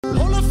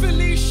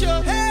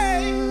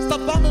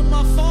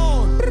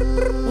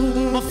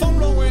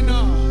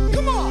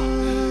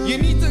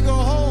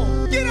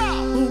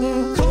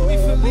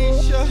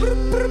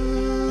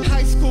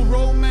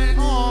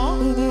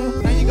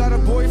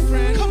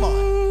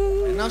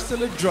and I'm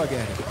still a drug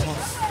addict.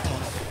 Puff,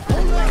 puff.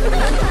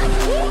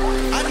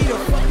 I need a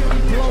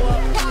fucking blow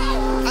up.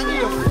 I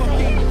need a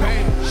fucking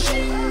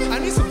bang. I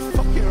need some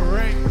fucking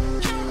rain.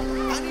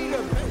 I need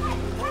a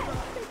bang.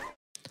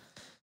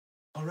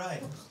 All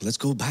right. Let's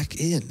go back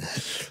in.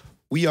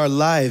 We are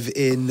live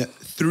in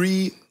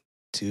 3,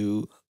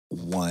 2,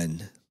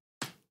 1.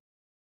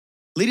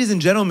 Ladies and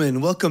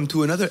gentlemen, welcome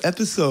to another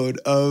episode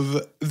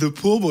of the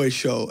Poolboy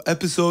Show,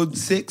 episode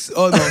 6.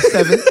 Oh, no,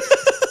 7.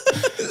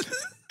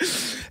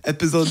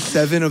 Episode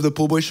 7 of the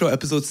Poolboy Show.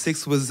 Episode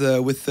 6 was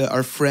with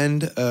our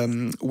friend,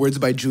 Words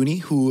by Junie,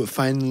 who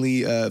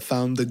finally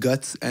found the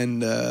guts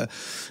and the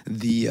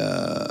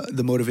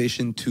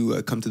motivation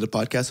to come to the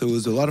podcast. So it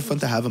was a lot of fun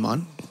to have him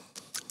on.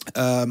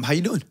 How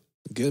you doing?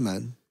 Good,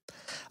 man.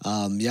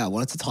 I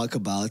wanted to talk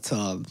about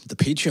the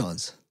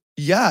Patreons.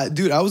 Yeah,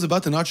 dude, I was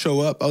about to not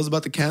show up. I was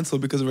about to cancel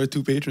because of our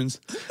 2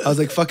 patrons. I was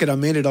like, fuck it, I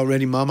made it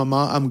already, mama,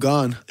 I'm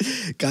gone.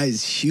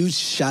 Guys, huge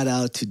shout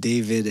out to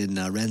David and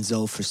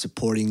Renzo for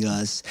supporting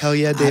us. Hell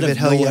yeah, David.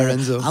 Hell yeah,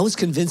 Renzo. I was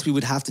convinced we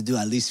would have to do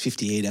at least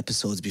 58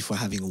 episodes before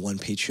having one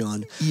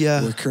Patreon.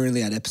 Yeah. We're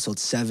currently at episode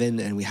 7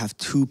 and we have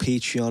 2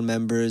 Patreon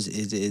members.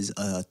 It is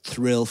a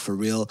thrill for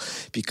real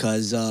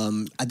because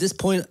at this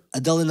point,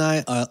 Adele and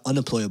I are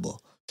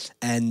unemployable.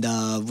 And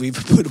we've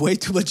put way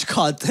too much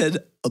content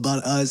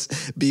about us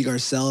being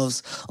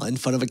ourselves in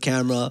front of a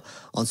camera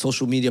on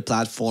social media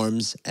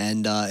platforms.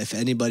 And if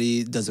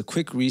anybody does a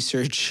quick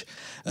research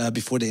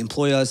before they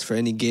employ us for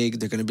any gig,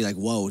 they're going to be like,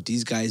 whoa,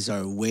 these guys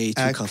are way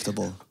too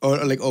comfortable. Or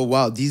like, oh,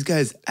 wow, these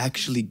guys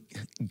actually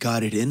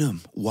got it in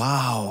them.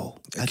 Wow.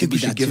 I think we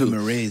should give them a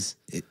raise.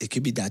 It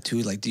could be that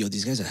too. Like, yo,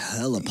 these guys are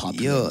hella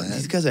popular, Yo, man.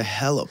 these guys are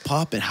hella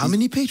popping. How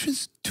many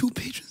patrons? 2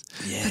 patrons?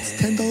 Yeah.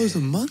 That's $10 a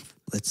month?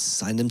 Let's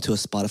sign them to a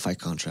Spotify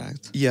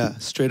contract. Yeah,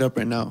 straight up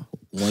right now.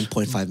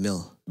 1.5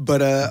 mil.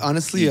 But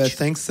honestly,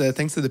 thanks to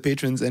the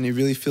patrons, and it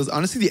really feels,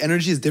 honestly, the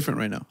energy is different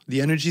right now.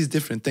 The energy is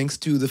different thanks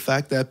to the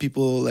fact that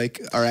people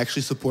like are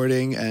actually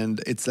supporting,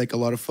 and it's like a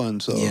lot of fun.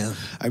 So yeah.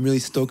 I'm really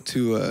stoked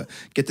to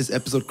get this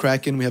episode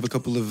cracking. We have a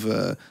couple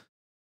of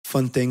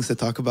fun things to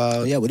talk about.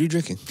 Oh yeah, what are you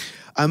drinking?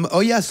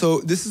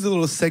 So this is a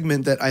little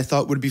segment that I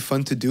thought would be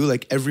fun to do,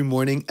 like every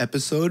morning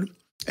episode.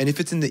 And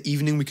if it's in the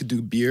evening, we could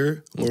do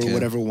beer or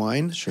whatever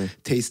wine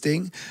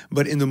tasting.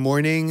 But in the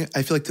morning,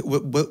 I feel like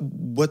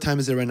what time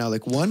is it right now?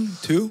 Like 1,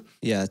 2?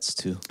 Yeah, it's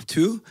 2.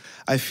 2?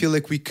 I feel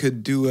like we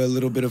could do a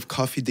little bit of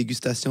coffee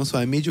degustation. So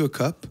I made you a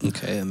cup.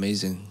 Okay,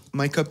 amazing.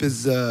 My cup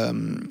is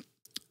that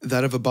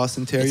of a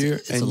Boston Terrier,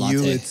 it's a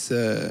latte.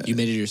 You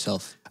made it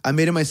yourself. I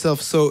made it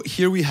myself. So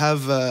here we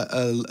have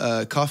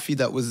a coffee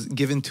that was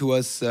given to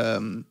us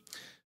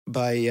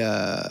by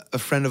a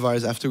friend of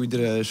ours after we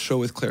did a show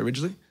with Claire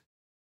Ridgely.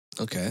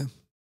 Okay.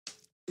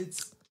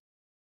 It's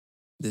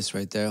this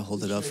right there.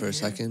 Hold it up for a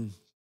second.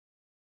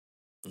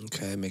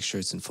 Okay, make sure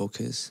it's in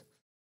focus.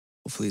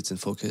 Hopefully it's in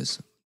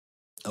focus.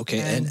 Okay,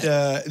 and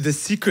the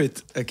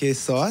secret,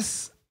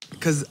 sauce,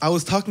 because I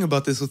was talking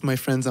about this with my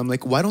friends. I'm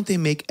like, why don't they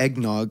make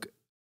eggnog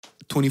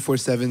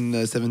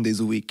 24/7, 7 days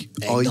a week?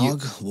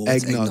 Eggnog?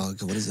 What's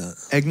eggnog? What is that?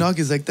 Eggnog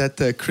is like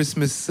that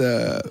Christmas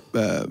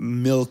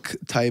milk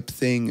type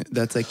thing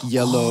that's like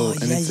yellow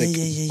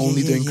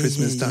only during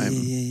Christmas time.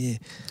 Yeah.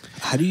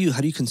 How do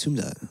you consume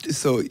that?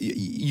 So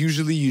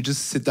usually you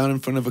just sit down in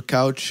front of a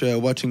couch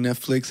watching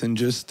Netflix and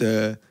just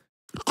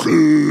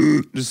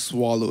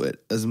swallow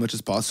it as much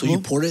as possible. So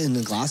you pour it in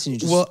a glass and you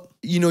just... Well,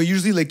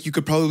 usually like you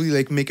could probably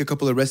like make a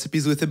couple of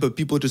recipes with it, but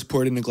people just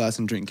pour it in a glass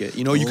and drink it.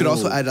 You could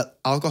also add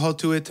alcohol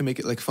to it to make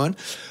it like fun.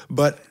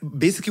 But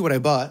basically what I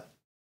bought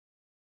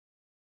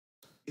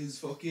is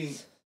fucking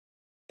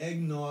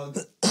eggnog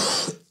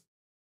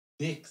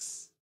mix.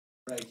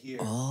 Right here.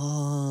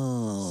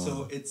 Oh.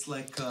 So it's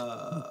like...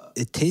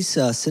 it tastes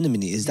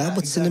cinnamony. Is that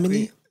what's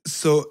cinnamony?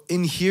 So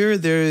in here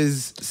there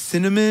is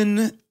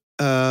cinnamon,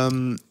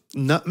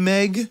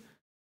 nutmeg,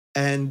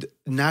 and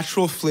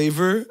natural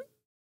flavor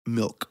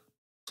milk.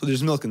 So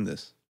there's milk in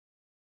this.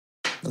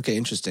 Okay,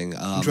 interesting.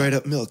 Dried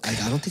up milk. I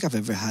don't think I've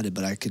ever had it,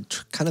 but I could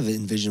kind of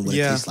envision what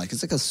it tastes like.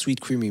 It's like a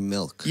sweet, creamy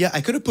milk. Yeah,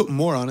 I could have put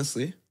more,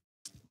 honestly.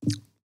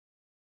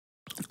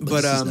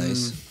 But this is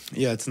nice.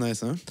 Yeah, it's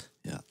nice, huh?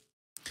 Yeah.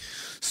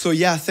 So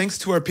yeah, thanks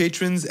to our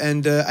patrons,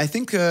 and I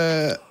think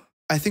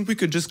we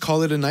could just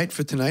call it a night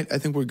for tonight. I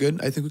think we're good.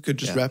 I think we could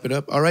just wrap it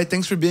up. All right,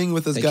 thanks for being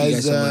with us, Thank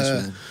guys. You guys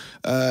so much,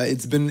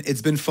 man.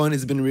 It's been fun.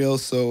 It's been real.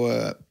 So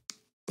all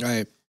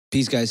right,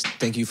 peace, guys.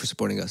 Thank you for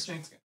supporting us.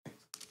 Thanks, guys.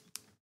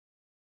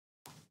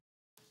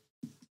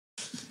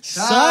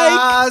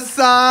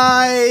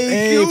 Psych!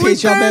 Hey,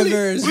 Patreon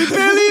members. We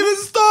barely even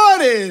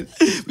started.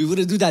 We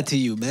wouldn't do that to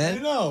you, man.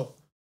 I know.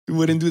 We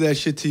wouldn't do that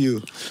shit to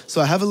you.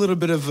 So I have a little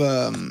bit of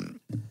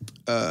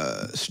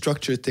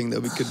structure thing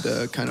that we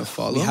could kind of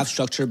follow. We have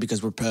structure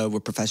because we're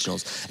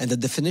professionals. And the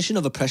definition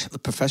of a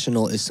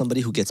professional is somebody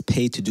who gets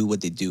paid to do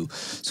what they do.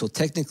 So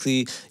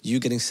technically, you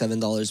getting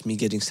 $7, me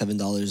getting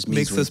 $7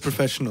 makes us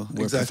professional.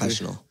 We're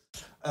professional.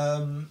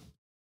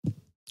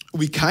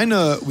 We kind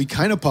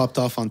of popped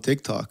off on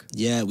TikTok.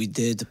 Yeah, we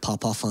did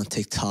pop off on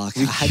TikTok.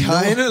 We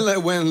kind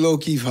of went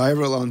low-key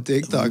viral on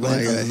TikTok. We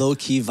went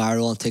low-key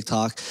viral on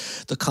TikTok.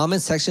 The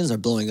comment sections are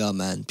blowing up,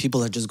 man.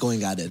 People are just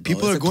going at it. Bro.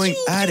 People are going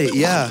at it,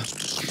 yeah.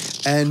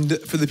 And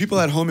for the people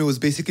at home, it was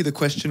basically the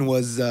question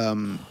was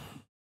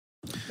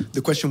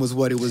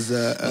what? It was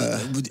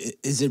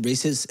is it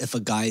racist if a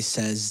guy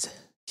says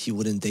he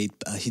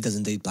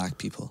doesn't date black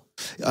people?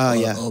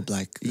 Yeah. Oh,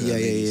 black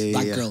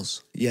black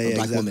girls. Yeah,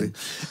 black exactly. women.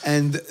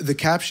 And the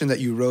caption that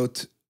you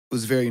wrote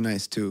was very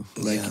nice too.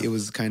 Like Yeah. it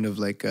was kind of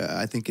like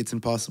I think it's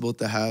impossible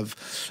to have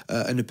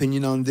an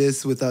opinion on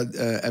this without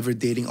ever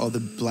dating all the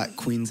black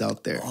queens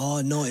out there.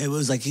 Oh no, it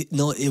was like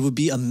it would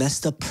be a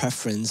messed up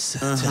preference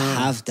to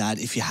have that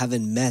if you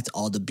haven't met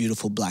all the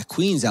beautiful black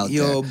queens out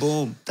there. Yo,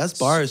 boom, that's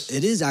bars.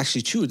 It is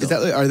actually true. Though. Is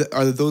that like,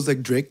 are those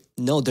like Drake?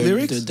 No,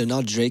 lyrics? they're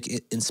not Drake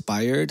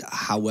inspired.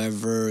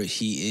 However,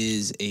 he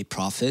is a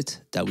prophet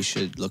that we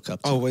should look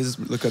up to. Always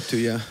look up to,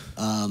 yeah.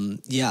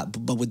 Yeah,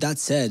 but with that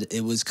said,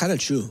 it was kind of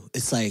true.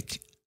 It's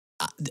like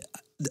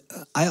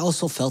I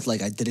also felt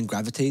like I didn't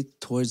gravitate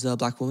towards a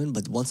black woman,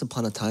 but once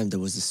upon a time there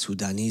was a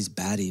Sudanese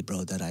baddie,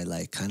 bro, that I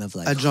like kind of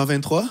like. At Jean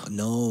 23?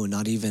 No,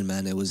 not even,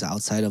 man. It was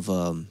outside of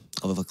a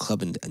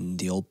club in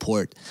the old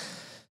port.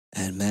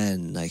 And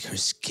man, like her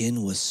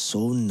skin was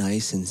so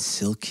nice and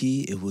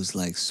silky. It was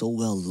like so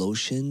well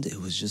lotioned.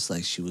 It was just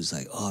like she was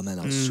like, oh man,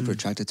 I was super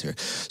attracted to her.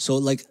 So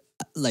like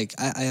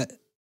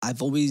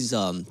I've always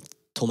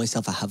told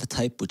myself I have a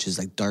type, which is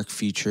like dark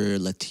feature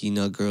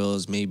Latina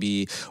girls,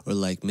 maybe, or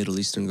like Middle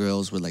Eastern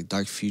girls with like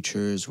dark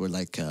features, or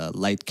like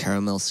light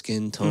caramel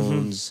skin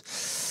tones.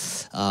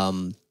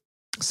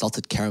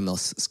 Salted caramel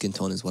skin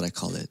tone is what I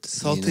call it.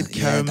 Salted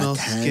caramel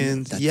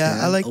skin. Yeah,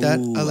 tan. I like that.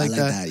 Ooh, I like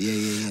that.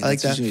 Yeah. I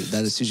like that.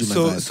 That is usually my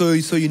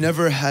vibe. So you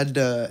never had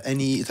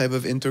any type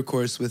of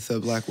intercourse with a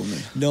black woman?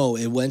 No,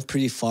 it went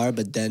pretty far,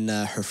 but then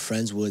her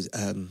friends was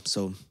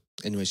so.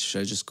 Anyway,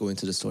 should I just go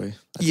into the story?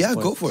 Yeah,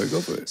 go for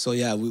it. So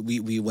yeah,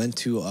 we went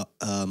to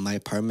my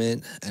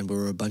apartment and we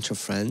were a bunch of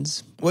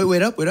friends.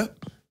 Wait up.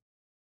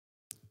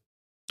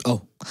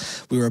 Oh,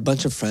 we were a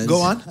bunch of friends. Go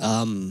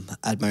on.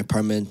 At my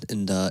apartment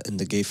in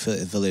the gay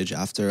village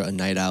after a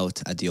night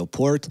out at the old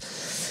port,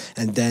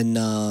 and then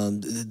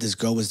this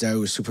girl was there. We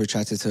were super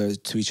attracted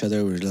to each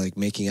other. We were like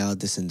making out,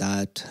 this and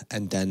that,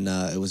 and then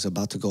it was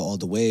about to go all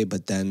the way.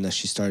 But then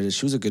she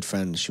was a good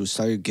friend. She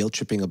started guilt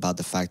tripping about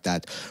the fact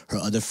that her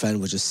other friend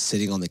was just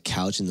sitting on the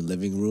couch in the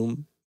living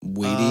room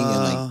waiting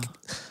and like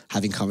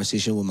having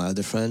conversation with my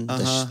other friend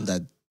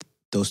that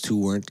those two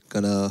weren't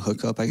gonna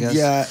hook up, I guess.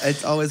 Yeah,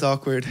 it's always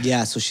awkward.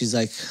 Yeah, so she's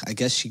like, I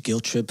guess she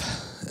guilt trip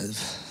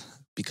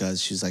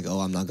because she's like, oh,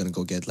 I'm not gonna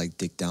go get like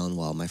dick down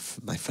while my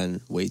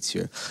friend waits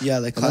here. Yeah,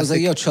 like and I was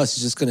like, yo, trust,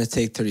 it's just gonna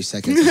take 30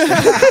 seconds.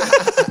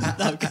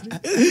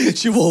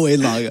 She won't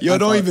wait long. Yo,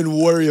 don't even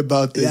worry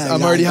about this. Yeah,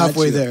 I'm already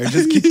halfway there.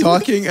 Just keep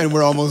talking and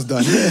we're almost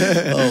done.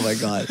 Oh my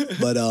God.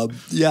 But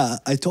yeah,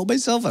 I told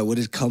myself I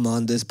wouldn't come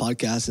on this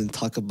podcast and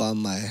talk about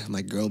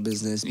my girl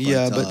business.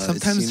 But, but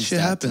sometimes shit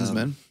happens,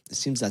 man. It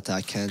seems that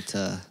I can't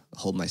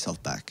hold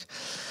myself back.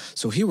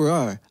 So here we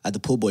are at the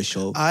Poolboy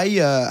Show. I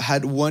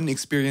had one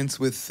experience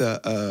with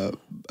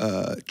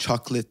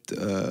chocolate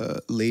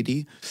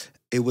lady.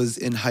 It was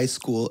in high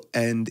school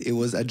and it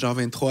was at Jean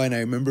 23. And I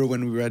remember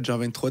when we were at Jean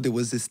 23, there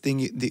was this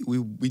thing that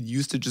we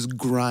used to just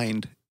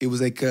grind. It was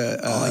like yeah.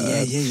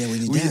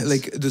 When you dance,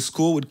 like the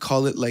school would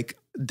call it like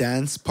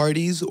dance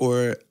parties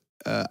or.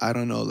 I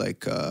don't know,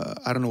 like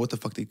I don't know what the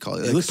fuck they call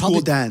it. Like would school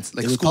probably dance.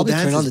 Like it would school probably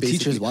dance turn on the basically.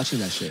 teachers watching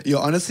that shit. Yo,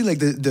 honestly, like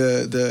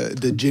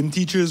the gym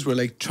teachers were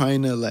like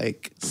trying to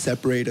like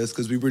separate us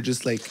because we were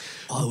just like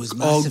it was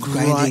massive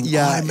grinding.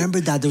 Yeah, I remember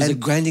that there was a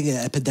grinding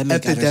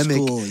epidemic at our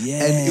school.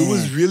 Yeah, and it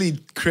was really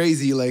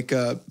crazy. Like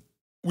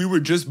we were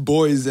just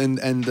boys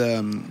and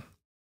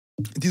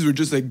these were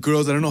just like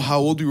girls. I don't know how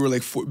old we were,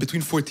 like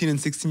between 14 and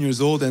 16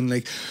 years old, and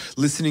like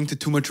listening to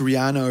too much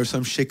Rihanna or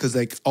some shit because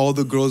like all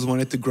the girls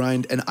wanted to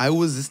grind, and I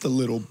was just a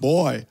little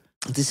boy.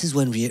 This is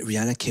when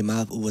Rihanna came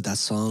out with that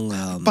song.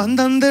 And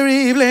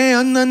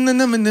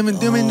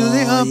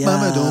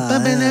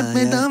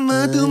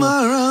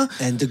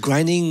the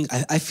grinding,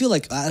 I feel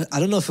like, I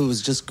don't know if it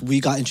was just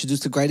we got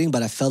introduced to grinding,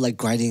 but I felt like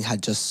grinding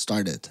had just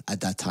started at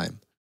that time.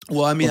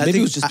 Well, I mean, maybe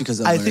it was just because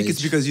of I think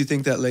it's because you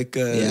think that like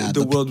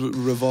the world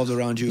revolves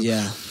around you.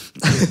 Yeah.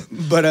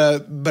 but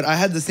I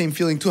had the same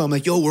feeling too. I'm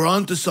like, yo, we're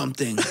on to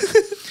something.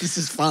 This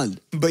is fun.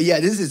 But yeah,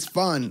 this is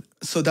fun.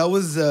 So that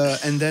was,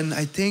 and then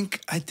I think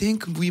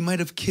we might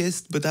have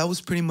kissed, but that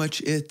was pretty much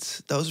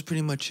it.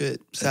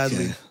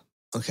 Sadly.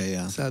 Okay,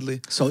 yeah.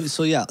 Sadly.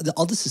 So yeah,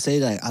 all this to say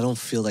that I don't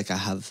feel like I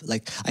have,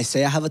 like, I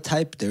say I have a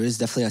type. There is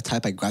definitely a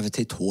type I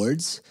gravitate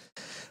towards.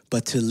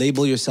 But to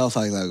label yourself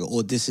like,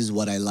 oh, this is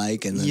what I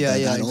like, and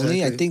that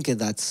only, I think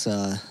that's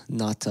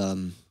not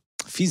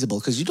feasible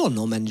because you don't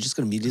know, man. You're just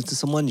gonna meet into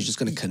someone, you're just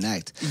gonna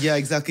connect. Yeah,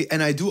 exactly.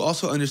 And I do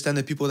also understand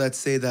the people that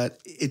say that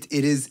it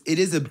is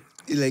a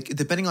like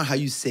depending on how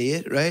you say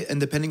it, right, and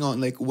depending on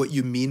like what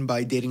you mean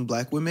by dating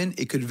black women,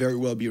 it could very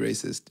well be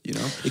racist. You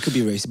know, It could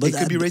be racist, but it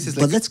could be racist.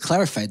 But Like, let's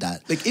clarify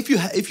that. like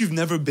if you've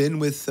never been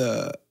with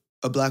a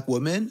black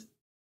woman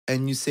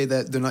and you say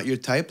that they're not your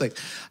type, like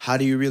how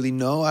do you really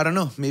know? I don't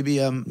know. Maybe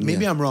I'm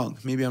wrong.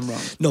 Maybe I'm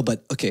wrong. No,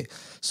 but okay.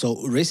 So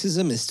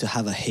racism is to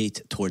have a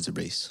hate towards a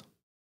race.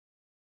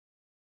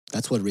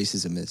 That's what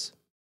racism is,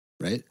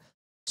 right?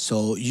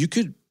 So you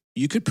could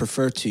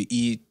prefer to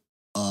eat,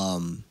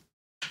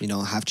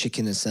 have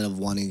chicken instead of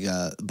wanting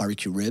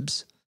barbecue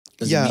ribs.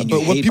 Doesn't mean you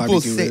but what hate people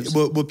barbecue say, ribs.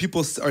 what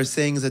people are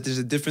saying is that there's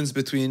a difference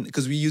between,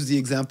 because we use the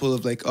example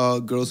of like, oh,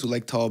 girls who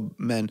like tall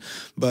men,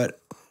 but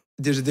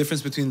there's a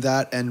difference between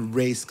that and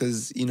race,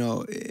 because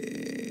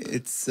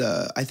it's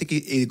I think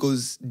it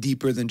goes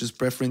deeper than just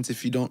preference.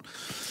 If you don't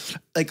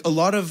like, a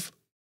lot of,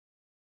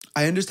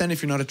 I understand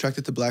if you're not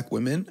attracted to black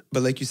women,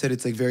 but like you said,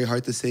 it's like very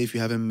hard to say if you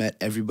haven't met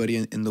everybody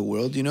in the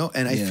world, you know?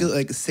 And I feel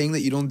like saying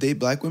that you don't date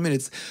black women,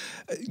 it's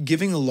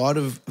giving a lot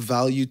of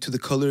value to the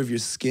color of your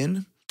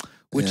skin,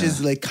 which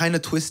is like kind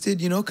of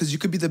twisted, you know? Because you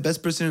could be the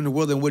best person in the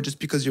world, and what, just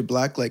because you're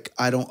black, like,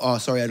 I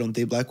don't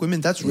date black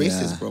women. That's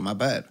racist, bro. My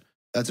bad.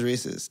 That's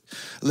racist.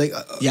 Like,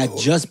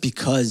 just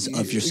because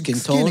of your skin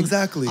tone,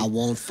 exactly. I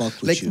won't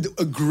fuck with you. Like,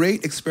 a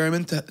great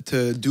experiment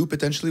to do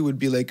potentially would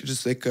be like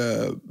just like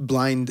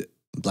blind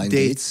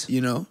dates, you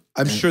know.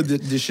 I'm sure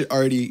that this shit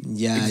already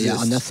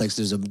exists. On Netflix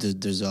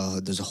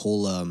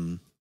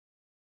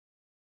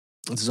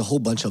there's a whole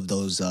bunch of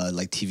those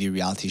like TV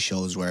reality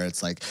shows where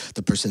it's like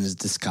the person is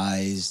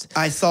disguised.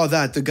 I saw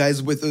that, the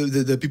guys with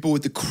the people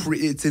with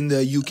it's in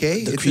the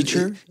UK, the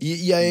creature.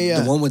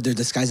 The one with their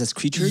disguise as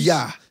creatures.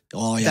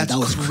 Oh yeah, that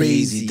was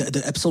crazy.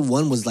 The episode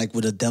 1 was like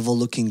with a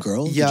devil-looking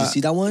girl. Did you see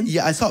that one?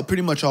 Yeah, I saw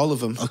pretty much all of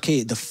them.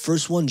 Okay, the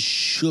first one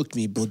shook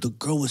me, bro. The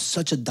girl was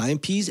such a dime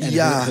piece, and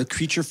her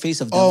creature face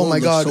of devil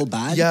looked so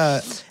bad. Yeah.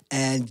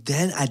 And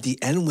then at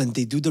the end, when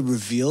they do the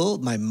reveal,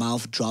 my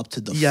mouth dropped to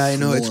the floor. Yeah, I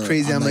know, it's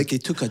crazy. I'm like, they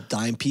took a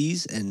dime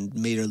piece and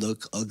made her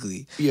look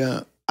ugly.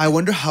 Yeah. I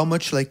wonder how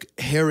much like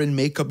hair and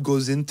makeup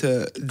goes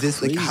into this.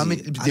 Crazy. Like how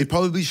many, they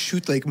probably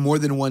shoot like more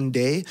than one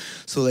day.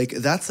 So like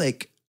that's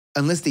like,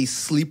 unless they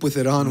sleep with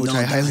it on, which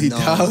I highly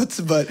doubt.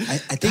 But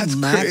I think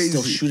max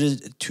they'll shoot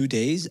it 2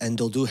 days, and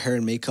they'll do hair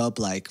and makeup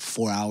like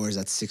 4 hours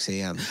at 6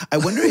 a.m. I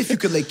wonder if you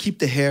could like keep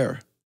the hair.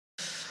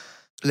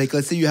 Like,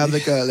 let's say you have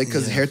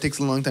because hair takes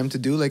a long time to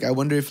do. Like, I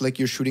wonder if like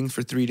you're shooting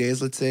for 3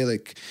 days, let's say,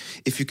 like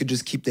if you could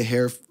just keep the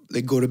hair,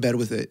 like go to bed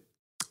with it.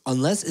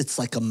 Unless it's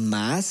like a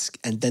mask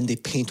and then they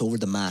paint over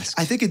the mask.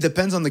 I think it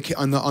depends on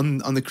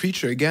the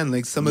creature. Again,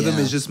 like some of them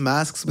is just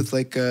masks with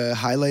like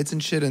highlights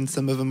and shit, and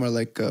some of them are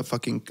like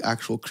fucking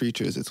actual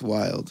creatures. It's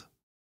wild.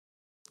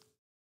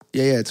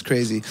 Yeah, it's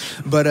crazy.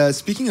 But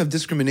speaking of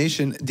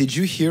discrimination, did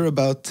you hear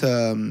about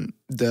the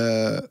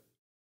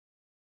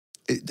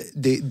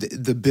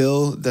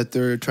bill that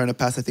they're trying to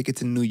pass? I think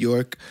it's in New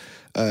York,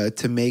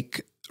 to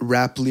make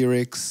rap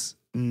lyrics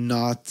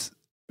not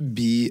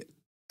be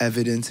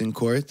evidence in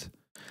court.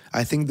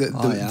 I think that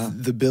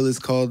the bill is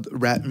called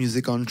Rap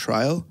Music on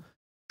Trial,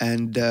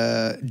 and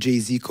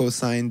Jay-Z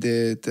co-signed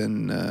it,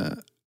 and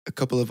a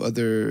couple of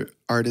other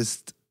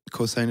artists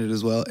co-signed it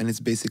as well. And it's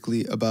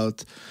basically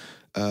about,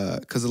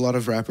 because a lot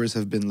of rappers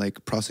have been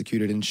like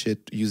prosecuted and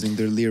shit using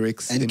their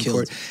lyrics and in killed.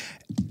 court,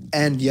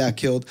 and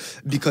killed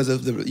because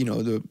of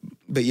the.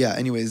 But yeah,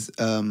 anyways,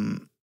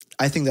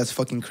 I think that's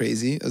fucking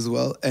crazy as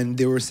well. And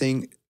they were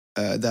saying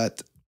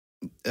that.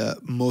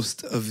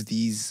 Most of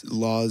these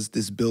laws,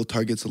 this bill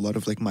targets a lot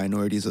of like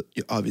minorities,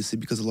 obviously,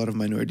 because a lot of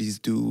minorities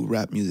do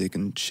rap music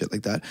and shit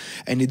like that.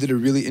 And they did a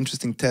really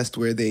interesting test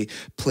where they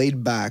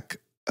played back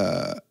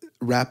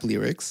rap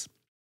lyrics,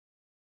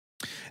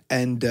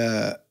 and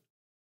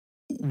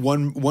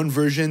one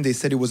version they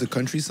said it was a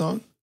country song.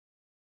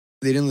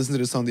 They didn't listen to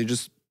the song; they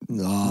just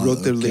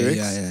wrote their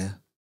lyrics,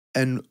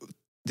 and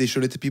they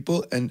showed it to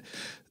people. And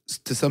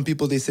to some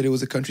people, they said it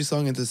was a country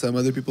song, and to some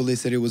other people, they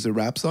said it was a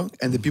rap song.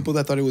 And the people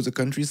that thought it was a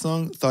country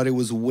song thought it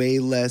was way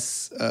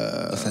less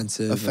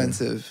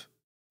offensive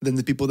than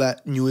the people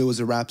that knew it was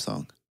a rap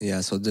song.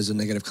 Yeah, so there's a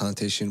negative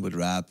connotation with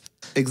rap.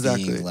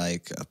 Exactly. Being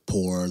like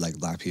poor, like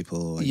black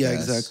people. I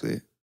guess.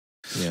 Exactly.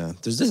 Yeah,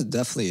 this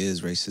definitely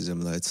is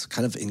racism. It's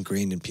kind of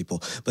ingrained in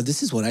people. But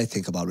this is what I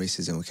think about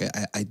racism, okay?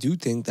 I do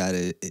think that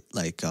it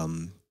a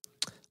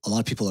lot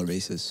of people are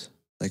racist.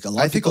 Like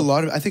I think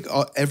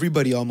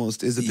everybody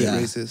almost is a bit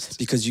racist,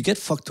 because you get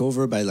fucked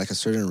over by like a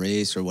certain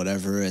race or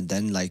whatever, and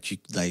then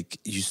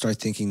you start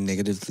thinking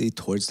negatively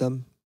towards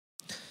them,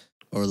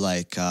 or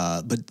like.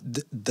 But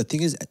the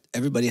thing is,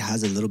 everybody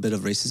has a little bit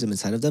of racism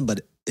inside of them,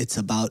 but it's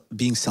about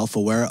being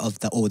self-aware of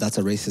that. Oh, that's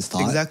a racist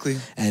thought. Exactly.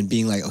 And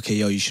being like, okay,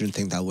 yo, you shouldn't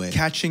think that way.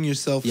 Catching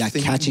yourself. Yeah,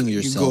 catching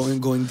yourself.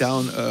 Going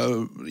down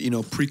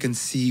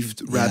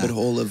preconceived rabbit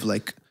hole of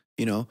like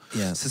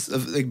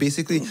like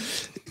basically.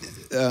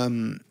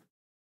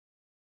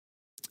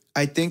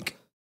 I think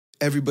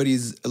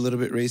everybody's a little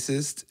bit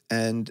racist,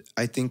 and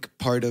I think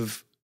part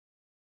of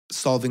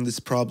solving this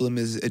problem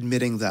is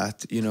admitting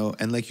that,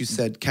 and like you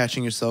said,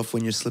 catching yourself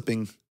when you're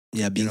slipping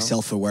Yeah, being know?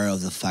 self-aware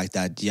of the fact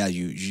that,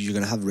 you're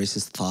going to have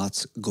racist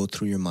thoughts go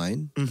through your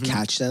mind,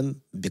 catch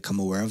them, become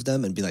aware of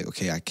them, and be like,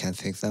 okay, I can't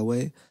think that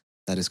way.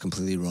 That is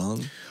completely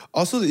wrong.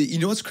 Also, you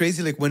know what's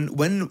crazy? Like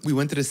when we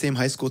went to the same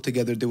high school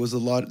together,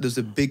 there's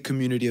a big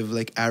community of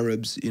like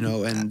Arabs, you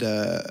know,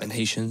 and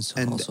Haitians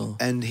also.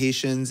 And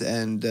Haitians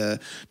and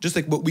just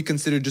like what we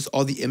consider just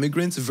all the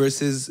immigrants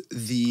versus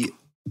the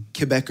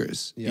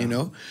Quebecers, you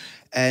know?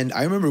 And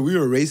I remember we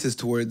were racist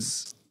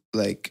towards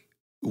like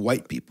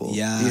white people.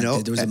 Yeah, you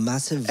know, there was a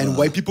massive... And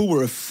white people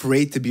were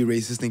afraid to be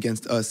racist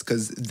against us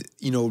because,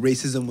 you know,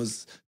 racism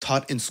was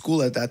taught in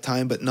school at that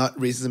time, but not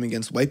racism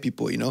against white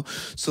people, you know?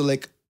 So,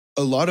 like,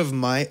 a lot of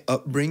my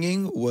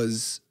upbringing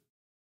was,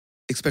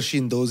 especially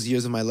in those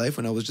years of my life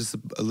when I was just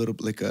a little,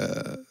 like,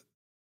 a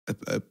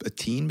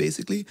teen,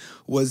 basically,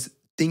 was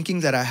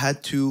thinking that I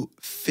had to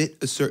fit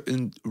a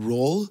certain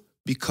role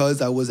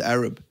because I was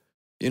Arab,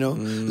 you know?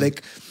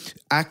 Like,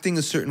 acting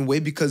a certain way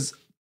because...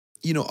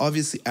 You know,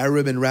 obviously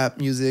Arab and rap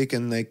music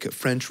and like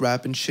French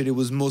rap and shit, it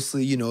was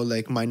mostly, you know,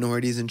 like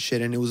minorities and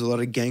shit. And it was a lot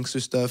of gangster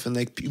stuff. And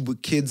like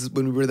kids,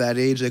 when we were that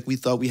age, like we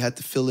thought we had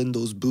to fill in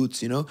those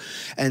boots, you know?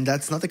 And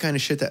that's not the kind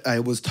of shit that I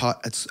was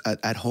taught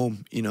at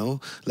home, you know?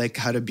 Like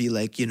how to be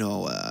like, you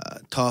know,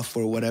 tough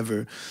or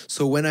whatever.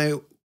 So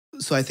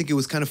I think it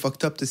was kind of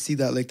fucked up to see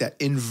that, like that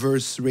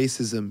inverse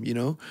racism, you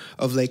know?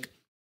 Of like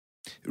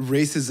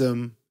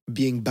racism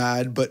being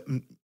bad, but...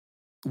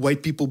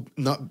 white people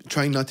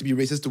trying not to be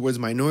racist towards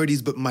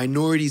minorities, but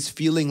minorities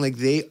feeling like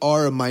they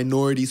are a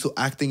minority, so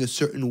acting a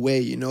certain way,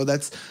 you know?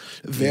 That's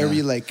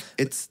very like,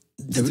 it's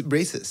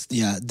racist.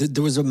 Yeah,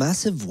 there was a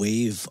massive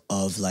wave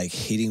of like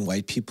hating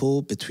white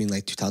people between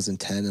like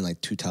 2010 and like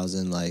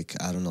 2000, like,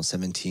 I don't know,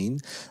 17,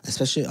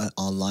 especially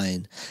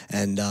online.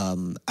 And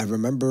I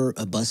remember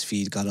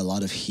BuzzFeed got a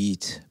lot of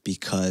heat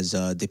because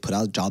they put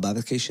out job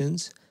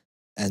applications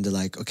and they're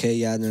like, okay,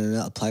 yeah,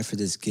 no, apply for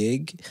this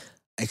gig.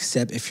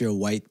 Except if you're a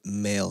white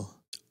male.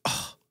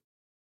 Oh,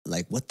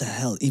 like, what the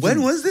hell?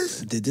 When was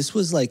this? This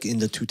was like in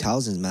the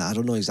 2000s, man. I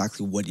don't know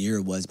exactly what year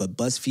it was, but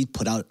BuzzFeed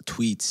put out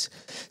tweets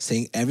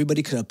saying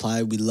everybody could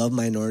apply. We love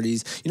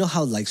minorities. You know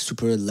how like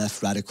super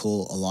left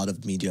radical a lot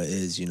of media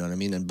is, you know what I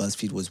mean? And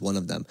BuzzFeed was one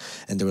of them.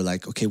 And they were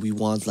like, okay, we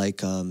want like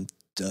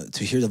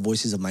to hear the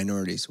voices of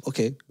minorities.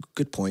 Okay,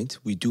 good point.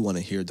 We do want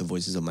to hear the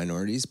voices of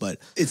minorities,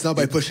 but... It's not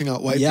by pushing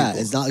out white people. Yeah,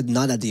 it's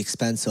not at the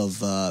expense of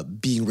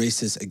being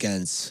racist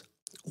against...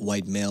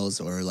 white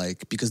males or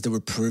like because they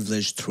were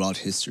privileged throughout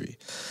history.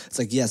 It's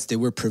like, yes, they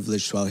were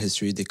privileged throughout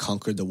history. They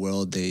conquered the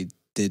world. They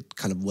did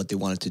kind of what they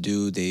wanted to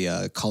do. They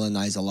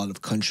colonized a lot of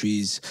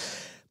countries,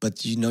 but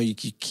you know,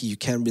 you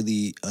can't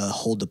really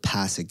hold the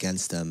pass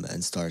against them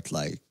and start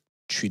like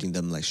treating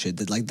them like shit.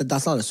 Like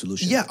that's not a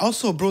solution. Yeah.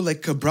 Also, bro,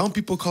 like brown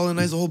people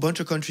colonized a whole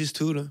bunch of countries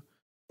too. No?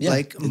 Yeah,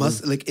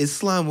 like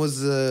Islam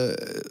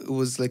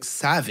was like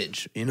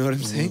savage. You know what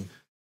I'm saying?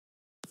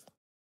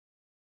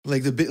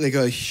 Like like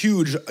a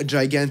huge,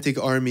 gigantic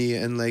army,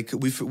 and like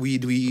we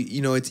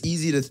you know, it's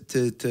easy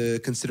to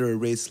consider a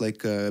race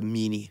like a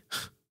meanie.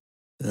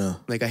 Yeah.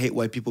 Like I hate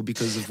white people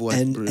because of what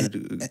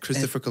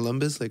Christopher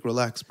Columbus. Like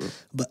relax, bro.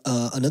 But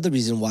another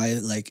reason why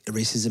like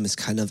racism is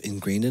kind of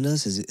ingrained in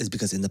us is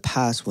because in the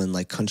past when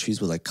like countries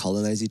would like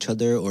colonize each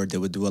other or they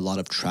would do a lot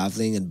of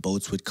traveling and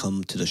boats would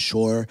come to the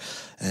shore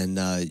and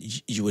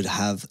you would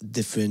have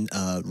different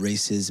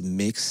races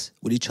mix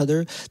with each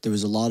other. There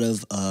was a lot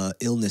of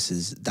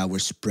illnesses that were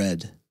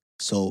spread.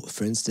 So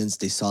for instance,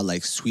 they saw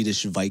like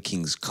Swedish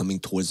Vikings coming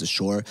towards the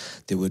shore.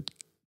 They would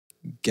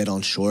get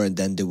on shore and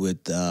then they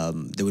would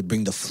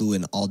bring the flu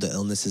and all the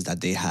illnesses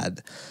that they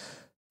had,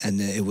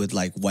 and it would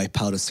like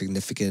wipe out a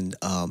significant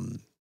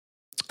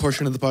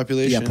portion of the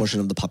population. Yeah, portion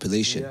of the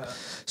population. Yeah.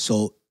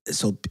 So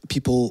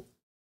people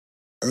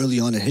early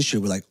on in history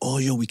were like, oh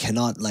yo, we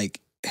cannot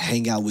like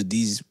hang out with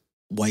these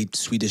white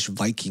Swedish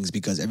Vikings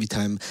because every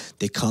time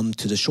they come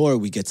to the shore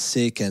we get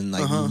sick and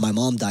like my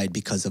mom died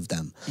because of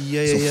them.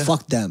 So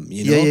fuck them,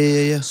 you know.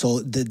 Yeah.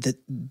 So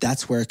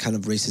that's where kind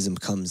of racism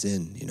comes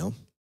in, you know.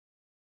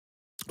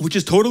 Which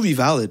is totally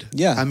valid.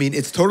 Yeah. I mean,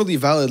 it's totally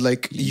valid.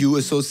 Like, you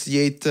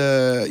associate,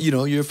 you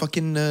know, your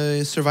fucking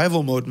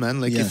survival mode,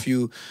 man. Like, if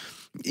you...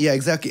 Yeah,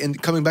 exactly.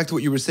 And coming back to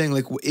what you were saying,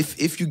 like,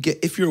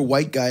 if you're a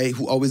white guy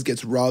who always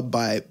gets robbed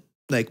by,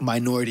 like,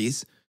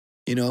 minorities,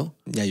 you know?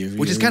 Yeah,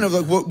 which is kind of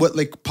like what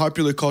like,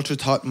 popular culture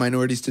taught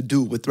minorities to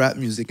do with rap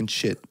music and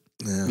shit.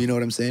 Yeah. You know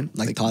what I'm saying?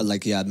 Like thought,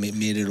 like, yeah,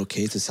 made it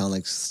okay to sound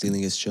like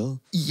stealing is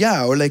chill?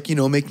 Yeah, or like, you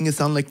know, making it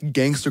sound like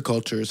gangster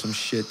culture or some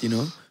shit, you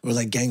know? Or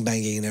like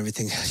gangbanging and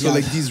everything. So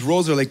like these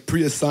roles are like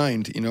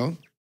pre-assigned, you know?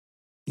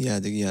 Yeah,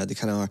 they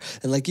kind of are.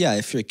 And like, yeah,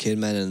 if you're a kid,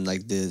 man, and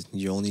like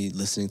you're only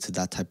listening to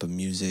that type of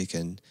music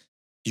and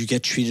you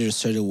get treated a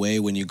certain way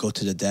when you go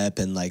to the dep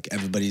and like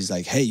everybody's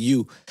like, hey,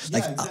 you.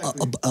 Like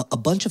exactly. a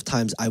bunch of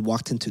times I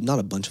walked into, not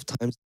a bunch of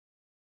times,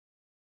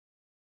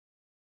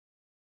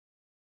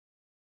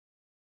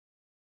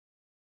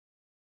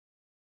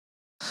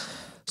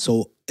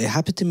 so it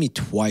happened to me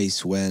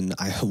twice when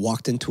I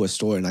walked into a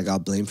store and I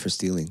got blamed for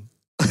stealing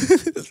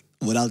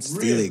without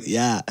stealing. Really?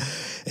 Yeah,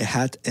 it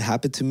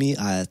happened to me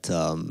at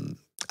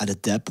a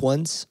dep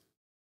once,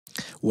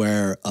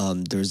 where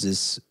there's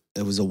this.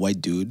 It was a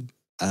white dude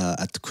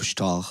at the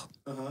Couche-Tard,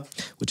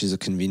 which is a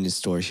convenience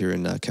store here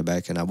in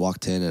Quebec. And I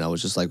walked in and I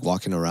was just like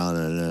walking around.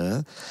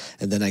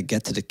 And then I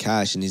get to the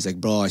cash and he's like,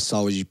 bro, I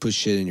saw what you put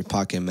shit in your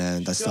pocket,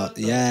 man. That's not,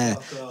 yeah.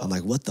 I'm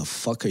like, what the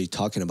fuck are you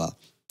talking about?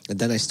 And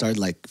then I started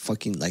like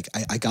fucking, like,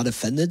 I got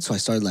offended. So I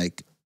started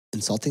like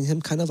insulting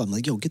him kind of. I'm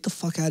like, yo, get the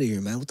fuck out of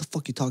here, man. What the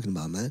fuck you talking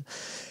about, man?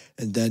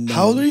 And then.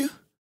 How old are you?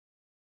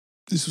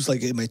 This was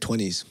like in my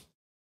 20s.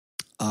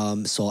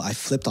 So I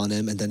flipped on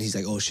him and then he's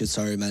like, oh shit,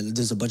 sorry, man.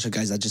 There's a bunch of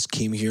guys that just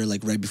came here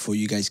like right before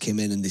you guys came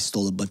in and they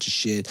stole a bunch of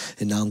shit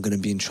and now I'm going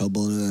to be in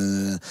trouble.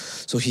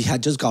 So he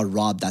had just got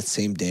robbed that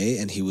same day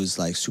and he was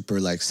like super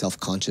like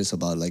self-conscious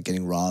about like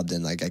getting robbed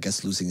and like I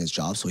guess losing his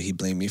job. So he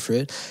blamed me for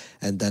it.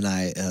 And then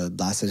I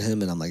blasted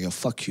him and I'm like, yo,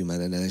 fuck you,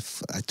 man. And then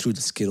I threw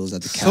the Skittles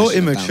at the cash. So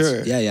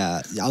immature.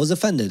 Yeah. I was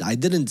offended. I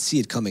didn't see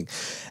it coming.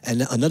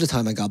 And another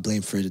time I got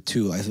blamed for it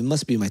too. It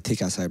must be my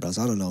thick ass eyebrows.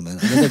 I don't know, man.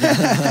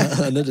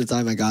 Another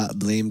time I got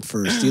blamed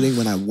for stealing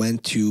when I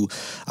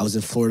was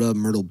in Florida,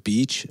 Myrtle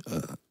Beach.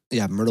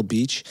 Myrtle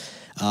Beach.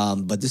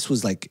 But this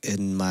was like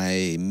in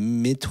my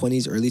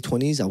mid-20s, early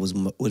 20s. I was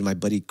with my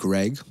buddy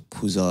Greg,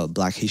 who's a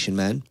Black Haitian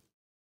man.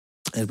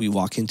 And we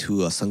walk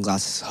into a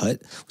sunglasses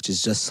hut, which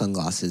is just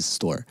sunglasses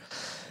store.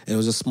 And it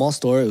was a small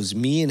store. It was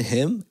me and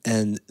him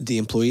and the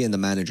employee and the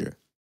manager.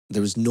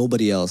 There was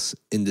nobody else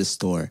in this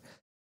store.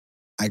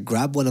 I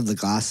grab one of the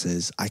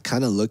glasses. I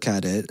kind of look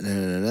at it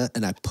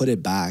and I put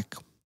it back.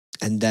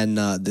 And then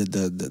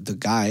the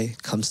guy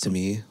comes to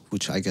me,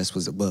 which I guess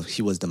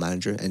he was the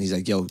manager. And he's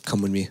like, yo,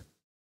 come with me.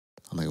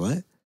 I'm like,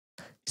 what?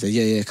 He's like,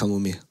 yeah, come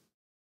with me.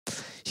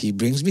 He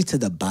brings me to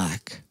the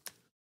back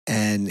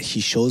and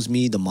he shows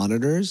me the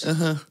monitors.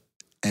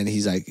 And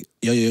he's like,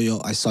 yo,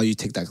 I saw you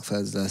take the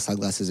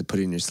sunglasses and put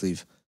it in your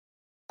sleeve.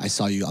 I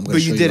saw you. I'm going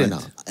to show you right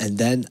now. And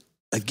then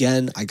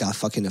again, I got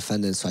fucking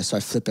offended. So I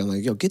started flipping. I'm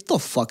like, yo, get the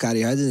fuck out of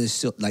here. I didn't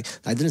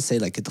say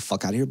like, get the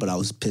fuck out of here, but I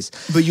was pissed.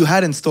 But you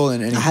hadn't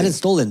stolen anything. I hadn't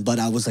stolen, but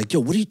I was like,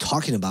 yo, what are you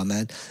talking about,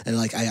 man? And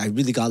like, I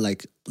really got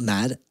like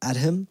mad at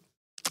him.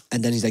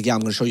 And then he's like, yeah, I'm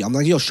going to show you. I'm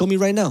like, yo, show me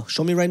right now.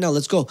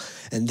 Let's go.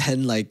 And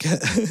then like,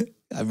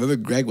 I remember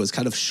Greg was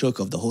kind of shook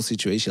of the whole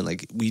situation.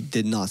 Like we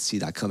did not see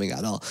that coming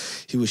at all.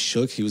 He was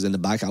shook. He was in the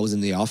back. I was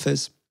in the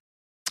office.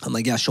 I'm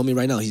like, yeah, show me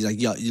right now. He's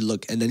like, yeah, you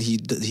look. And then he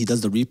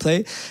does the replay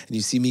and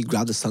you see me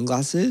grab the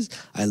sunglasses.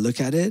 I look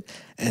at it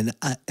and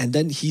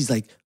then he's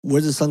like, where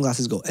did the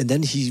sunglasses go? And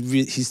then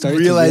he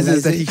started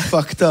realizes that he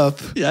fucked up.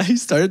 Yeah, he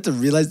started to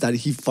realize that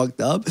he fucked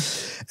up.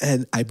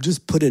 And I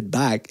just put it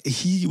back.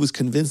 He was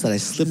convinced that I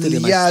slipped it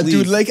in my sleeve. Yeah,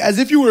 dude, like as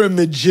if you were a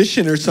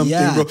magician or something,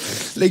 bro.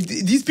 Like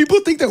these people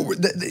think that,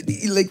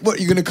 like what,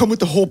 you're going to come with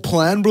the whole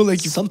plan, bro?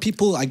 Like some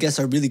people, I guess,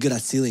 are really good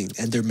at stealing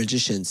and they're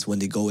magicians when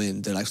they go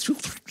in. They're like,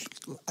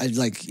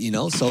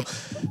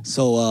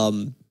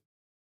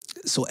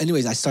 So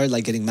anyways, I started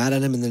like getting mad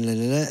at him and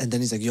then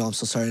he's like, yo, I'm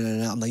so sorry.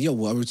 I'm like, yo,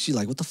 what would you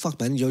like? What the fuck,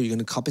 man? Yo, you're going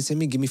to compensate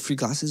me? Give me free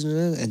glasses?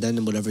 And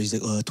then whatever, he's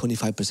like,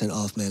 25%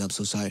 off, man. I'm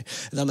so sorry.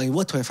 And I'm like,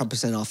 what,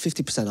 25% off?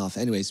 50% off?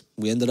 Anyways,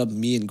 we ended up,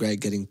 me and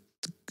Greg getting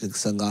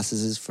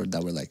sunglasses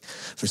that were like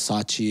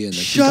Versace and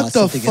like, shut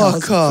the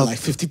fuck up. For like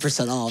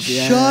 50% off.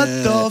 Yeah. Shut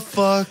the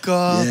fuck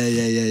up. Yeah.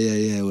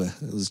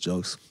 It was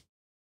jokes.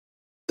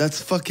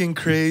 That's fucking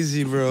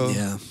crazy, bro.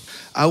 Yeah.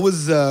 I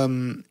was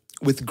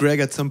with Greg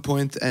at some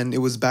point, and it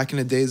was back in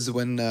the days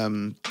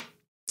when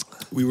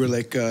we were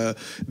like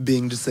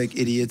being just like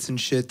idiots and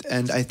shit.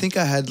 And I think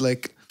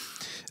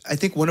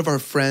one of our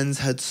friends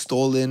had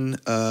stolen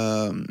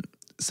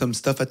some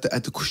stuff at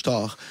the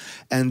Couche-Tard,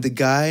 and the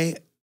guy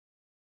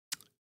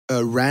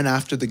ran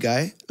after the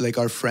guy, like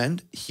our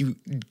friend. He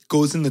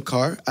goes in the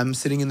car. I'm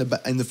sitting in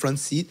the front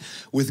seat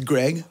with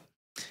Greg,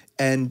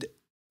 and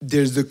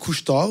there's the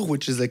Couche-Tard,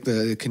 which is like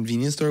the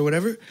convenience store or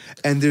whatever.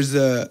 And there's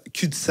a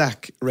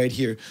cul-de-sac right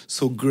here.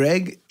 So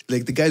Greg,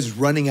 like the guy's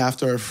running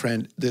after our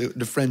friend.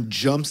 The friend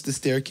jumps the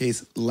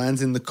staircase,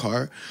 lands in the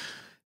car.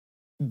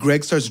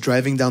 Greg starts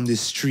driving down this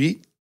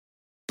street,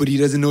 but he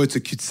doesn't know it's a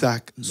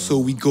cul-de-sac. No. So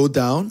we go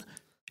down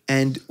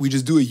and we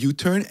just do a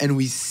U-turn and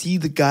we see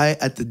the guy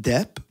at the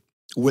dep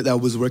that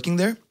was working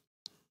there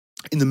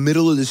in the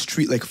middle of the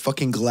street, like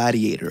fucking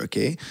Gladiator,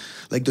 okay?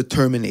 Like the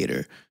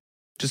Terminator.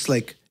 Just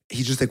like,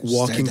 he's just like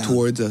walking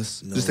towards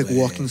us,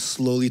 walking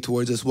slowly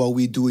towards us while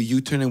we do a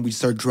U-turn and we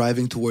start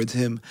driving towards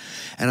him.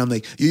 And I'm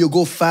like, yo,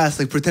 go fast.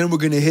 Like pretend we're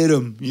going to hit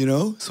him, you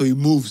know? So he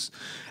moves.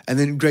 And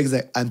then Greg's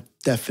like, I'm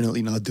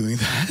definitely not doing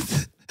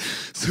that.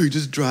 So he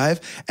just drive.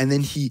 And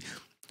then he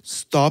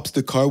stops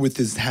the car with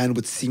his hand,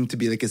 what seemed to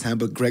be like his hand.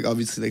 But Greg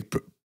obviously like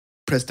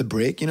pressed the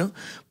brake, you know?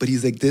 But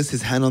he's like this,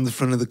 his hand on the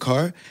front of the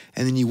car.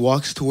 And then he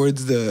walks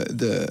towards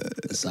the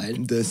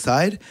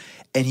side.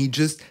 And he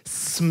just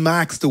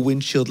smacks the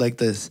windshield like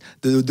this.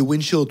 The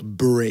windshield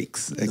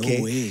breaks, okay?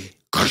 No way.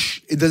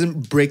 It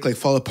doesn't break, like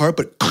fall apart,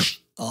 but...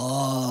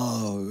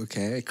 Oh,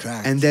 okay, it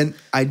cracked. And then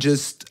I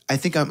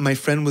think my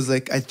friend was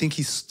like, I think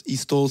he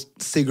stole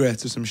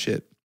cigarettes or some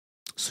shit.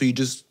 So he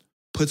just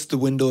puts the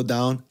window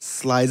down,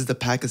 slides the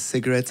pack of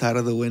cigarettes out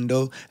of the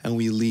window, and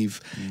we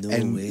leave. No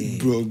and way.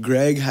 Bro,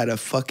 Greg had a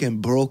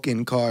fucking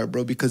broken car,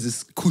 bro, because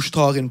this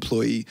Couche-Tard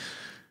employee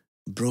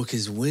broke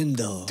his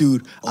window.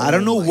 Dude, I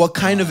don't know what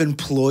kind of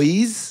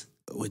employees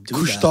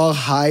Couche-Tard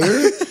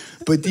hire,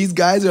 but these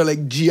guys are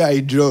like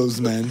G.I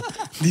Joes, man.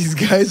 These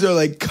guys are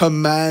like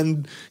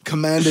command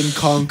and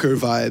conquer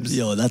vibes.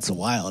 Yo, that's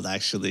wild,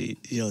 actually.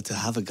 Yo, to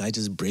have a guy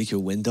just break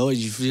your window,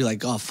 you feel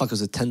like, oh, fuck, it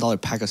was a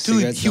 $10 pack of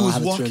cigarettes. Dude, he was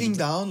walking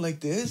down like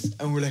this,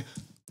 and we're like,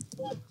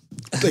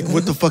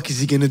 what the fuck is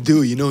he gonna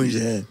do? You know?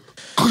 Yeah.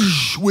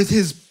 With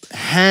his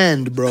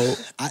hand, bro.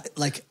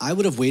 I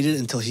would have waited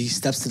until he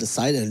steps to the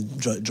side and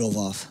drove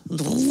off.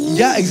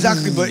 Yeah,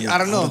 exactly. But I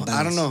don't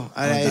know.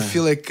 I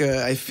feel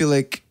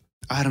like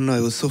I don't know.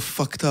 It was so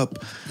fucked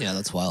up. Yeah,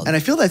 that's wild. And I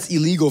feel that's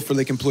illegal for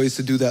like employees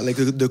to do that. Like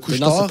the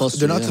Couche-Tard,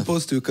 they're not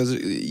supposed to because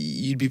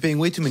you'd be paying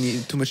way too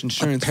much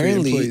insurance for your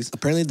employees.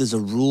 Apparently, there's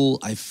a rule.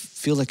 I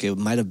feel like it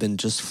might have been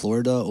just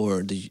Florida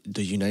or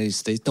the United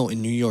States. No,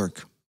 in New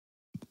York.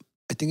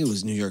 I think it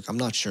was New York. I'm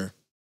not sure.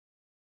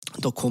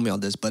 Don't quote me on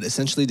this, but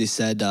essentially they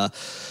said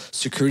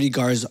security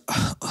guards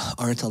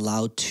aren't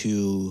allowed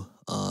to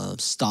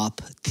stop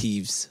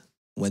thieves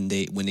when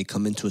they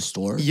come into a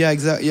store. Yeah,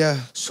 exactly. Yeah.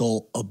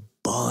 So a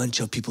bunch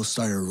of people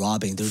started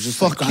robbing. They were just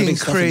fucking grabbing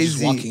stuff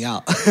crazy. and just walking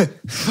out.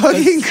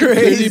 Fucking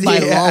crazy. By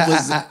law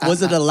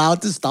wasn't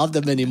allowed to stop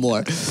them anymore.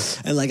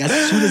 And like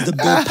as soon as the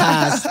bill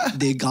passed,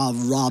 they got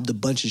robbed a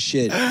bunch of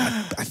shit.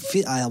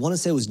 I want to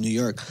say it was New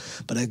York,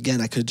 but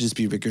again, I could just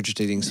be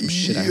regurgitating some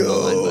shit I heard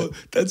online.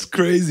 But that's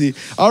crazy.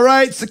 All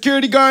right,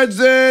 security guards,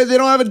 they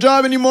don't have a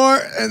job anymore.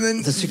 And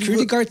then the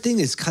security guard thing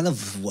is kind of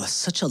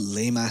such a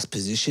lame ass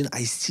position.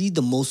 I see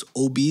the most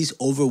obese,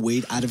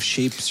 overweight, out of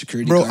shape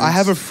security guards. Bro, I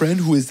have a friend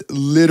who is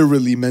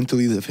literally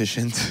mentally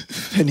deficient,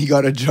 and he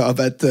got a job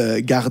at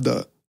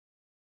Garda.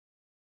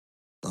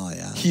 Oh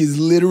yeah, he's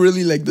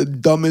literally like the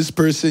dumbest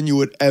person you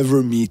would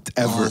ever meet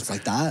ever. Oh, it's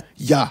like that.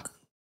 Yeah.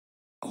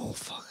 Oh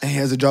fuck. And he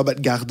has a job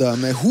at Garda.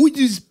 I'm like, who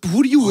do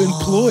you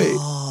employ?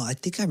 Oh, I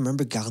think I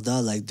remember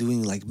Garda like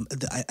doing like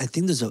I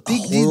think there's a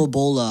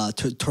horrible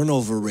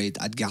turnover rate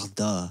at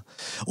Garda.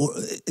 Or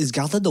is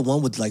Garda the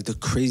one with like the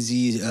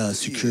crazy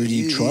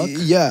security truck?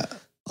 Yeah.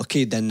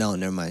 Okay, then no,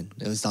 never mind.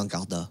 It was not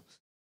Garda.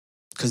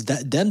 Because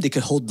they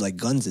could hold like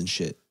guns and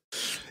shit.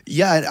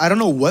 Yeah, I don't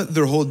know what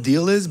their whole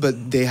deal is,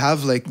 but they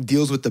have like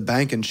deals with the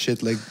bank and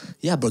shit. Like,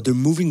 yeah, bro, they're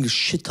moving a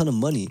shit ton of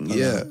money.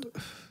 Yeah.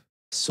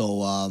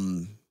 So,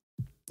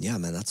 yeah,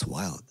 man, that's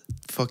wild.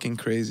 Fucking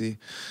crazy.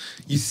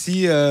 You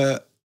see,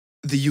 the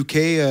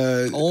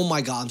UK. Oh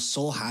my God, I'm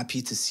so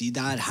happy to see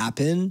that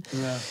happen.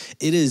 Yeah.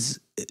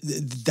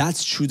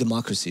 That's true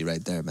democracy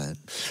right there, man.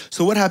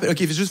 So what happened?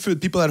 Okay, if it's just for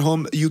people at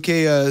home,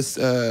 UK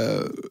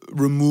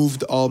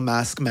removed all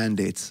mask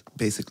mandates,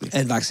 basically.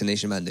 And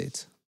vaccination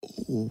mandates.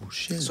 Oh,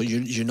 shit. So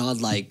you're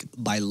not like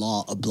by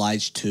law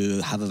obliged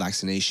to have a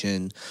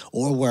vaccination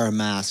or wear a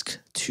mask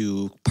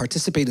to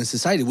participate in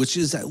society, which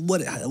is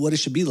what it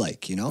should be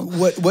like, you know?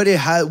 What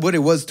it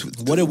was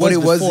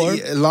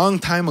a long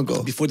time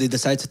ago. Before they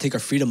decided to take our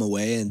freedom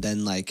away, and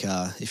then like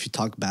if you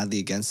talk badly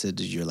against it,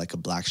 you're like a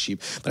black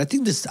sheep. But I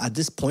think at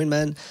this point,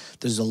 man,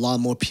 there's a lot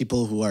more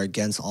people who are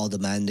against all the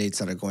mandates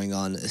that are going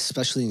on,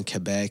 especially in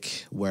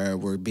Quebec, where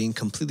we're being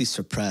completely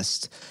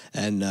suppressed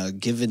and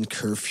given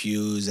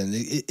curfews, and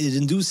it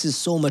induces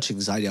so much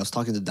anxiety. I was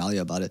talking to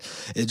Dahlia about it.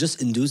 It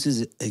just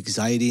induces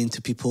anxiety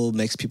into people,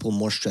 makes people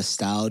more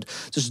stressed out,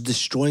 just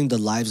destroying the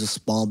lives of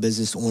small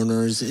business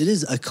owners. It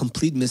is a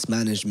complete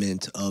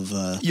mismanagement of...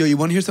 Yo, you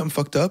want to hear something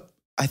fucked up?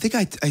 I think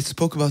I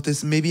spoke about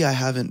this. Maybe I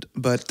haven't.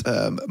 But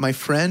my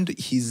friend,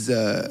 he's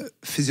a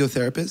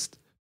physiotherapist.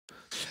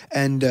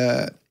 And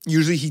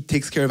usually he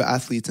takes care of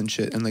athletes and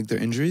shit and like their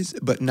injuries.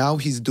 But now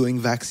he's doing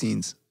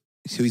vaccines.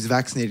 So he's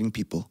vaccinating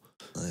people.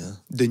 Oh,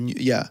 yeah?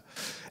 Yeah.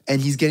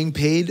 And he's getting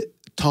paid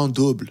temps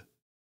double.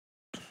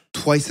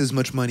 Twice as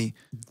much money.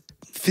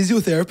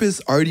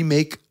 Physiotherapists already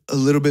make a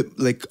little bit,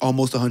 like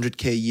almost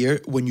 100K a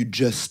year when you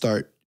just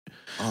start.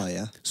 Oh,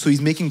 yeah. So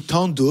he's making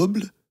temps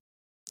double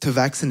to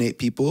vaccinate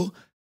people.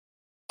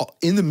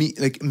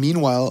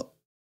 Meanwhile,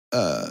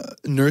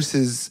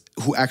 nurses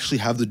who actually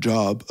have the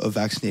job of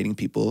vaccinating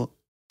people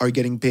are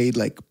getting paid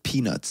like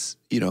peanuts,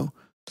 you know?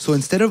 So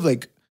instead of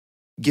like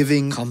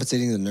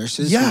compensating the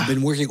nurses who've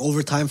been working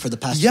overtime for the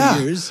past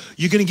 2 years.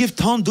 You're going to give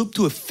temps double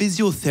to a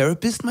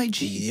physiotherapist, my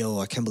G? Yo,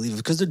 I can't believe it.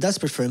 Because they're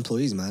desperate for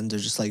employees, man. They're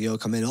just like, yo,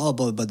 come in. Oh,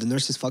 but the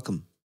nurses, fuck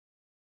them.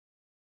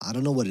 I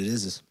don't know what it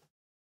is.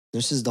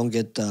 Nurses don't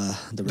get the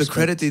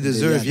credit they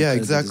deserve. Yeah,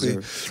 exactly.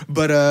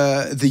 But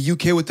the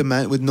UK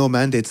with no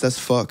mandates, that's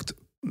fucked.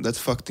 That's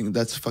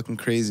fucking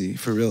crazy,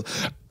 for real.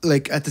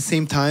 Like, at the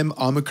same time,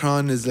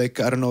 Omicron is like,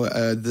 I don't know,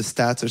 the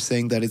stats are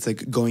saying that it's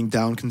like going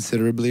down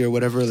considerably or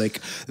whatever,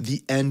 like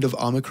the end of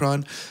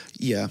Omicron.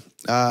 Yeah.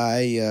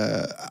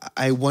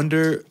 I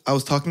wonder, I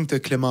was talking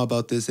to Clément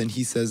about this, and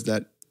he says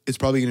that it's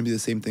probably going to be the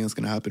same thing that's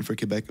going to happen for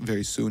Quebec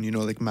very soon, you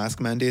know, like mask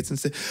mandates and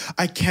stuff.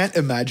 I can't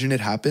imagine it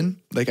happen.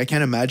 Like, I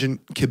can't imagine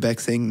Quebec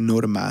saying no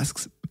to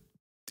masks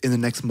in the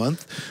next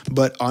month.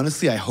 But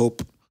honestly, I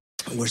hope.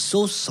 we're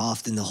so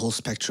soft in the whole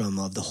spectrum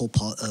of the whole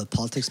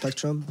politics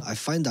spectrum. I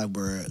find that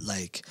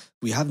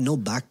we have no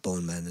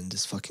backbone, man, in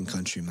this fucking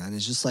country, man.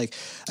 It's just like,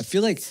 I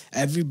feel like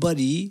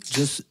everybody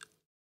just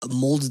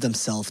molds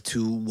themselves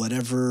to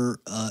whatever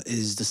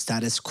is the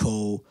status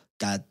quo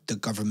that the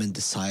government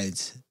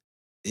decides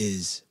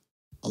is.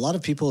 A lot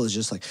of people is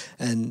just like,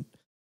 and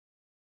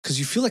because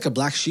you feel like a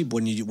black sheep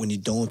when you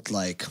don't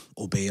like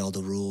obey all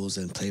the rules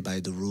and play by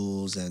the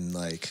rules and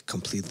like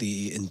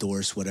completely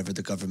endorse whatever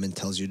the government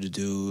tells you to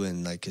do,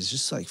 and like it's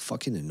just like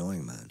fucking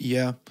annoying, man.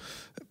 Yeah.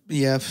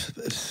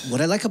 What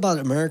I like about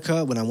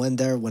America when I went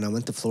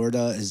to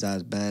Florida is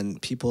that, man,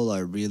 people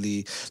are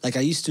really like,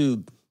 I used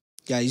to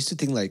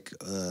think like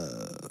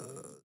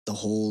the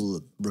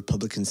whole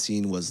Republican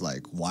scene was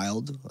like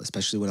wild,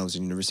 especially when I was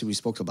in university. We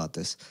spoke about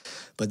this,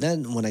 but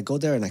then when I go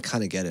there and I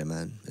kind of get it,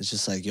 man. It's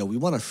just like, yo, we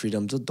want our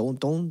freedom.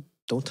 Don't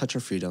touch our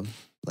freedom.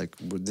 Like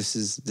this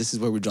is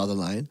where we draw the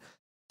line.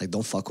 Like,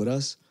 don't fuck with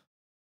us.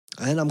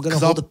 And I'm gonna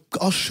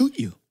I'll shoot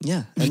you.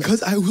 Yeah,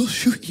 because I will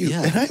shoot you,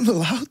 and I'm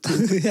allowed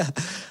to. Yeah,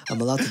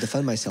 I'm allowed to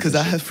defend myself because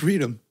I have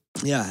freedom.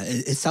 Yeah,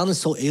 it sounded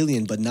so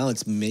alien, but now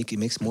it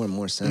makes more and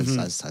more sense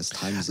as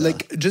times.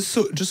 Like just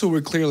so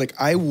we're clear, like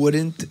I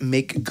wouldn't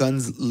make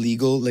guns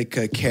legal, like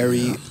carry.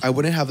 Yeah. I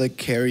wouldn't have like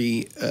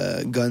carry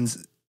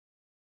guns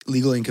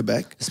legal in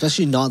Quebec,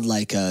 especially not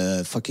like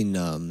fucking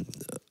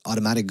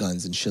automatic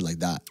guns and shit like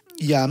that.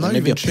 Yeah, I'm not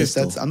even sure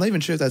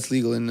if that's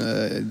legal in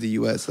the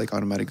US, like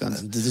automatic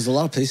guns. There's a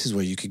lot of places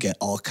where you could get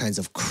all kinds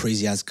of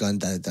crazy ass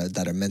guns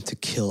that are meant to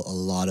kill a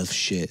lot of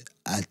shit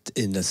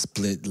in a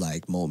split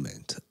like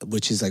moment,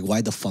 which is like, why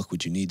the fuck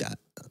would you need that?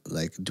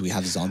 Like, do we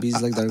have zombies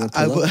like that are gonna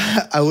pull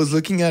up? I was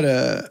looking at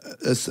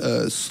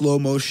a slow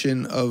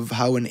motion of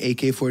how an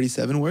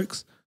AK-47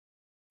 works,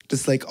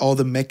 just like all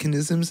the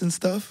mechanisms and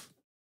stuff.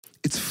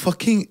 It's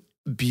fucking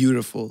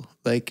beautiful.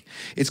 Like,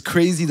 it's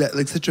crazy that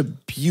like such a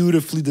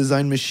beautifully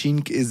designed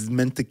machine is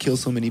meant to kill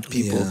so many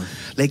people. Yeah.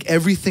 Like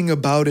everything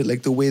about it,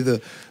 like the way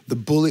the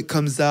bullet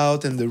comes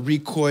out and the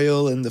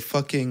recoil and the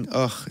fucking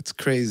it's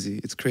crazy.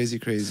 It's crazy.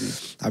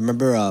 I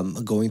remember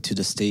going to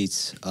the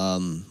States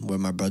where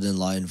my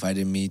brother-in-law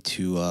invited me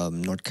to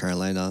North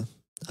Carolina,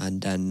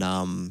 and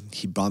then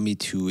he brought me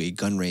to a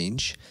gun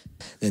range,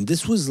 and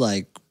this was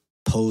like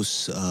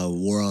post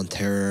war on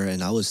terror,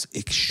 and I was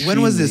extremely...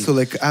 When was this? So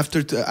like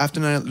after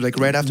 9, like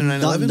right after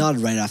 9/11? Not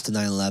right after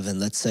 9/11.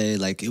 Let's say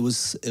like it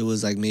was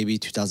like maybe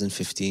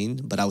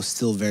 2015, but I was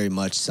still very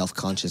much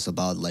self-conscious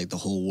about like the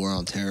whole war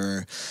on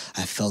terror.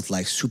 I felt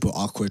like super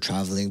awkward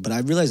traveling, but I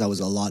realized I was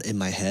a lot in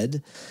my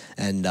head,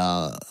 and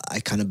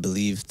I kind of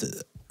believed...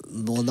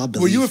 Well, not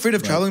believe. Were you afraid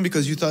of traveling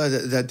because you thought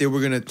that they were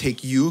going to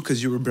take you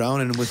because you were brown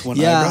and with one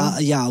eyebrow?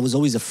 Yeah, I was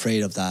always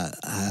afraid of that.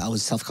 I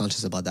was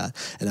self-conscious about that.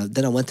 And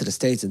then I went to the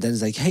States, and then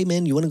it's like, hey,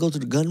 man, you want to go to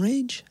the gun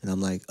range? And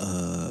I'm like,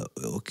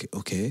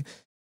 okay.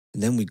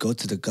 And then we go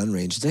to the gun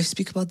range. Did I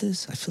speak about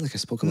this? I feel like I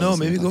spoke about this.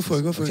 No, maybe go for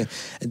it.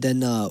 And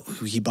then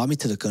he brought me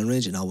to the gun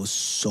range, and I was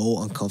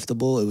so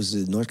uncomfortable. It was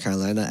in North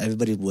Carolina.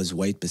 Everybody was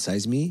white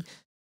besides me.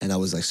 And I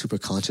was like super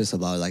conscious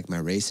about like my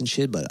race and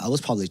shit, but I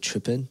was probably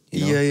tripping.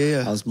 You know?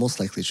 Yeah. I was most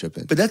likely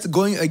tripping. But that's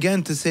going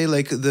again to say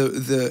like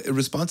the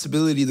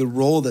responsibility, the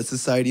role that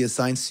society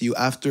assigns to you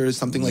after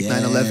something like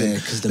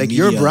 9/11. Like media,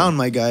 you're brown,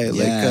 my guy.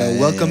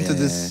 Welcome to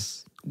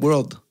this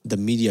world. The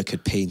media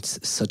could paint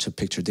such a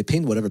picture. They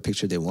paint whatever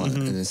picture they want,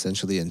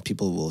 and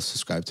people will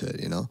subscribe to it,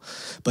 you know?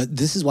 But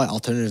this is why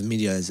alternative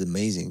media is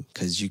amazing,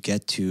 because you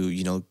get to,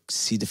 you know,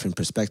 see different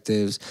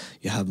perspectives.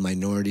 You have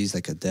minorities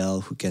like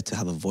Adele who get to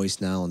have a voice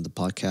now on the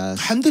podcast.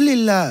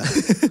 Alhamdulillah.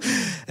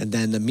 And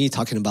then me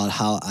talking about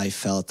how I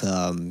felt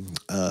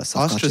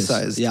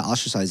ostracized. Yeah,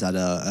 ostracized at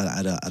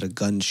a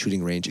gun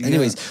shooting range.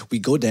 Anyways, we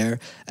go there,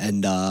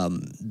 and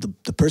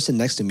the person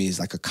next to me is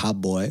like a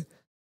cowboy.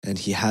 And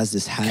he has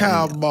this hat.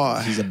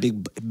 Cowboy. He's a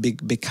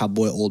big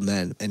cowboy old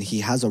man, and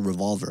he has a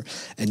revolver.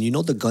 And you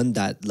know the gun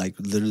that like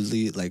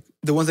literally like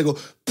the ones that go.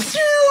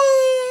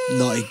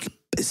 No,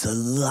 it's the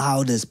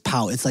loudest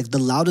pow. It's like the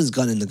loudest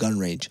gun in the gun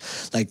range.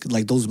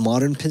 Like those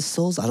modern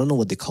pistols. I don't know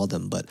what they call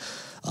them, but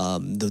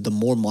the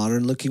more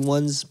modern looking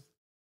ones.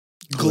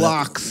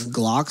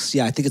 Glocks.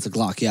 Yeah, I think it's a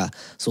Glock. Yeah.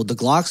 So the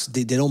Glocks,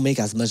 they don't make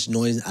as much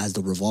noise as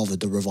the revolver.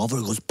 The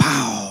revolver goes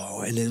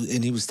pow, and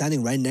he was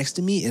standing right next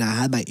to me, and I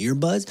had my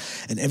earbuds,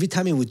 and every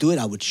time he would do it,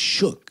 I would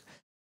shook.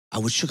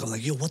 I'm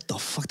like, yo, what the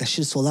fuck? That shit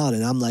is so loud.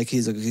 And I'm like,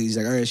 he's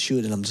like, all right,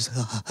 shoot. And I'm just,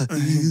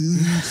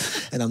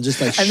 and I'm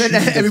just like, and then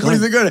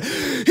everybody's like,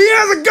 he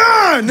has a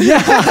gun.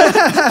 Yeah.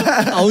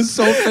 I was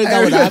so afraid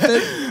that would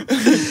happen.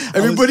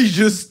 Everybody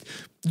just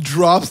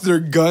drops their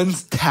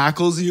guns,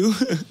 tackles you.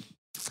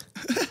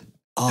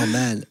 Oh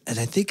man, and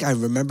I think I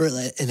remember,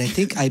 and I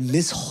think I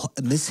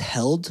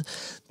misheld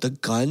the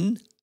gun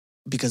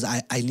because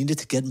I needed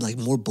to get like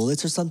more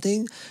bullets or something,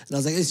 and I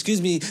was like,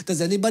 "Excuse me,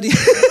 does anybody?"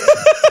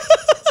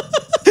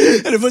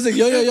 And everyone's like,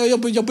 "Yo,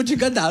 put your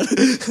gun down."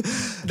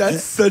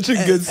 That's such a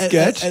good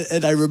sketch.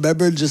 And I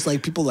remember just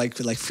like people like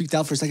freaked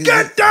out for a second.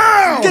 Get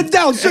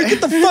down, sir!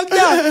 Get the fuck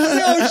down!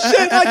 Yo,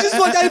 shit! I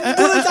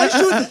bullets. I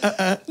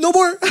shoot. No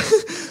more.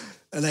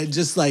 And I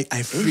just I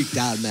freaked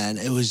out, man.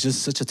 It was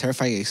just such a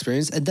terrifying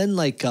experience. And then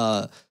my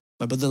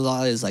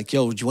brother-in-law is like,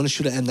 "Yo, do you want to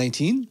shoot an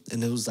M19?"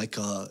 And it was like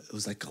an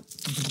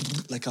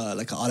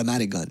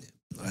automatic gun.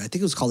 I think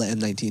it was called an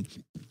M19.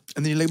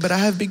 And then you're like, "But I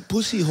have big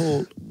pussy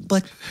hole."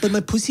 But my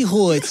pussy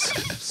hole, it's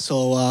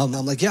so I'm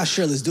like, yeah,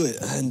 sure, let's do it.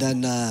 And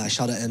then I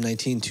shot an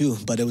M19 too.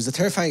 But it was a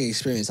terrifying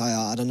experience.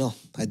 I don't know.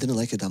 I didn't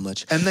like it that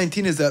much.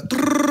 M19 is that.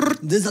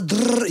 There's a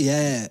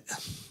yeah.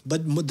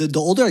 But the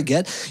older I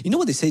get, you know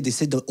what they say? They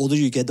say the older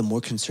you get, the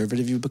more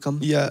conservative you become.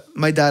 Yeah,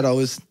 my dad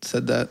always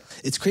said that.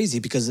 It's crazy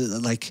because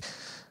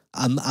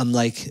I'm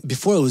like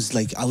before it was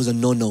like I was a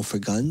no for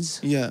guns.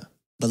 Yeah,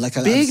 but like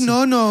big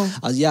no.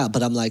 Yeah,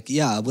 but I'm like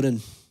I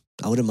wouldn't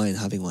mind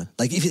having one.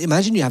 Like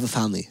imagine you have a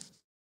family,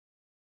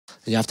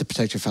 and you have to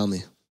protect your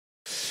family.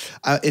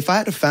 If I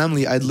had a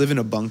family, I'd live in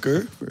a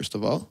bunker. First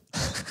of all,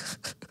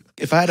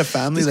 if I had a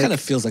family, this kind of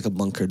feels like a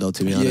bunker though.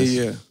 To be honest,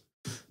 yeah.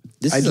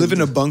 I'd live in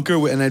a bunker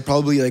and I'd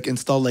probably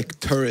install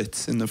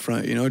turrets in the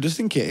front, just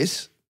in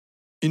case,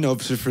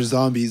 for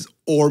zombies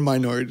or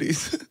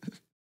minorities.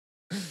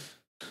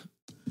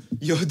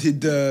 Yo,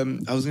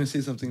 I was gonna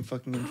say something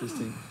fucking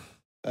interesting.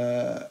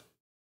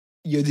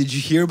 Did you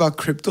hear about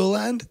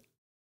Cryptoland?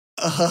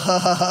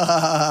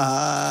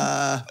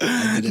 I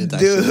didn't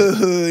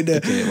Dude.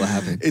 Okay, what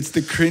happened? It's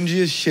the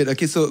cringiest shit.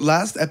 Okay, so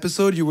last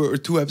episode or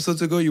 2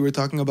 episodes ago, you were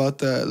talking about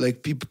the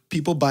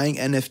people buying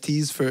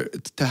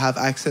NFTs to have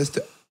access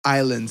to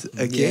islands.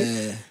 Okay,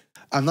 yeah.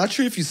 I'm not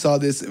sure if you saw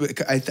this.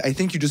 I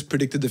think you just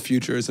predicted the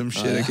future or some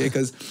shit. Okay,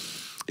 because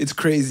it's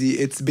crazy.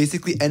 It's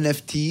basically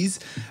NFTs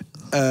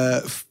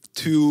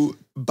to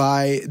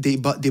buy. They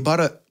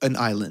bought an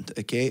island.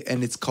 Okay,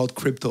 and it's called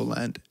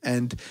Cryptoland.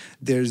 And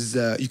there's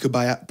you could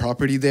buy a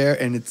property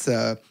there, and it's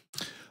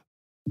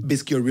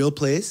basically a real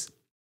place,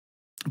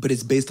 but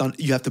it's based on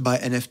you have to buy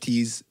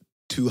NFTs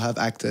to have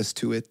access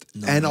to it,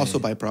 and also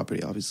buy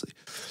property, obviously.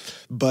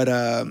 But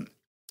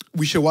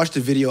we should watch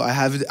the video. I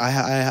have it. I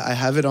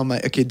have it on my.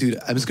 Okay, dude.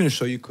 I'm just gonna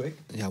show you quick.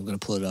 Yeah, I'm gonna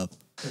pull it up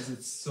because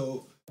it's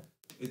so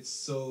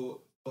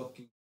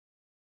fucking.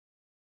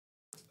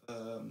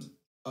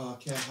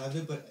 Okay, I have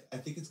it, but I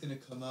think it's gonna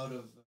come out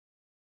of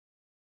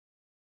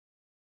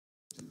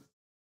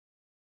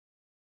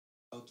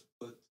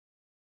output.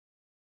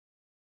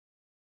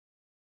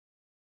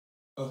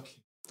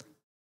 Okay.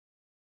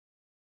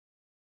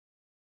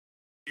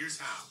 Here's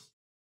how.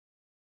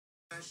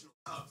 Professional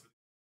hub for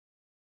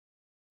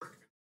work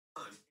and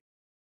fun.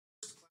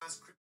 First class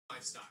crypto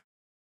lifestyle.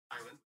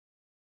 Island.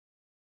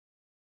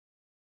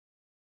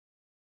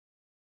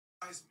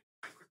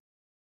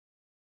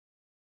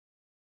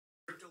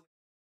 Crypto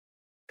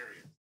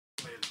area.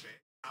 Land Bay.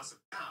 House of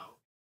Cow.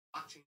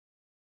 Blockchain.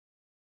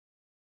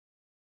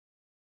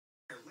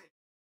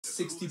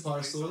 60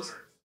 parcels.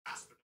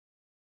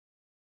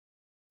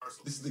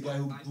 This is the guy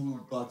who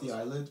bought the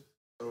island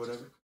or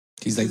whatever.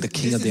 He's like the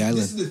king of the island.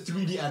 This is the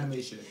 3D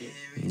animation. Okay?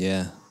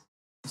 Yeah.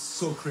 It's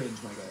so cringe,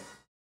 my guy.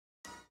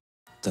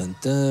 Dun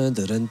dun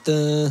dun dun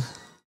dun.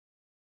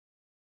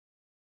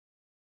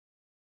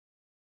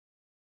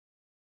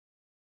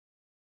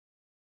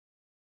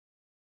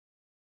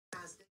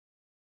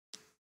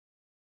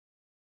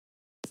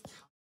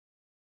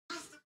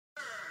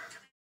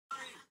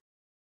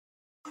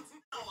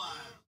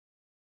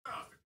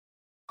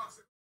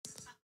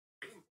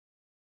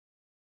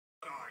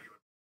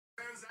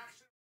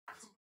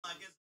 I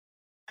guess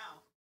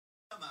now,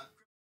 come on.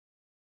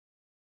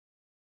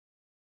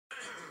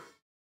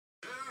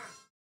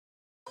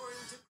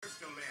 Going to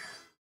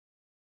Cryptoland.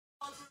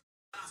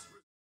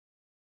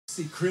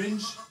 See,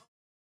 cringe.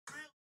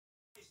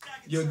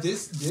 Yo,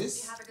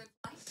 this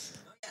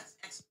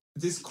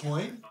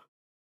coin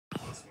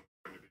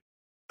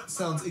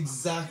sounds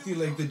exactly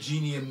like the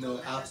genie in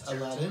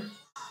Aladdin.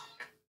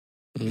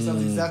 It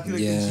sounds exactly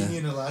like the genie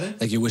in Aladdin.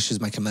 Like your wish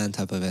is my command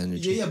type of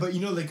energy. Yeah, but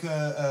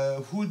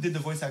who did the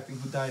voice acting?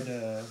 Who died?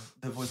 The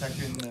voice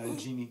actor in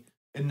Genie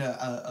in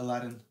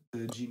Aladdin,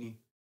 the genie.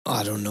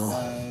 I don't know.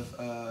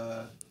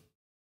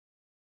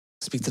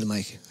 Speak to the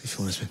mic if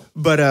you want to speak.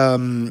 But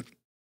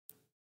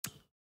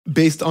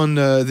based on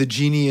the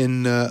genie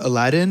in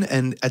Aladdin,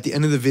 and at the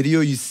end of the video,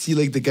 you see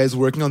the guy's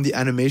working on the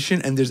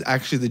animation, and there's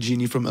actually the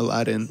genie from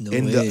Aladdin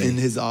in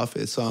his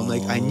office. So I'm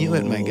like, I knew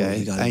it, my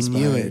guy. I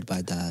knew it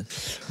by that.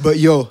 But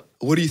yo,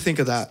 what do you think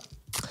of that?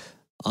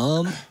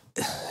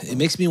 It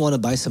makes me want to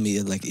buy some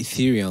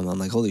Ethereum. I'm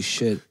like, holy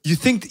shit. You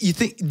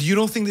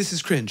don't think this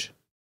is cringe?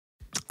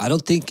 I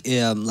don't think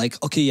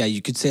okay, yeah,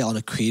 you could say on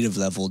a creative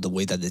level the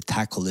way that they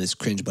tackle it is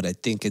cringe, but I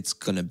think it's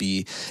gonna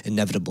be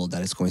inevitable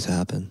that it's going to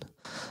happen.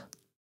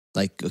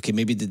 Okay,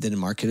 maybe they didn't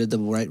market it the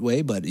right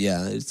way, but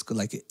yeah, it's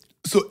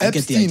so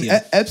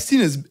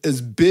Epstein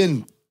has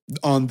been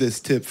on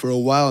this tip for a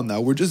while now.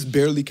 We're just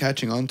barely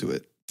catching on to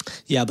it.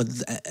 Yeah, but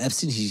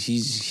Epstein,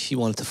 he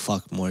wanted to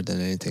fuck more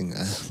than anything.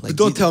 But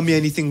don't tell me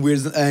anything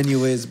weird,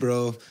 anyways,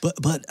 bro.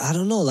 But I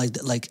don't know.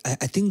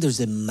 I think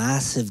there's a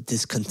massive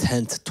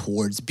discontent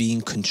towards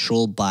being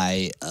controlled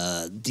by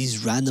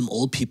these random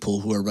old people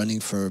who are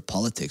running for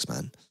politics,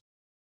 man.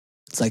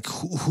 It's like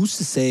who's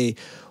to say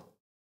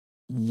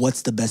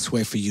what's the best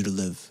way for you to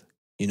live.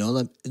 You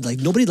know, like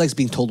nobody likes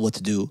being told what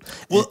to do.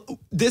 Well,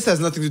 this has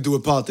nothing to do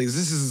with politics.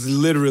 This is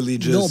literally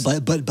just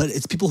but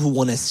it's people who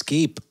want to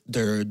escape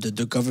their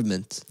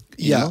government.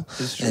 You know?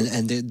 It's true.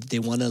 And they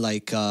want to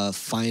like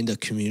find a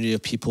community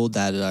of people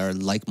that are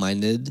like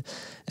minded.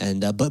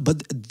 And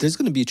but there's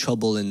gonna be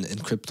trouble in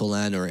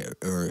Cryptoland or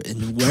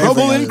in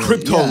Trouble in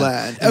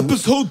Cryptoland,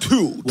 episode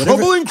 2.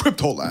 Trouble in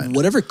Cryptoland.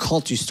 Whatever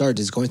cult you start,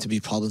 there's going to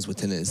be problems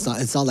within it.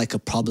 It's not like a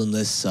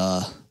problemless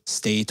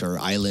state or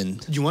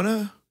island. You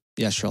wanna?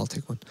 Yeah, sure, I'll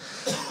take one.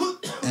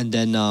 And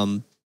then,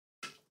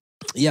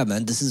 yeah,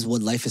 man, this is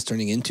what life is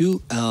turning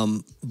into.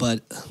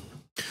 But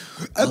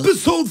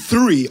episode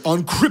 3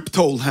 on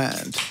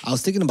Cryptoland. I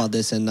was thinking about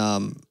this, and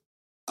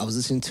I was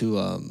listening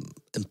to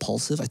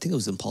Impulsive. I think it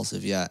was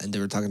Impulsive, yeah. And they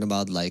were talking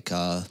about like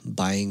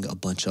buying a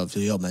bunch of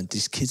man.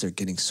 These kids are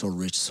getting so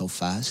rich so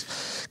fast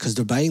because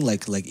they're buying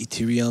like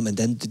Ethereum, and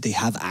then they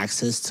have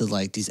access to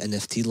like these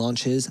NFT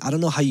launches. I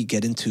don't know how you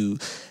get into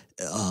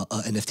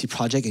an NFT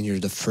project and you're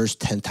the first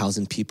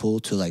 10,000 people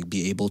to like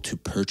be able to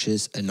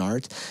purchase an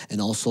art,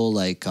 and also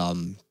like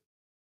and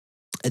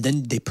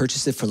then they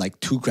purchase it for like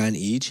 $2,000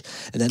 each,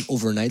 and then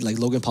overnight, like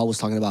Logan Paul was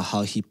talking about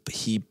how he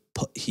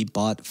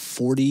bought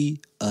 40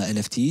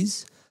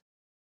 NFTs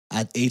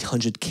at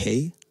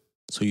 $800K.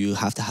 So you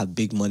have to have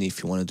big money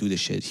if you want to do this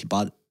shit. He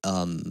bought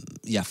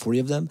 40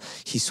 of them.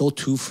 He sold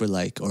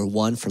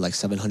one for like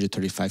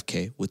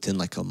 $735K within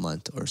like a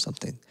month or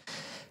something,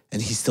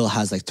 and he still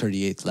has like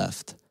 38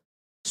 left.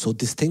 So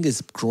this thing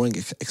is growing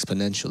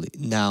exponentially.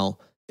 Now,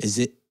 is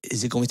it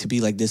going to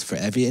be like this for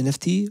every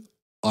NFT?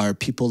 Are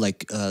people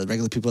like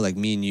regular people like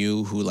me and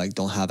you who like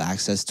don't have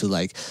access to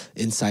like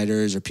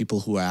insiders or people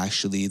who are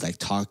actually like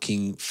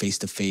talking face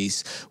to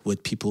face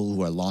with people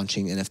who are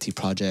launching NFT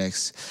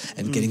projects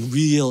and getting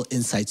real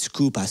inside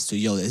scoop as to,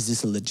 is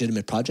this a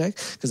legitimate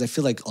project? Because I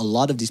feel like a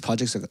lot of these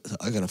projects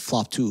are going to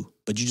flop too,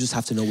 but you just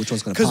have to know which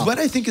one's going to pop. Because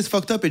what I think is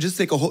fucked up is just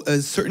like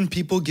certain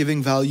people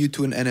giving value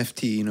to an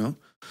NFT, you know?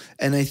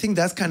 And I think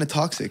that's kind of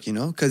toxic, you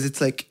know? Because it's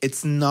like,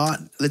 it's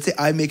not, let's say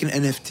I make an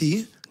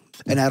NFT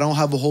and I don't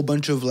have a whole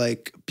bunch of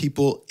like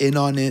people in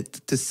on it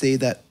to say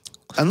that,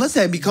 unless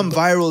I become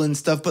viral and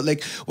stuff. But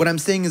like what I'm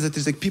saying is that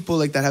there's like people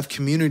like that have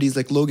communities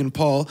like Logan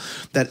Paul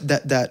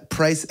that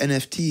price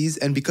NFTs,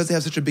 and because they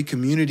have such a big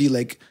community,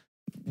 like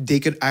they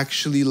could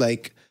actually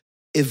like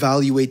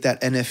evaluate that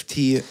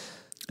NFT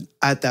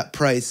at that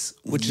price,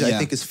 which I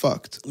think is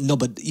fucked. No,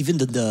 but even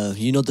the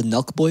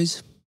Nelk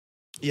boys.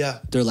 Yeah.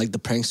 They're like the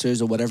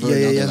pranksters or whatever.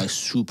 They're like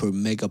super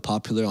mega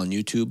popular on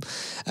YouTube.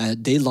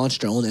 They launched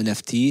their own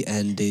NFT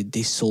and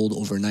they sold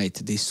overnight.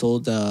 They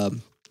sold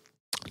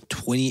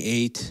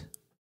 28.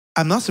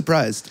 I'm not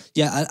surprised.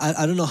 Yeah,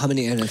 I don't know how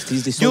many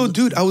NFTs they sold.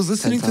 Yo, dude, I was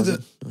listening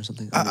to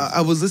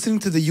I was listening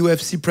to the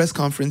UFC press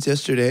conference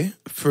yesterday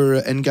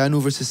for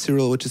Ngannou versus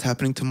Cyril, which is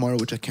happening tomorrow,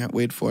 which I can't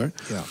wait for.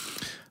 Yeah.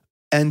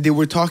 And they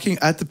were talking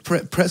at the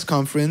press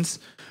conference.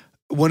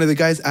 One of the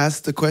guys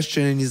asked the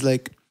question and he's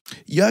like,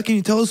 yeah, can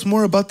you tell us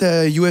more about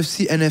the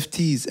UFC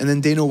NFTs? And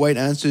then Dana White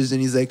answers and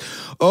he's like,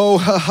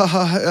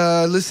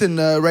 listen,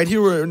 right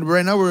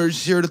now we're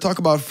here to talk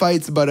about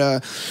fights,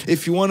 but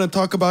if you want to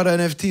talk about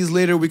NFTs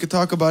later, we could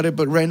talk about it,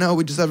 but right now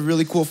we just have a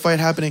really cool fight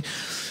happening.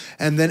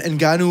 And then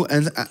Ngannou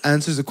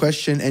answers a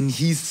question and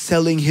he's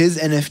selling his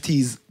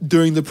NFTs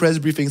during the press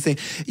briefing, saying,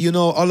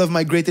 all of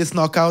my greatest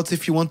knockouts,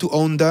 if you want to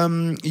own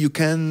them, you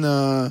can,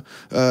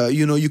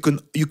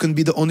 you can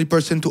be the only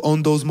person to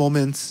own those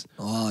moments.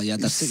 Oh, yeah.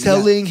 That's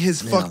selling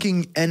his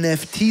fucking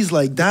NFTs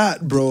like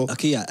that, bro.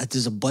 Okay, yeah.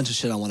 There's a bunch of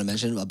shit I want to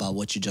mention about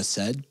what you just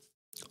said.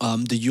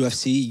 The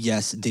UFC,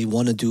 yes, they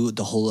want to do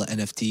the whole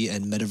NFT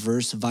and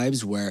metaverse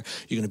vibes where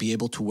you're going to be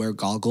able to wear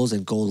goggles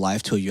and go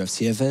live to a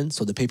UFC event.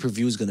 So the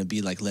pay-per-view is going to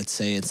be like, let's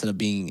say, instead of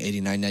being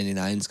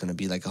 $89.99, it's going to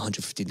be like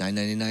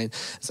 $159.99.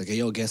 It's like,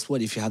 hey, guess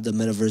what? If you have the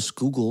metaverse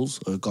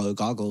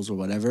goggles or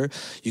whatever,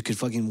 you could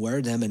fucking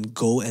wear them and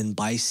go and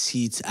buy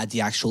seats at the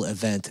actual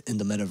event in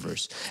the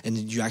metaverse. And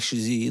you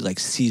actually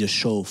like see the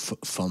show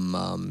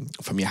from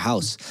your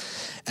house.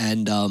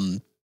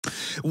 And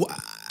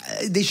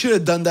they should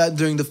have done that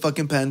during the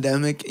fucking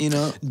pandemic,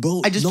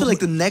 Bro, I just feel like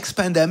the next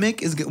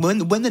pandemic is when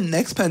the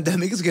next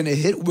pandemic is gonna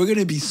hit, we're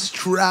gonna be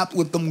strapped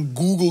with them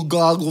Google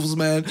goggles,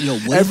 man.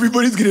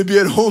 Everybody's gonna be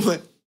at home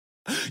like,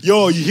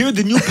 yo, you hear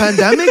the new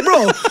pandemic,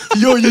 bro?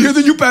 Yo, you hear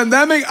the new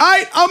pandemic?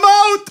 I'm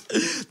out.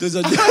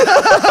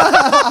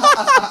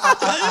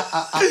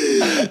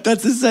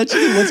 That's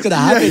essentially what's gonna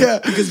happen. Yeah.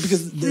 Because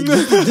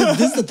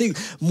this is the thing.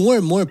 More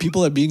and more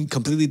people are being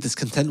completely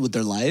discontent with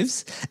their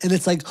lives, and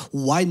it's like,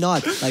 why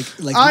not? Like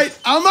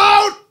I'm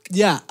out.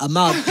 Yeah, I'm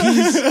out.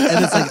 Peace.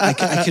 And it's like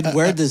I could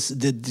wear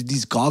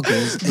these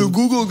goggles. The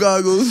Google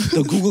goggles.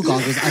 The Google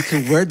goggles. I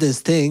could wear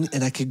this thing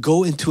and I could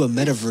go into a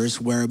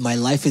metaverse where my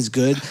life is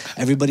good.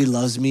 Everybody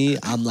loves me.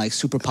 I'm like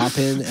super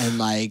poppin', and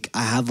like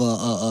I have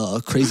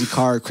a crazy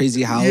car,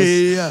 crazy house.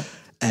 Yeah.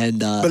 And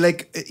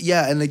but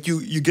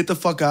you get the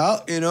fuck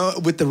out,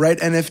 with the right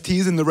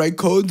NFTs and the right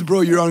codes, bro.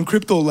 You're on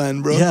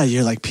Cryptoland, bro. Yeah,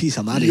 you're like, peace.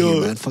 I'm out of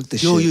here, man. Fuck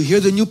this shit. Yo, you hear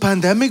the new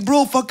pandemic,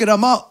 bro? Fuck it,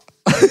 I'm out.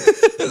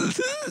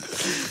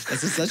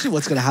 That's essentially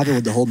what's gonna happen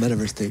with the whole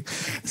metaverse thing.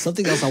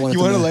 Something else I wanted.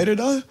 You want to light it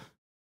up?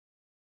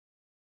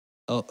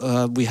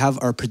 Oh, we have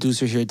our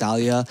producer here,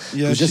 Dahlia.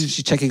 Yeah, who's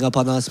she's checking up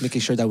on us,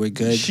 making sure that we're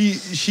good.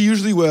 She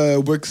usually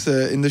works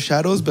in the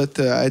shadows, but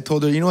I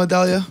told her, you know what,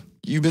 Dahlia,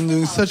 you've been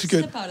doing such a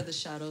good. Step out of the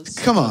shadows.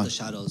 Come on. The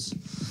shadows.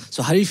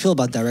 So, how do you feel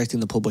about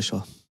directing the Poolboy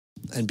Show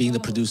and being the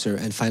producer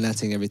and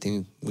financing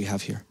everything we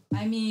have here?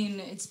 I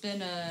mean, it's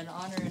been an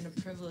honor and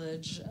a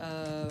privilege.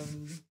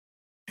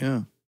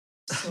 Yeah.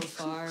 So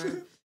far.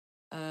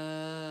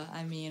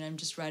 I mean, I'm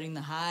just riding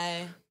the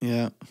high.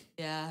 Yeah.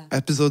 Yeah.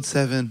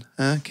 Ep.7,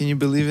 huh? Can you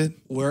believe it?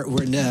 We're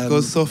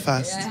Goes so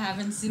fast. I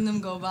haven't seen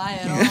them go by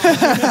at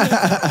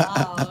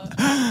all.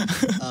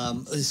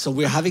 Wow. So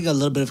we're having a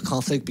little bit of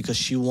conflict because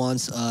she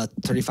wants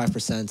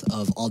 35%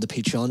 of all the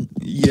Patreon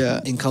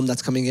income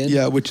that's coming in.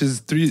 Yeah, which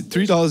is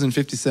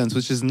 $3.50,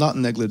 which is not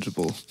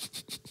negligible.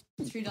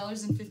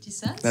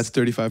 $3.50? That's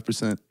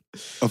 35%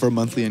 of our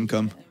monthly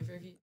income.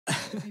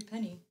 Every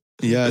penny.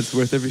 Yeah, it's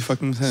worth every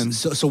fucking cent.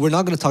 So we're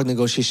not going to talk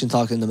negotiation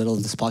talk in the middle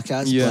of this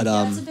podcast. Yeah.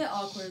 But, It's a bit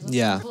awkward.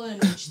 Let's pull an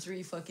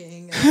H3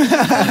 fucking.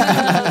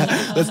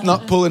 Let's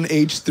not pull an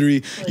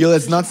H3. Yo,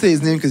 let's not say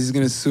his name because he's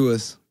going to sue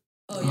us.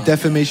 Oh, yeah,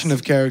 Defamation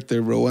of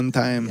character, bro. One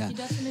time. Yeah. He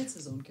defamates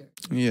his own character.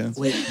 Yeah.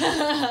 Wait,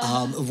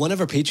 one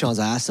of our Patreons,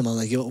 I asked him, I'm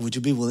like, yo, would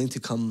you be willing to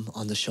come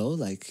on the show?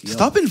 Like, yo.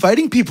 Stop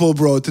inviting people,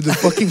 bro, to the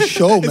fucking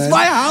show, man. It's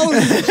my house.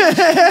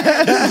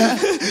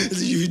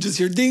 You just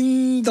hear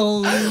ding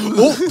dong.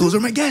 Oh, those are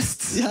my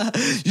guests. Yeah,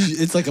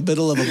 it's like a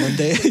middle of a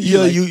Monday. Yeah,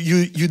 like,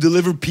 you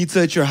deliver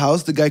pizza at your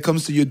house. The guy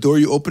comes to your door.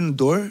 You open the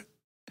door.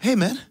 Hey,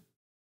 man,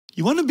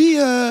 you want to be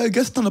a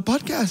guest on the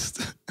podcast?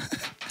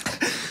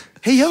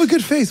 Hey, you have a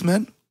good face,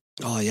 man.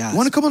 Oh yeah,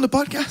 Want to come on the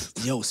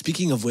podcast? Yo,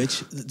 speaking of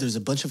which, there's a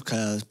bunch of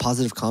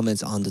positive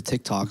comments on the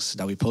TikToks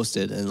that we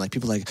posted, and like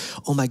people like,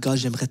 oh my god,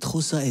 j'aimerais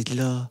trop ça être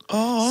là.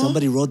 Oh.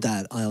 Somebody wrote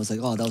that. I was like,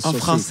 oh, that was En so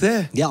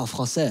français? sweet. Yeah, en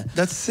français.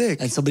 That's sick.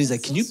 And somebody's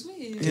like, can you?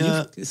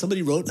 Sweet.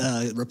 Somebody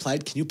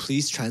replied, can you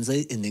please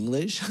translate in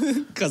English?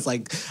 Because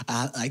like,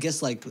 I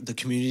guess like the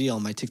community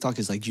on my TikTok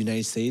is like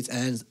United States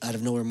and out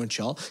of nowhere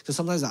Montreal. Because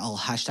sometimes I'll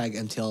hashtag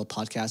MTL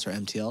podcast or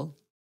MTL.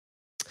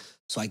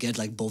 So I get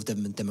like both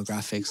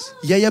demographics.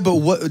 Yeah, but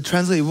what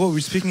translate? What we're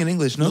speaking in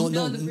English? No,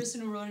 No, the person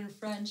who wrote in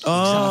French.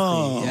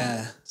 Oh. Exactly.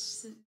 Yeah.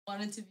 Just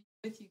wanted to be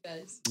with you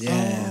guys.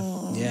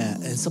 Yeah.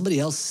 And somebody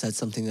else said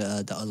something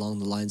along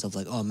the lines of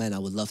like, "Oh man, I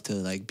would love to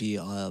like be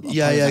a part of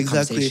that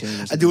exactly.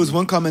 conversation." There was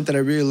one comment that I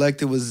really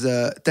liked. It was,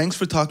 "Thanks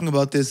for talking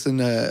about this in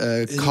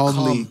a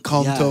calm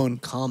tone,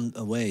 calm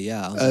way."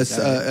 Yeah. I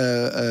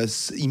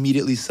was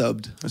immediately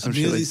subbed or some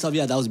shit. Immediately sub.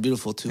 Yeah, that was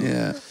beautiful too.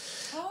 Yeah.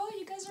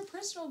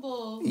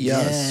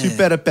 Yeah.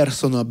 Super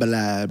personable.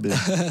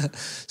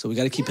 So we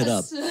got to keep it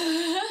up.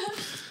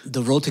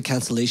 The road to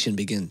cancellation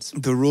begins.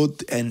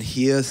 And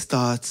here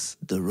starts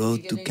the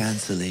road to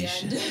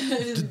cancellation.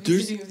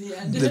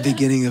 The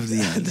beginning of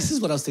the end. This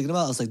is what I was thinking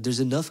about. I was like,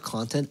 there's enough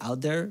content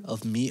out there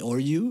of me or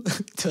you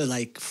to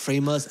like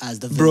frame us as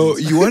the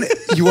villains. Bro,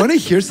 you want to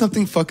hear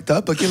something fucked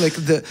up? Okay, like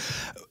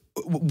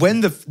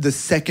when the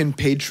second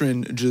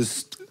patron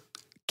just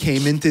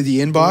came into the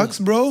inbox,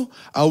 bro,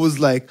 I was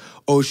like,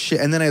 oh shit.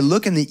 And then I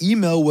look and the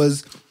email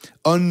was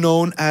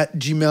unknown at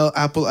Gmail,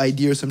 Apple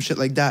ID or some shit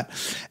like that.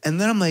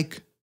 And then I'm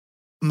like,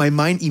 my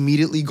mind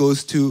immediately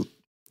goes to,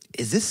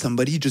 is this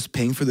somebody just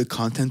paying for the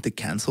content to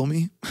cancel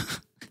me?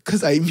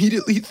 Because I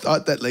immediately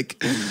thought that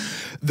like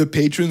the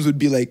patrons would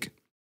be like,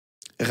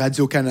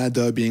 Radio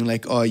Canada being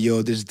like, oh,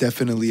 yo, there's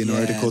definitely an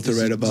article to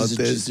write about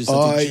this.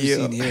 Oh,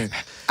 yo.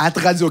 At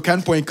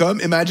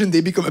radiocan.com, imagine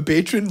they become a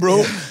patron,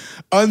 bro.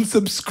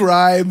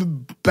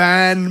 Unsubscribe,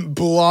 ban,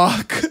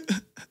 block.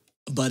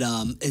 But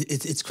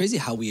it's crazy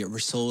how we're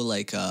so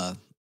like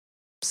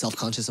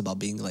self-conscious about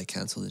being like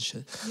canceled and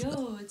shit.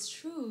 Yo, it's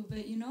true.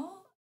 But you know,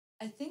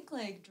 I think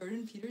like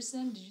Jordan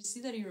Peterson, did you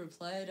see that he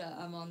replied,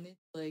 I'm on the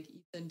like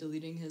Ethan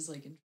deleting his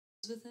like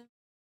interviews with him?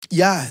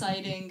 Yeah.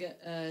 Citing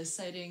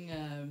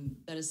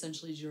that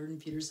essentially Jordan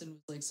Peterson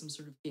was like some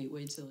sort of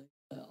gateway to like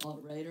the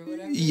alt-right or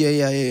whatever.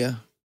 Yeah.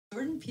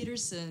 Jordan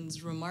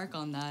Peterson's remark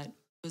on that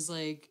was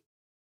like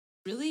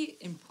really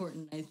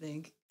important, I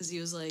think, because he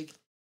was like,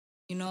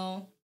 you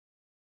know,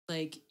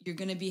 like you're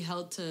gonna be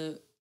held to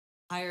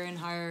higher and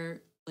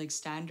higher like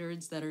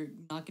standards that you're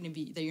not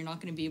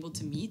gonna be able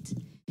to meet.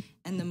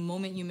 And the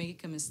moment you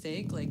make a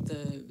mistake, like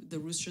the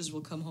roosters will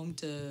come home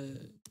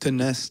to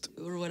nest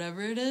or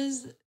whatever it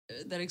is.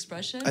 That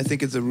expression. I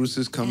think it's the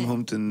roosters come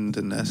home to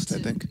nest. I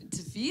think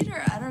to feed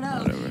or I don't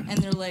know. Whatever. And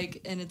they're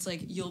like, and it's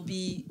like you'll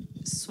be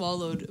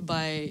swallowed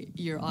by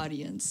your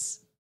audience.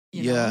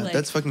 You know? Like,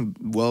 that's fucking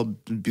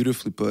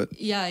beautifully put.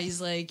 Yeah,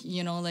 he's like,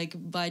 you know, like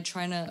by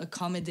trying to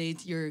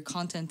accommodate your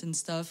content and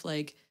stuff,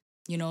 like,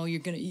 you know, you're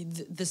gonna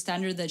the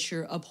standard that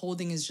you're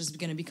upholding is just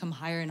gonna become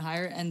higher and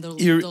higher, and they'll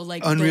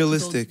like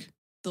unrealistic.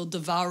 They'll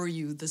devour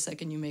you the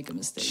second you make a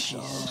mistake.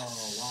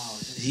 Oh wow!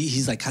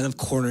 He's like kind of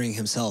cornering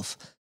himself.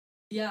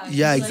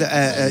 Yeah,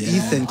 exactly.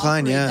 Ethan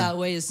Klein, that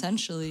way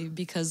essentially,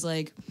 because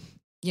like,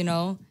 you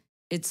know,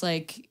 it's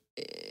like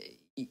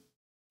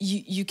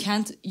you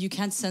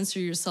can't censor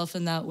yourself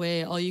in that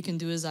way. All you can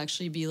do is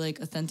actually be like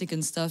authentic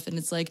and stuff. And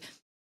it's like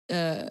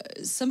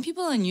some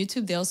people on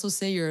YouTube, they also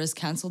say you're as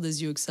canceled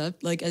as you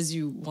accept, like as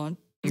you want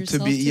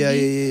yourself to be.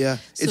 Yeah.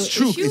 So it's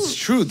true. It's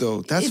true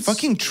though. That's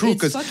fucking true.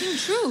 It's fucking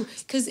true.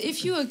 Because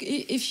if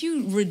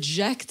you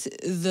reject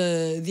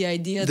the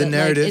idea the that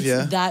narrative, like,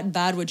 it's that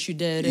bad what you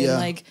did, and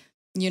like,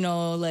 you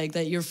know, like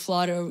that you're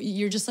flawed, or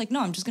you're just like,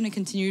 no, I'm just gonna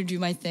continue to do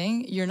my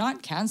thing. You're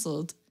not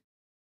canceled.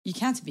 You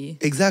can't be.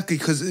 Exactly,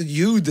 because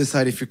you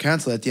decide if you're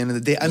canceled at the end of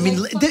the day. I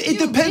mean, like, it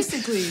depends.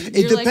 Basically.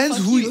 It depends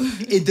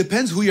like, it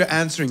depends who you're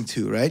answering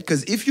to, right?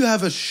 Because if you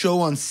have a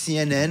show on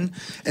CNN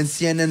and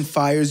CNN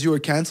fires you or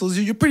cancels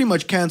you, you're pretty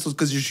much canceled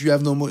because you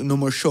have no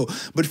more show.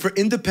 But for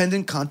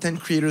independent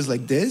content creators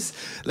like this,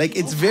 like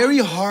it's very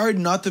hard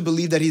not to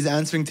believe that he's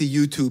answering to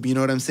YouTube. You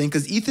know what I'm saying?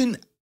 Because Ethan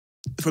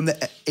from the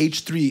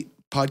H3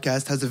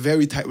 podcast has a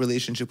very tight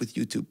relationship with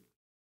YouTube.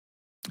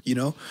 You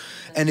know,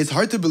 and it's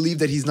hard to believe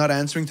that he's not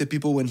answering to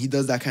people when he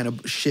does that kind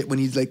of shit, when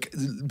he's like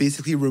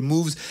basically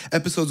removes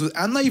episodes.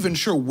 I'm not even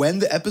sure when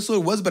the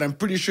episode was, but I'm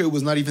pretty sure it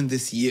was not even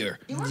this year.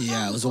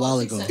 Yeah, it was a while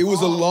ago. It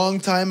was a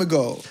long time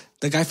ago.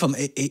 The guy from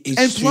H3,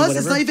 and plus, whatever.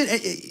 It's not even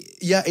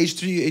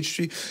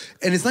H3,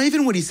 and it's not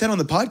even what he said on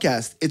the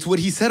podcast. It's what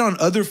he said on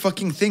other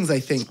fucking things, I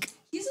think.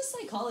 He's a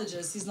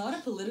psychologist. He's not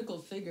a political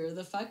figure.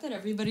 The fact that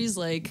everybody's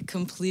like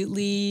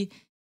completely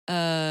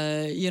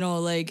you know,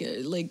 like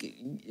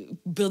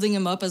building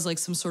him up as like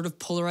some sort of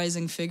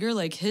polarizing figure,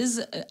 like he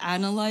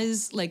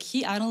analyzes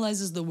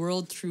the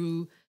world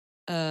through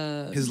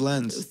his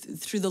lens,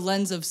 through the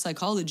lens of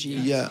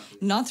psychology,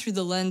 not through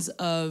the lens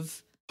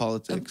of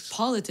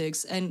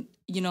politics. And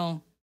you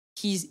know,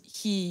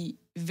 he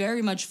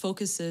very much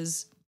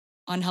focuses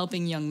on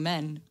helping young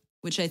men,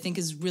 which I think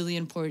is really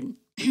important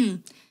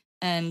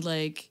and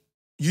like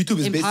YouTube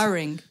is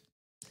empowering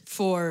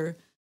for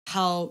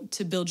how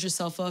to build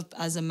yourself up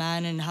as a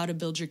man and how to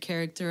build your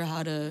character,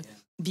 how to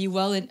be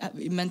well in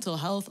mental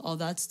health, all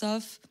that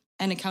stuff,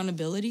 and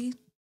accountability,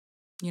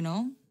 you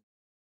know?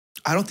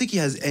 I don't think he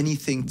has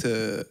anything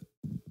to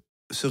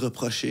se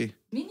reprocher.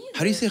 Me neither.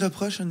 How do you say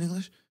reproche in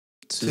English?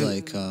 To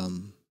like...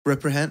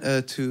 reprehend,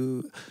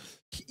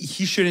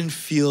 he shouldn't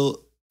feel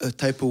a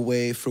type of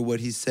way for what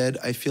he said.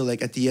 I feel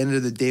like at the end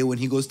of the day, when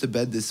he goes to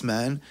bed, this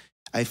man,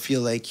 I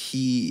feel like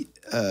he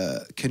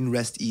can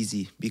rest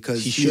easy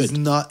because he is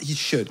not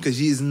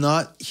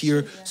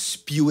here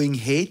spewing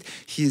hate.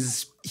 He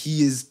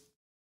is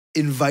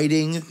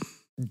inviting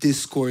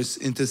discourse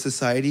into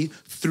society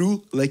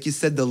through, like you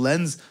said, the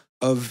lens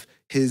of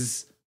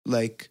his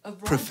like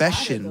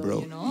profession, data,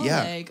 bro. You know?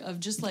 Yeah, like of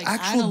just like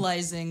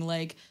analyzing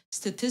like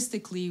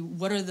statistically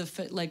what are the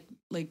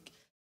like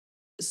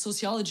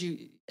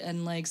sociology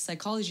and like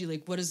psychology,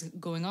 like what is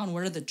going on,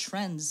 what are the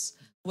trends,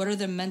 what are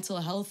the mental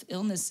health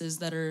illnesses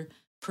that are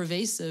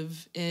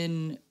pervasive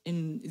in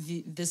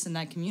this and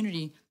that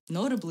community,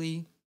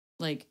 notably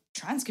like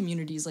trans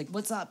communities, like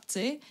what's up,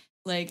 say,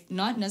 like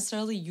not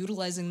necessarily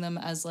utilizing them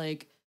as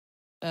like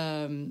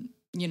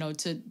you know,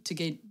 to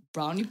get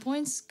brownie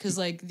points, because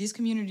like these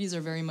communities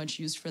are very much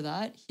used for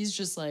that. He's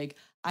just like,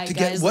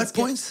 get what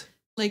points?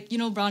 Like, you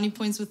know, brownie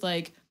points with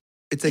like,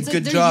 it's a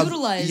good job.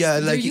 Utilized, yeah,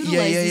 like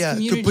yeah.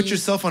 To put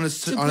yourself on a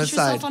side.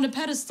 yourself on a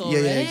pedestal,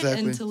 right? Yeah,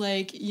 exactly. And to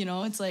like, you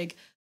know, it's like,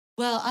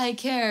 well, I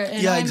care.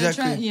 And yeah, I'm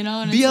exactly. You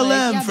know, and BLM, it's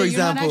like, yeah, for but example.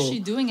 You're not actually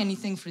doing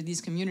anything for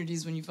these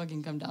communities when you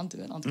fucking come down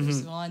to it.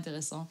 C'est vraiment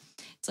intéressant.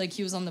 It's like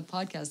he was on the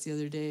podcast the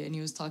other day and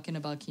he was talking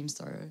about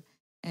Keemstar,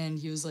 and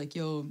he was like,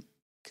 yo,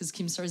 because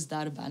Keemstar's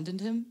dad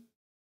abandoned him.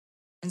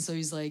 And so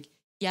he's like,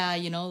 yeah,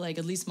 you know, like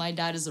at least my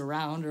dad is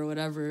around or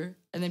whatever.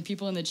 And then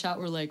people in the chat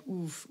were like,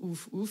 oof,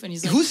 oof, oof. And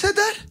he's like, who said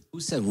that? Who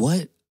said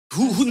what?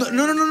 Who?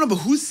 No. But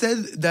who said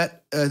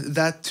that?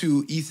 That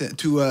to Ethan,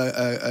 to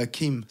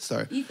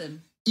Keemstar.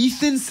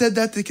 Ethan said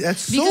that. That's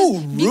so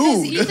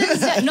rude. Because Ethan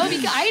said, no,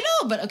 because I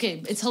know, but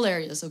okay, it's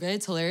hilarious. Okay,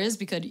 it's hilarious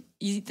because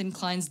Ethan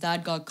Klein's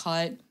dad got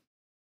caught.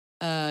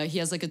 He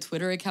has like a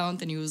Twitter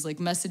account and he was like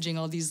messaging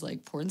all these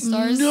like porn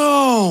stars.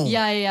 No.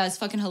 Yeah. It's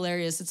fucking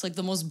hilarious. It's like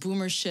the most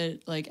boomer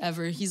shit like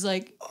ever. He's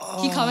like,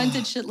 he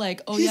commented shit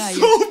like, oh yeah. He's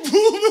so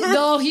boomer.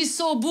 No, he's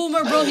so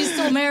boomer, bro. He's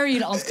still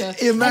married.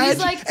 Imagine. And he's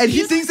like, and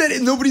he thinks that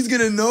nobody's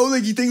gonna know.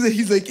 Like he thinks that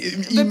he's like.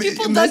 But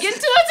people dug into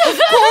it. Of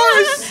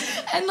course.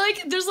 And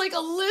like, there's like a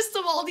list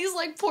of all these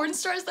like porn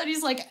stars that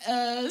he's like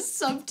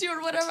sub to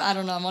or whatever. I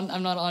don't know.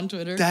 I'm not on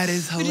Twitter. That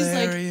is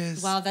hilarious. But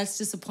he's like, wow, that's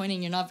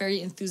disappointing. You're not very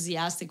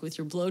enthusiastic with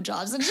your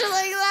blowjobs and shit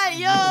like that,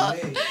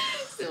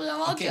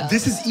 yo. Okay.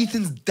 This is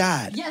Ethan's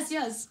dad.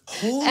 Yes.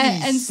 Holy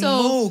and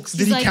smokes! So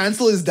did he like,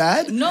 cancel his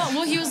dad? No.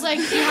 Well, he was like,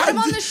 he had him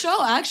on the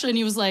show actually, and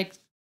he was like,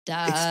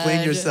 Dad.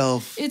 Explain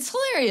yourself. It's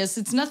hilarious.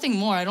 It's nothing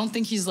more. I don't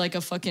think he's like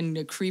a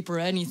fucking creep or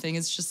anything.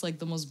 It's just like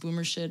the most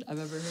boomer shit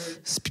I've ever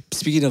heard.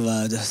 Speaking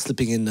of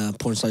slipping in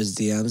porn stars'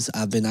 DMs,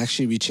 I've been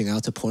actually reaching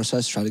out to porn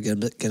stars trying to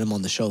get them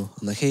on the show.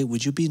 I'm like, hey,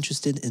 would you be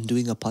interested in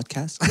doing a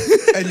podcast?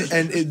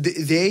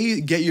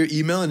 They get your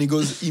email and it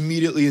goes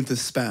immediately into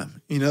spam.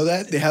 You know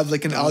that? They have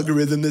like an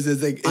algorithm that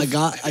says like. I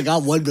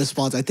got one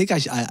response. I think I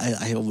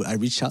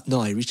reached out.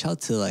 No, I reached out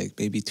to like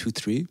maybe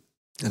 2-3.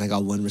 And I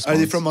got one response. Are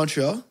they from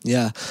Montreal?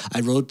 Yeah.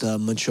 I wrote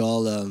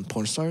Montreal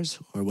porn stars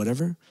or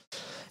whatever.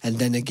 And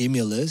then it gave me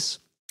a list.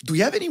 Do we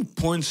have any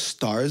porn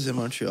stars in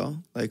Montreal?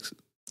 Like,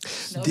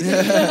 No.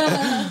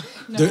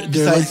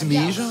 besides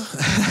me, genre?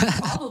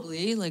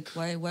 Probably. Like,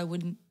 why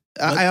wouldn't...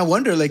 I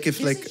wonder, like,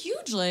 if, It's like... a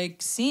huge,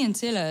 like, scene, tu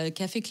sais, le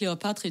Café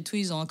Cléopâtre et tout,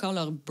 ils ont encore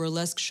leurs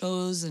burlesque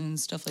shows and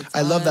stuff like that.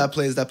 I love that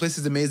place. That place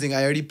is amazing.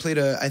 I already played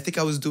I think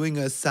I was doing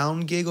a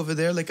sound gig over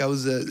there. Like, I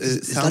was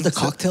Is that the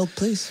cocktail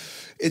place?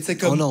 It's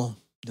like Oh, no.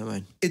 Never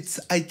mind. It's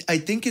I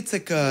think it's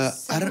like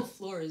Several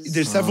floors.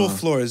 there's several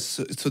floors,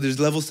 so there's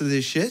levels to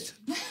this shit.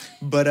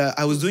 But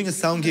I was doing a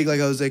sound gig,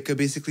 like I was like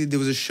basically there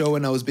was a show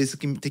and I was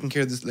basically taking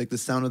care of this, like the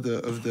sound of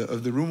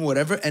the room or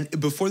whatever. And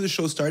before the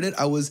show started,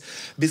 I was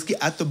basically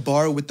at the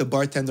bar with the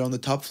bartender on the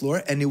top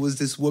floor, and it was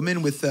this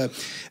woman with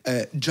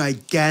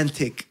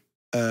gigantic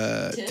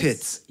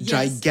tits. Yes,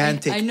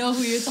 Gigantic. I know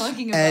who you're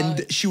talking about.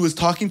 And she was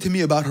talking to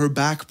me about her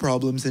back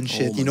problems and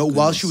shit, my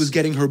while she goodness. was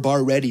getting her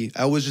bar ready.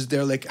 I was just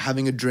there like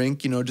having a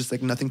drink, just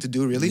like nothing to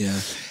do really. Yeah.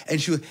 And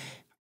she was,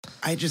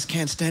 I just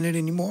can't stand it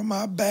anymore.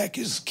 My back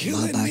is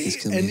killing back me. is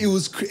killing And me. it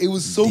was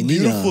so They need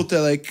beautiful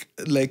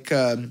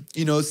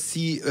to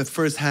see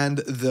firsthand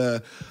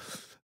the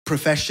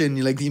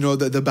profession, like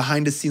the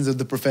behind the scenes of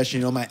the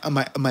profession.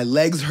 My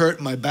legs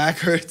hurt, my back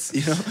hurts.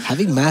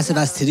 Having massive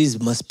ass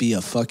titties must be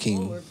a fucking...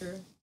 Coworker.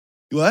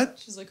 What?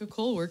 She's like a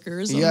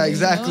coworker or something. Yeah,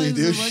 exactly,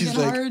 dude. It's She's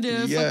fucking like, hard,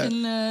 yeah.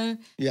 fucking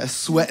Yeah,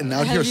 sweating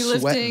out here, heavy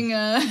sweating.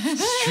 lifting.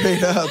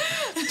 Straight up,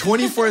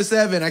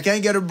 24/7. I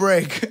can't get a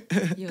break.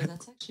 Yo,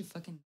 that's actually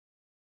fucking.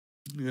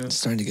 Yeah. It's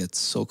starting to get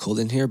so cold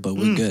in here, but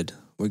we're good.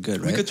 We're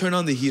good, We right? could turn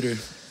on the heater.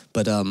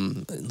 But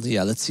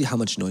yeah, let's see how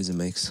much noise it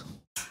makes.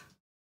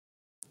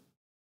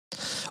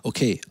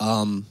 Okay,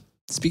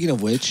 speaking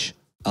of which,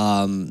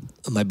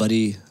 my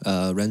buddy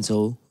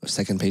Renzo, our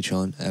second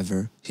Patreon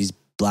ever, he's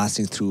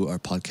blasting through our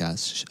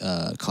podcast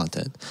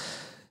content.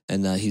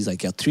 And he's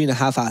like, yeah,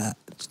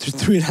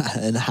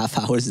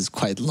 3.5 hours is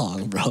quite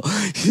long, bro.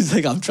 He's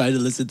like, I'm trying to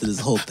listen to this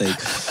whole thing.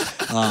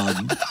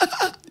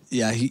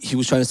 Yeah, he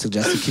was trying to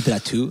suggest to keep it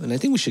at 2, and I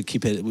think we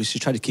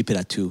should try to keep it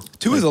at 2.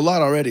 2 is a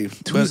lot already.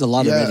 2 is a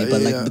lot already,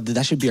 but yeah. but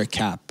that should be our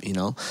cap,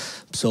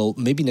 So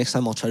maybe next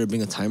time I'll try to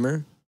bring a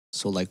timer,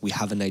 so like we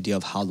have an idea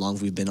of how long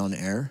we've been on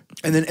air.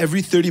 And then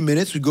every 30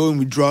 minutes we go and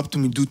we drop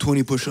and we do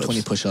 20 push-ups.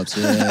 20 push-ups,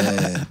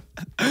 yeah.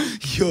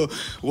 Yo,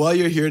 while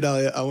you're here,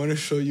 Dalia, I want to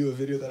show you a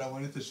video that I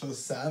wanted to show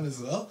Sam as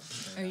well.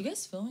 Are you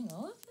guys filming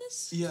all of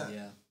this?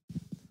 Yeah.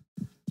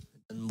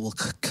 And we'll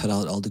cut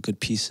out all the good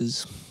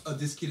pieces. Oh,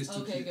 this kid is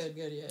too Okay, cute.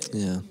 good, yeah.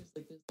 Yeah.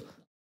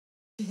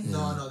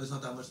 No, there's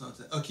not that much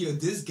nonsense. Okay,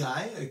 this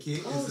guy,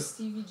 Oh, is...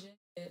 Stevie J.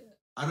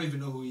 I don't even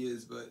know who he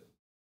is, but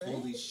Right?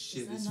 holy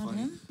shit, Is that it's not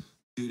funny. him?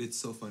 Dude, it's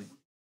so funny.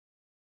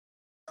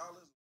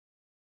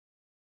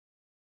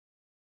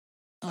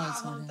 Oh,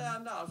 it's not him.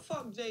 $500,000.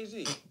 Fuck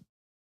Jay-Z.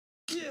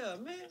 Yeah,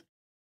 man.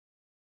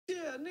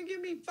 Yeah, nigga,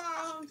 give me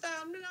 $500,000. I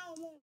don't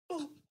want.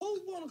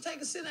 Who want to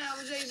take a sit down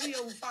with Jay-Z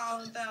over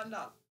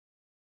 $500,000?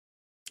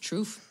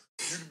 Truth.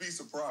 You'd be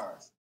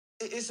surprised.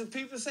 It's some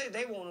people say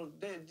they want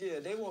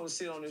to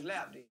sit on his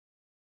lap. Then.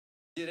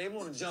 Yeah, they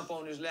want to jump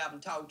on his lap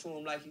and talk to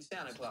him like he's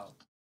Santa Claus.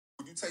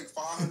 Would you take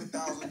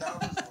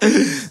 $500,000?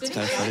 It's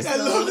kind of funny. I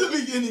love the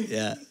beginning.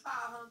 Yeah.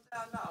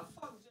 $500,000.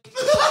 Fuck Jay-Z.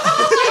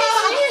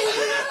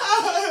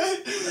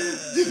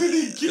 Dude,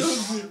 he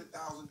kills me.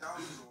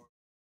 $500,000 or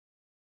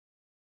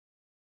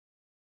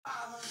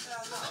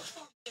 $500,000.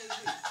 Fuck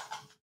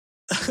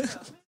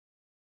Jay-Z.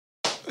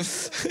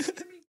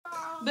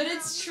 But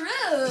it's true.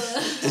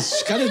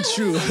 It's kind of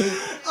true.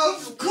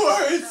 Of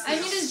course. I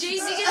mean, is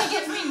Jay-Z gonna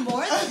give me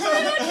more than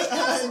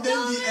And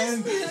then the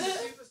end.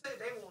 People say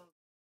they want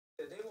to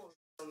sit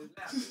on his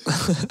lap.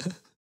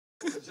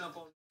 Jump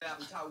on his lap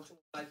and talk to him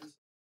like he's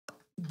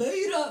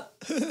Beta.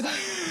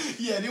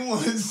 Yeah, they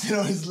want to sit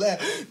on his lap.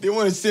 They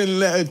want to sit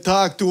and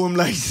talk to him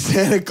like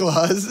Santa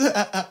Claus.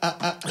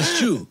 It's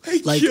true.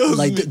 It Like kills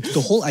me. the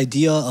whole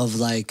idea of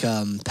like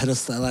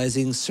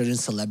pedestalizing certain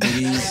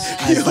celebrities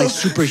as like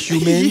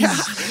superhumans, Yeah.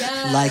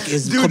 like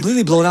is Dude,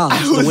 completely blown out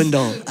I the was-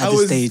 window I at this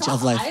was- stage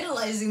of like.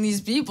 Idolizing these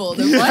people,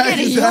 they're Yeah, fucking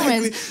exactly.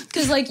 humans.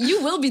 Because like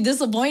you will be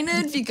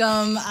disappointed, puis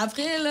comme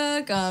après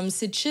là, comme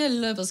c'est chill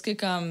là, parce que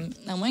comme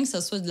à moins que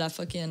ça soit de la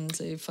fucking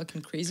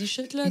crazy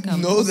shit là, comme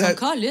Know on s'en that,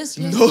 calisse,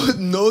 là.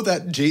 know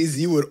that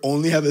Jay-Z would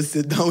only have a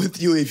sit down with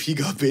you if he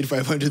got paid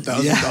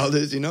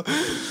 $500,000.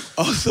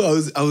 Also,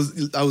 I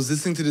was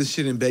listening to this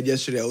shit in bed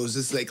yesterday. I was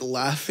just like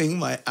laughing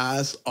my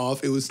ass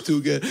off. It was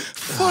too good.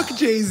 Fuck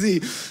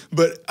Jay-Z.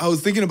 But I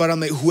was thinking about it. I'm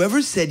like,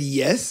 whoever said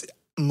yes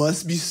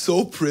must be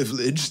so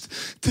privileged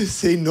to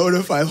say no to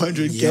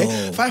 500K.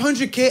 Yo.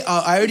 500K,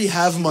 I already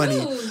have money.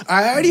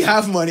 I already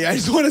have money. I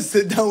just want to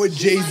sit down with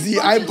Jay-Z.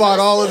 my I fucking bought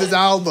all of list. his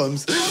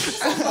albums.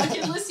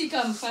 Fucking list, you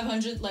come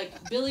 500 like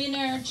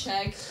billionaire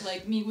check,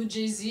 like meet with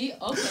Jay-Z.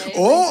 Okay.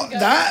 Oh, let's go.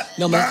 that.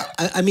 No, man.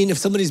 I mean, if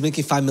somebody's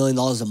making $5 million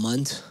a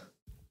month,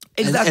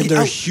 Exactly. And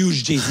they're a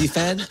huge Jay-Z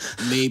fan,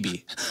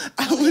 maybe.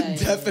 I would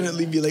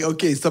definitely be like,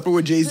 okay, supper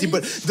with Jay-Z,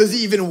 but does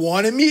he even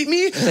want to meet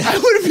me? I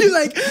would be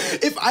like,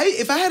 if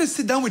I had to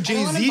sit down with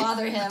Jay-Z, I don't want to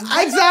bother him.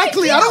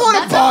 Exactly, I don't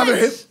want to bother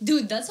him.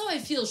 Dude, that's how I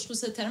feel. Je trouve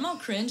ça tellement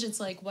cringe. It's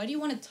like, why do you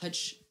want to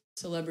touch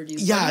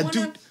celebrities? Yeah,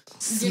 dude,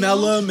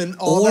 smell them and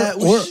all that.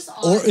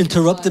 Or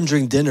interrupt them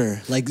during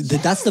dinner. Like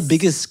that's the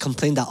biggest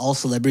complaint that all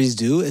celebrities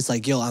do. It's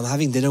like, yo, I'm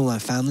having dinner with my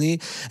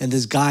family, and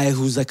this guy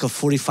who's like a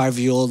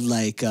 45-year-old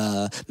like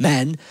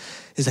man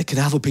is like, can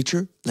I have a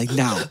picture? Like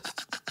now,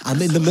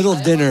 I'm in the middle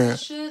of dinner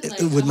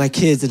with my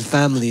kids and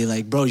family.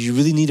 Like, bro, you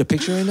really need a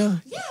picture right now?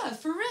 Yeah,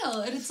 for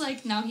real. And it's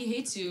like, now he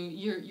hates you.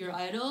 Your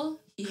idol.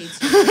 He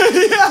hates you.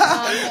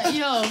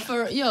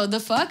 The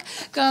fuck?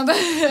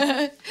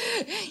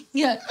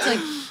 Yeah, it's like,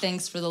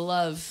 thanks for the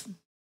love.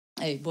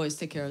 Hey, boys,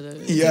 take care of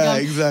it. Yeah,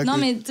 exactly. Non,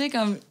 mais tu sais,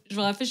 comme, je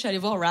me rappelle, je suis allée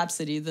voir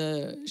Rhapsody,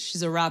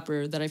 she's a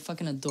rapper that I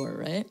fucking adore,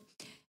 right?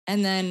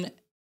 And then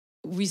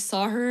we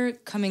saw her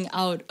coming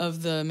out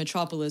of the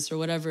Metropolis or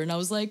whatever, and I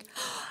was like,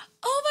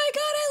 oh my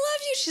God, I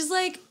love you. She's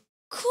like,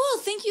 cool,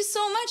 thank you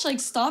so much. Like,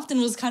 stopped and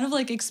was kind of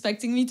like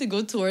expecting me to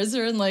go towards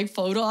her and like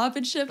photo op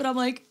and shit, but I'm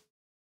like,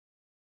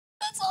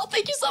 that's all.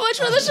 Thank you so much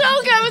for the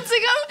show, Kevin.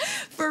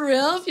 For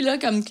real. Puis là,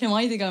 comme Clément,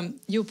 il était comme,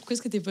 yo, pourquoi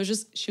est-ce que t'es pas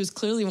juste... She was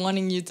clearly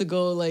wanting you to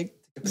go, like...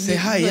 Say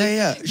hi,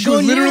 yeah. She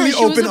was literally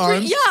open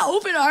arms. Yeah,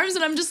 open arms.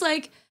 And I'm just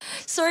like,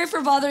 sorry for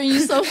bothering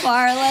you so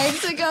far.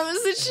 Like, to come and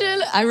sit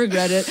chill. I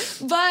regret it.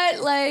 But,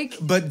 like...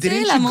 But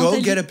didn't you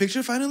go get a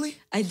picture finally?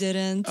 I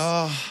didn't.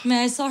 Oh.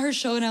 Man, I saw her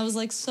show and I was,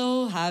 like,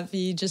 so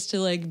happy just to,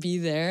 like, be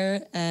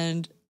there.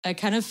 And I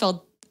kind of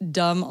felt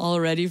dumb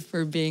already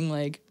for being,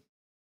 like,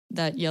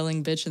 that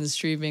yelling bitch in the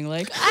street being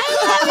like,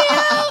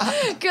 I love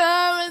you!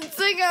 Come and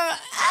sing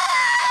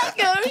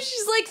come.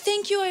 She's like,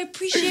 thank you, I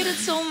appreciate it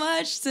so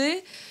much.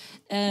 See?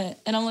 And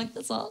I'm like,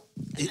 that's all.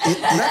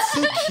 That's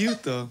so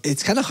cute, though.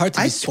 It's kind of hard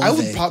to be suave. I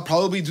would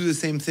probably do the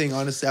same thing,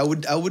 honestly. I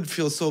would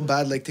feel so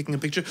bad, like, taking a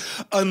picture.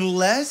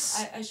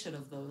 Unless... I should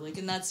have, though. Like,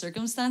 in that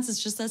circumstance, it's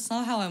just that's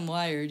not how I'm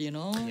wired, you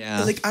know?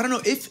 Yeah. Like, I don't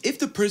know. If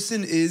the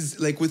person is,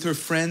 like, with her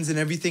friends and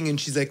everything, and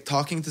she's, like,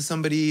 talking to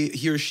somebody,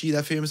 he or she,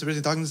 that famous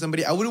person, talking to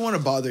somebody, I wouldn't want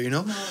to bother, you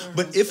know?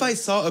 But if I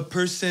saw a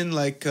person,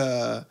 like,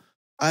 I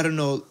don't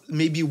know,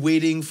 maybe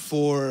waiting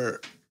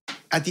for...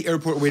 At the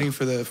airport, waiting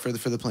for the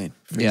plane,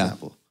 for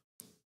example.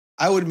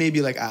 I would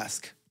maybe like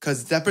ask,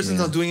 because that person's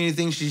not doing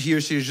anything. He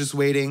or she is just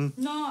waiting.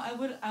 No, I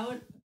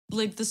would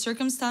like the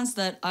circumstance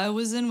that I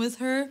was in with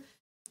her.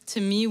 To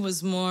me,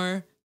 was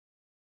more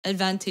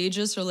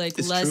advantageous or like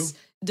less.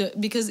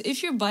 Because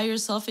if you're by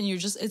yourself and you're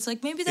just, it's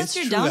like maybe that's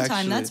your downtime.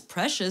 Actually. That's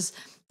precious.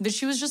 But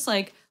she was just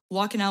like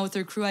walking out with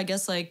her crew. I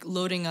guess like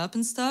loading up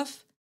and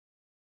stuff,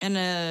 and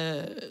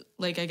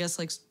like I guess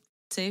like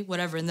say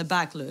whatever in the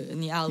back in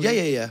the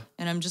alley. Yeah.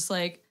 And I'm just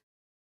like,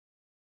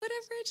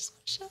 whatever. I just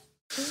want to shut.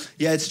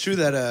 Yeah, it's true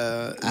that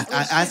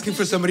asking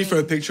for somebody for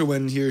a picture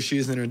when he or she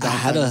is in her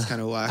downtime is kind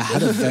of whack. I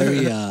had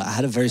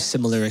a very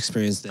similar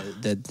experience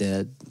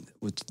that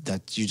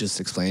you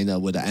just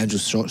explained with Andrew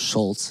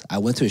Schultz. I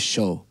went to his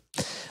show.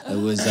 It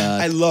was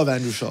I love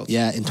Andrew Schultz.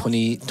 Yeah, in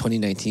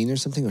 2019 or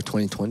something, or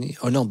 2020.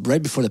 Oh no,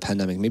 right before the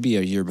pandemic, maybe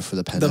a year before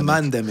the pandemic. The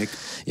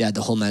mandemic. Yeah,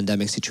 the whole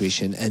mandemic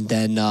situation. And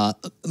then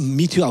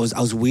me too, I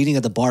was waiting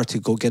at the bar to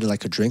go get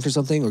like a drink or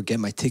something, or get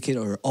my ticket,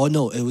 or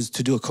it was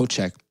to do a coat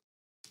check.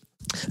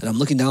 And I'm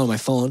looking down on my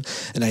phone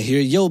and I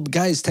hear, yo,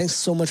 guys, thanks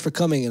so much for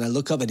coming. And I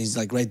look up and he's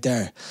like right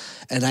there.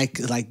 And I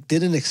like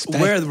didn't expect.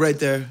 Where right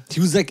there? He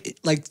was like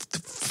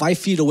 5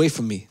 feet away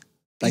from me.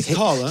 Like he's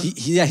tall, huh?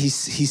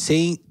 He's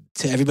saying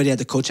to everybody at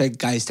the coat check,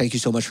 guys, thank you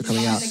so much for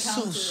coming out.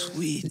 So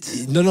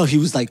sweet. No, he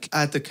was like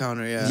at the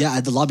counter, yeah. Yeah,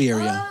 at the lobby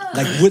area.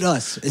 Like with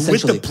us,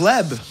 essentially. With the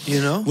pleb,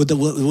 you know? With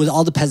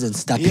all the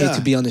peasants that paid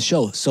to be on the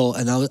show. So,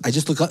 and I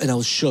just looked up and I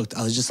was shocked.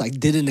 I was just like,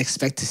 didn't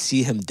expect to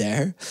see him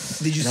there.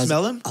 Did you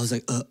smell him? I was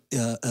like,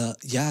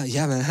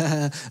 yeah,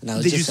 man. And I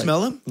was did you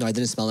smell him? No, I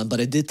didn't smell him, but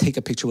I did take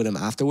a picture with him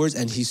afterwards,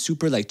 and he's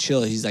super like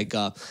chill. He's like,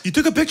 you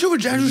took a picture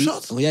with Andrew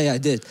Schultz? Oh, yeah, I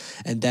did.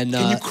 And then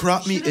can you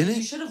crop me in it?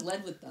 You should have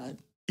led with that.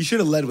 You should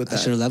have led with that.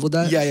 I should have led with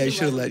that? Yeah, you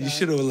should have led. You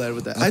should have led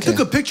with that. Okay. I took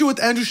a picture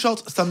with Andrew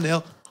Schultz,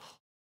 thumbnail.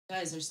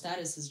 Guys, their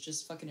status is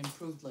just fucking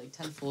improved like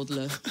tenfold.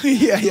 La.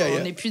 yeah.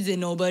 On n'est plus des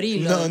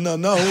nobody. No.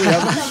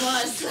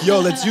 Yo,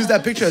 let's use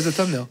that picture as a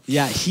thumbnail.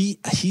 Yeah,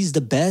 he's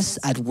the best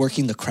at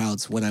working the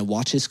crowds. When I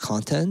watch his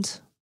content,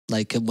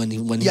 like when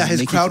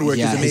his crowd work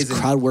is amazing. His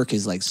crowd work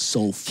is like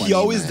so funny. He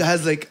always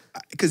has like,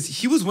 because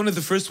he was one of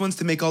the first ones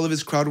to make all of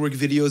his crowd work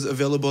videos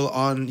available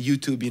on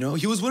YouTube. You know,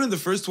 he was one of the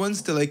first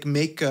ones to like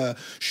make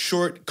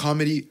short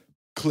comedy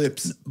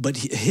clips. But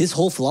his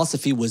whole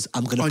philosophy was,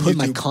 I'm going to put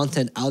my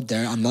content out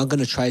there. I'm not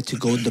going to try to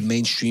go the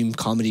mainstream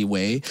comedy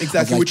way.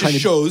 Exactly, which is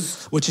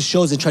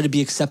shows and try to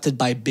be accepted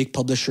by big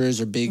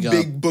publishers or big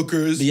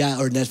bookers. Yeah,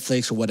 or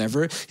Netflix or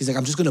whatever. He's like,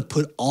 I'm just going to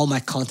put all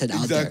my content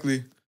out there.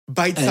 Exactly.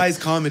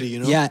 bite-sized comedy, you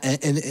know? Yeah,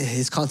 and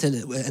his content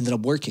ended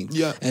up working.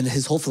 Yeah. And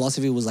his whole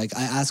philosophy was like,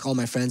 I ask all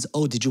my friends,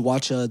 oh, did you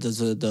watch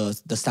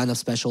the stand-up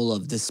special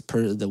of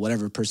the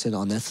whatever person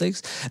on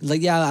Netflix? And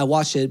like, yeah, I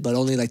watched it, but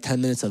only like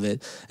 10 minutes of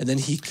it. And then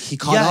he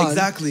caught on.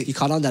 Exactly. He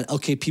caught on that,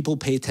 okay, people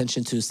pay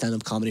attention to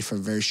stand-up comedy for a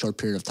very short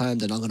period of time.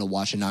 They're not going to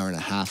watch an hour and a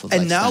half of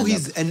And like now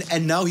stand-up.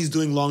 and now he's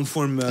doing long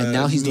form And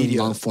now he's doing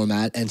media. long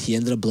format, and he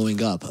ended up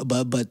blowing up.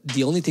 But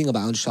the only thing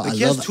about Anshul, Like I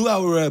he love has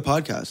 2-hour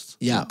podcasts.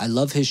 Yeah, I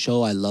love his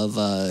show. I love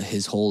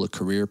his whole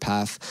career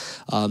path.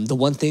 The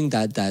one thing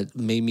that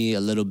made me a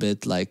little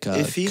bit like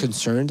Iffy?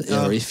 concerned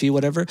or iffy,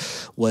 whatever,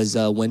 was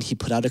when he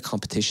put out a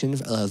competition,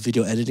 a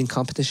video editing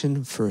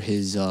competition for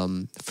his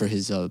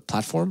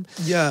platform.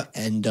 Yeah.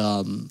 And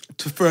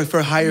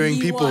For hiring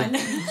He people. won.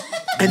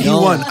 And he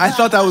No. won. I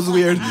thought that was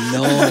weird.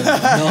 no.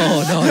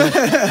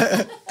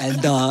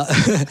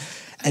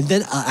 And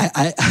then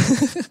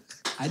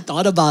I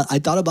thought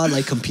about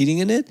like competing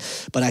in it,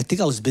 but I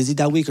think I was busy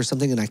that week or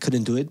something and I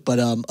couldn't do it. But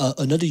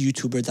another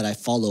YouTuber that I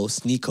follow,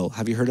 Sneeko.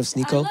 Have you heard of I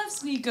Sneeko? love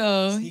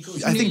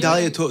Sneeko. I think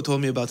Dahlia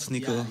told me about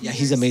Sneeko. Yeah,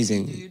 he's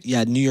amazing.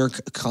 Yeah, New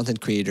York content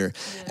creator,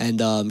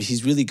 and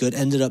he's really good.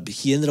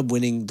 He ended up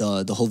winning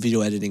the whole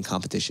video editing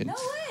competition. No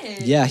way.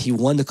 Yeah, he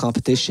won the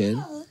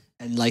competition.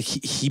 And like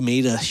he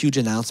made a huge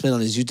announcement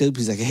on his YouTube.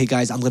 He's like, "Hey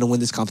guys, I'm gonna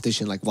win this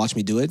competition. Like, watch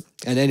me do it."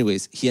 And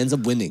anyways, he ends up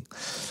winning.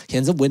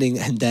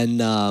 And then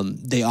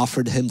they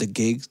offered him the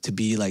gig to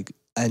be like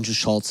Andrew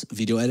Schultz's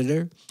video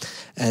editor,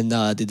 and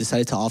they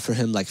decided to offer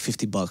him like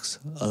 $50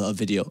 a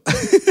video.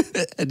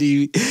 And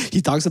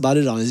he talks about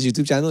it on his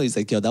YouTube channel. He's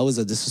like, "Yo, that was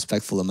a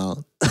disrespectful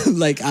amount."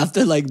 Like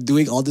after like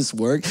doing all this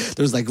work,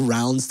 there's like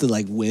rounds to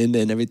like win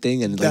and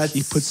everything, and like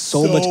he put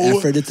so much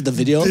effort into the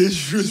video.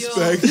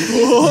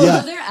 Disrespectful.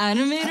 Yeah. Another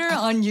animator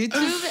on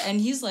YouTube, and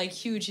he's like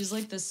huge. He's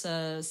like this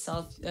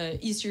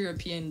East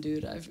European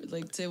dude. I've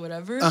like say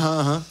whatever.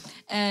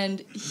 And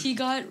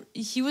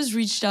he was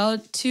reached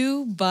out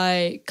to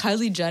by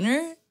Kylie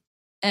Jenner,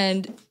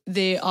 and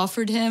they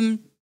offered him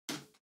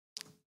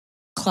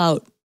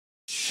clout.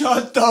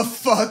 Shut the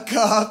fuck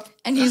up.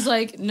 And he's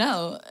like,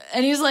 no.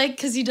 And he's like,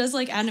 because he does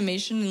like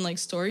animation and like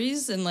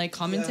stories and like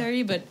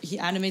commentary, but he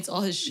animates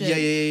all his shit.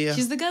 Yeah.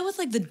 He's the guy with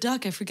like the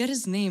duck. I forget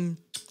his name.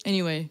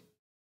 Anyway,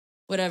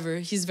 whatever.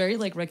 He's very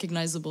like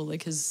recognizable,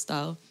 like his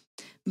style.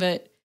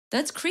 But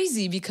that's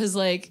crazy because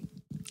like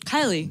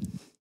Kylie,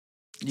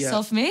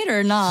 self-made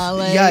or not?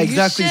 Like, yeah,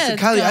 exactly. Shit, so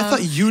Kylie, I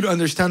thought you'd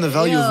understand the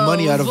value of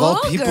money out of all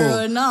people.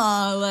 Or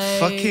not, like,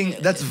 Fucking,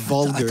 that's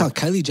vulgar. I thought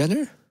Kylie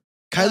Jenner.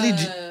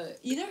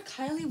 Either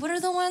Kylie. What are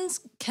the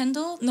ones?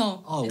 Kendall?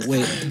 No. Oh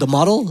wait, the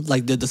model,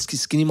 like the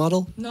skinny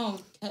model. No.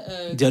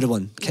 The other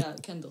one. Yeah,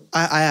 Kendall.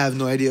 I have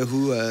no idea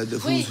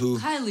who's Wait, who.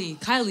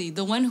 Kylie,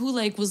 the one who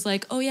like was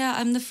like, oh yeah,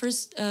 I'm the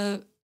first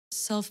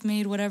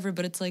self-made whatever,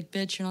 but it's like,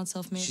 bitch, you're not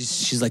self-made.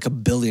 She's like a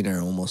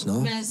billionaire almost,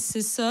 no? Mais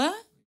c'est ça.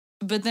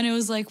 But then it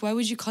was like, why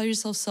would you call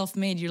yourself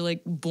self-made? You're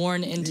like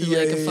born into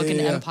like a fucking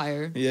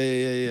empire.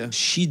 Yeah.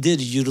 She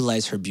did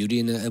utilize her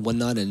beauty and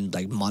whatnot and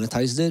like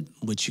monetized it,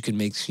 which you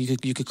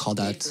could call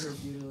that.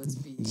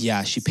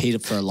 Yeah, she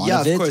paid for a lot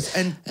of it. Yeah, of course.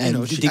 And you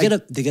know,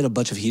 they get a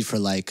bunch of heat for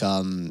like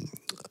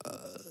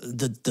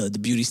the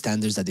beauty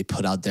standards that they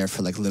put out there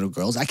for like little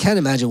girls. I can't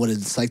imagine what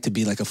it's like to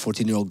be like a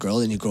 14-year-old girl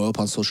and you grow up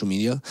on social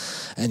media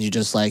and you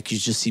just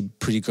see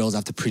pretty girls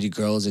after pretty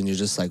girls and you're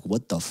just like,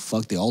 what the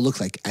fuck? They all look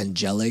like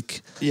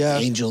angelic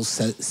angels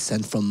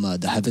sent from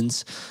the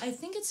heavens. I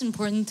think it's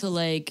important to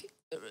like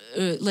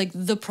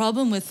the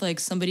problem with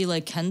like somebody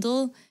like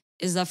Kendall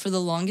is that for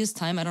the longest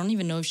time, I don't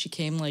even know if she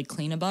came like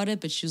clean about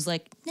it, but she was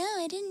like, no,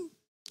 I didn't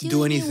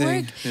do any anything.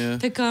 work. Yeah.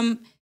 Fait comme,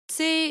 tu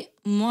sais,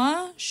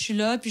 moi, je suis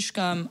là, puis je suis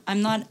comme,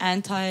 I'm not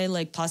anti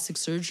like plastic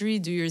surgery.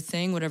 Do your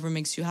thing, whatever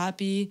makes you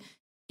happy,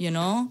 you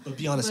know. But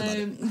be honest about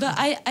it. But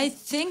I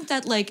think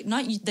that like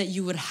not that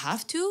you would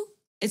have to.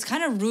 It's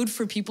kind of rude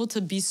for people to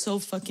be so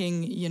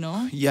fucking, you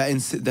know. Yeah, and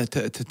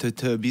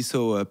to be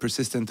so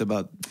persistent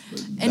about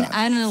and that.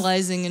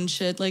 analyzing and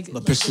shit. Like,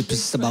 But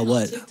persistent about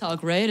what?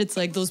 TikTok, right? It's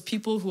like those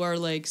people who are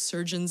like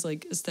surgeons,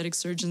 like aesthetic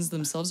surgeons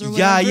themselves or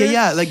whatever.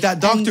 Yeah. Like that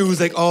doctor who's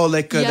like,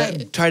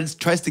 that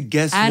tries to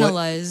guess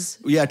analyze.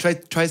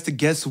 Tries to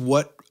guess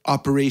what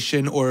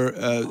operation or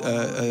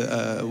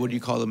what do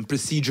you call them,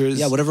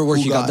 procedures, whatever work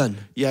you got done.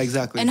 Yeah,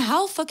 exactly. And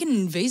how fucking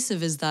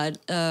invasive is that?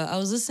 I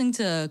was listening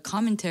to a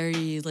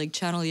commentary like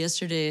channel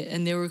yesterday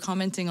and they were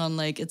commenting on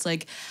like it's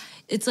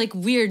like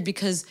weird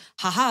because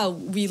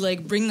we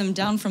like bring them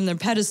down from their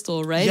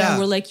pedestal, right? Yeah. And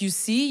we're like, you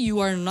see,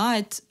 you are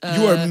not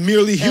you are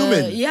merely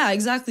human. Yeah,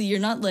 exactly. You're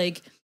not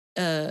like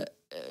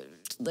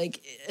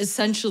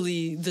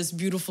essentially this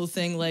beautiful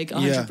thing, like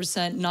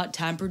 100% not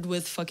tampered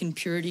with, fucking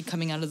purity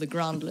coming out of the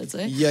ground, let's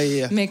say.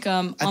 Yeah. Make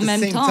At en the même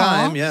same temps,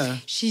 time, yeah.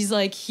 She's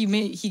like,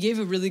 he gave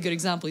a really good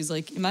example. He's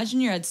like,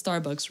 imagine you're at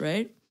Starbucks,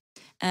 right?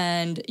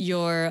 And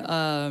you're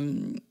a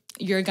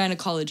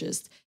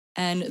gynecologist.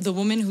 And the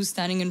woman who's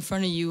standing in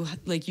front of you,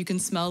 like you can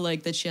smell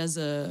like that she has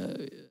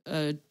a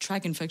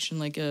tract infection,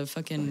 like a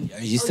fucking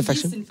yeast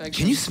infection.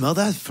 Can you smell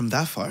that from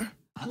that far?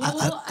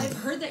 Well, I've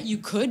heard that you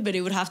could, but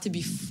it would have to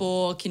be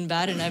fucking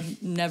bad, and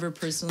I've never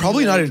personally.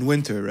 Probably not in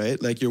winter,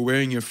 right? Like you're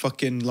wearing your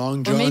fucking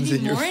long Or johns maybe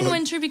and your more in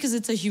winter because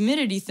it's a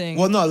humidity thing.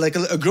 Well, no, like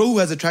a girl who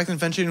has a tract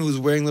infection who's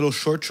wearing little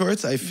short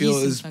shorts, I feel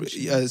Yeast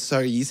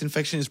infection. yeast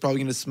infection is probably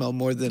going to smell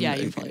more than. Yeah,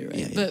 you're probably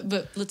right. Yeah.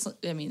 But let's.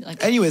 I mean,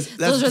 like. Anyways,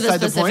 that's those are the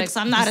beside specifics. the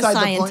point. I'm not Beside a the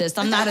point. scientist.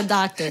 I'm not a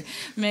doctor.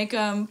 Make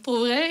pour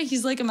vrai,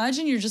 he's like,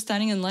 imagine you're just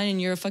standing in line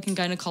and you're a fucking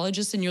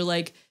gynecologist and you're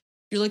like,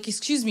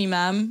 excuse me,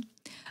 ma'am.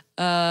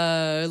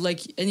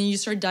 Like, and then you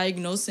start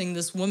diagnosing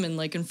this woman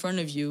like in front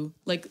of you,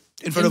 like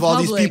in front of all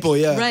these people,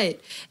 yeah. Right.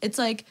 It's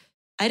like,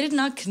 I did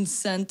not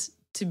consent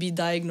to be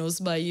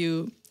diagnosed by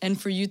you, and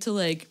for you to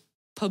like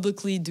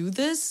publicly do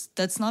this,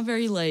 that's not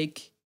very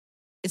like,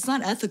 it's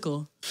not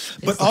ethical.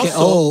 But Okay.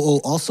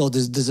 also, Also,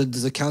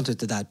 there's a counter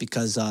to that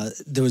because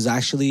there was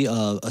actually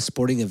a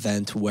sporting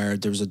event where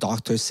there was a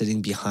doctor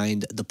sitting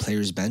behind the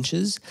players'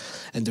 benches,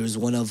 and there was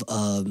one of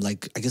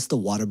like I guess the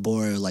water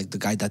boy, like the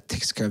guy that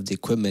takes care of the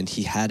equipment.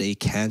 He had a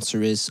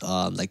cancerous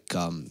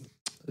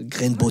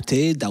grain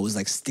beauté that was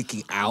like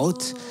sticking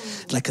out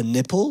like a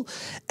nipple,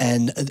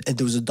 and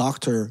there was a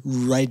doctor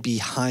right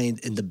behind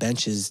in the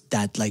benches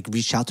that like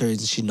reached out to her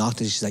and she knocked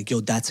and she's like, yo,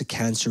 that's a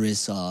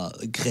cancerous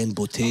grain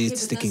beauté,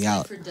 it's sticking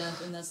out. For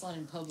death, and that's not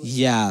in public.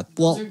 Yeah,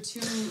 well, Those are two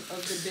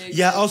of the big.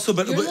 yeah. Also,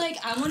 but You're like,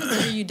 I want to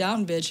tear you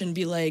down, bitch, and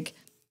be like,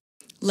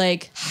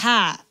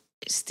 ha,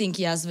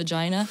 stinky ass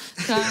vagina.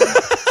 Comme,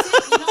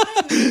 you know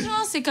what I mean?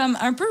 Genre, c'est comme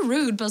un peu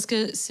rude parce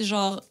que c'est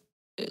genre,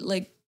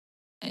 like,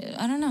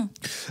 I don't know.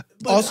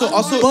 Also,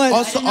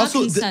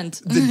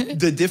 consent.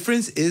 the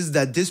difference is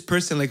that this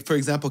person, like for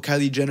example,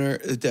 Kylie Jenner,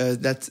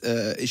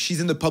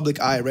 she's in the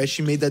public eye, right?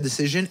 She made that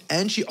decision,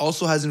 and she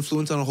also has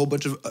influence on a whole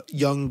bunch of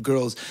young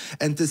girls.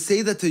 And to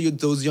say that to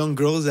those young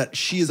girls that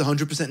she is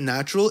 100%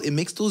 natural, it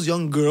makes those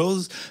young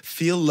girls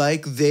feel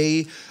like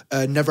they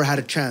never had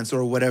a chance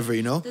or whatever,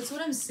 you know? That's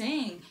what I'm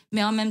saying.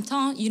 Mais en même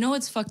temps, you know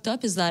what's fucked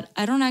up is that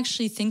I don't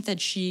actually think that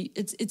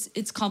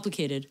it's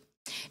complicated.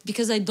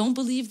 Because I don't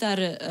believe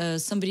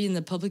that somebody in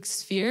the public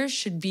sphere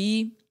should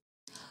be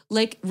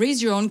like,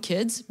 raise your own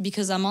kids.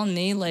 Because I'm on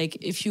name, like,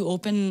 if you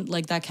open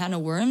like that can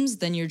of worms,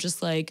 then you're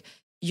just like,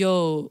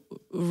 yo,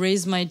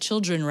 raise my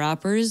children,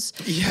 rappers.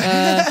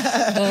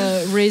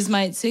 Yeah. Raise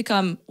my, say,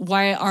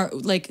 why are,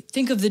 like,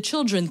 think of the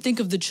children.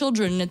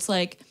 And it's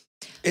like,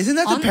 isn't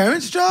that the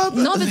parents' job?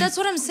 No, but that's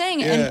what I'm saying.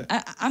 Yeah.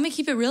 And I'm gonna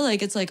keep it real.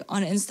 Like, it's like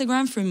on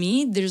Instagram for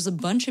me, there's a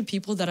bunch of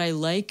people that I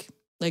like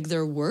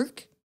their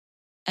work.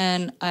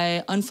 And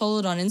I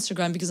unfollowed on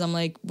Instagram because I'm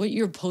like, what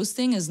you're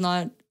posting is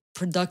not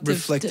productive.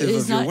 Reflective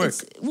of your work.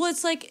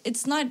 It's like,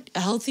 it's not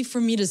healthy for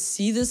me to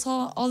see this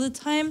all the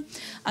time.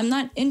 I'm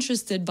not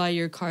interested by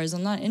your cars.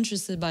 I'm not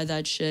interested by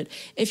that shit.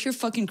 If you're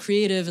fucking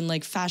creative and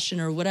like fashion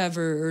or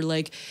whatever, or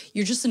like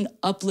you're just an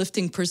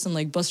uplifting person,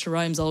 like Busta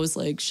Rhymes always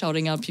like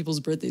shouting out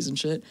people's birthdays and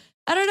shit.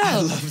 I don't know. I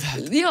love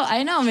that. Yo,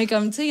 I know, mais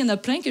comme, tu sais, il y en a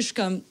plein que je suis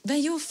comme, ben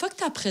yo, fuck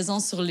ta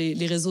présence sur les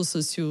réseaux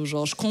sociaux.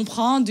 Genre, je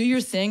comprends, do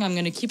your thing, I'm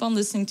gonna keep on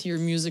listening to your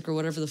music or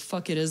whatever the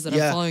fuck it is that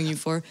I'm following you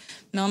for.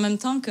 Mais en même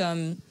temps,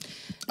 comme...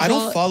 I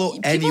don't follow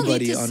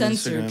anybody on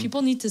Instagram.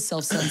 People need to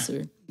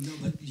self-censor. No,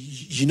 but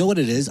you know what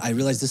it is? I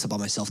realized this about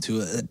myself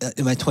too.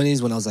 In my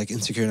 20s, when I was like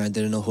insecure and I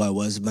didn't know who I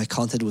was, my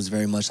content was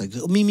very much like,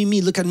 oh,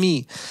 me, look at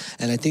me.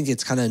 And I think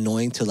it's kind of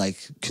annoying to like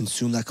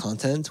consume that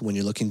content when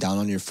you're looking down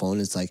on your phone.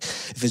 It's like,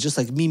 if it's just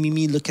like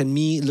me, look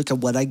at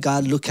what I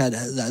got, look at,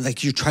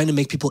 like you're trying to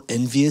make people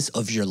envious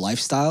of your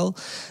lifestyle.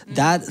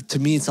 That to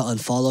me, it's an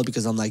unfollow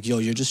because I'm like, yo,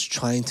 you're just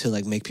trying to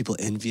like make people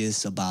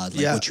envious about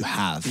like what you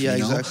have. Yeah,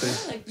 you know? exactly.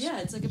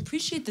 It's like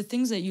appreciate the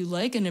things that you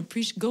like and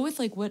go with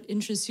like what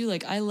interests you.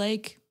 Like I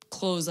like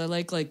clothes, I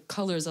like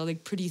colors, I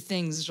like pretty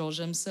things. Genre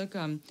j'aime ça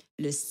comme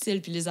le style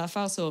puis les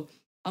affaires. So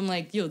I'm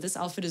like, yo, this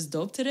outfit is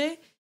dope today.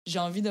 J'ai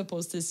envie de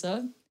poster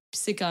ça. Puis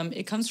c'est comme,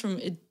 it comes from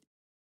it.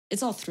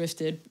 It's all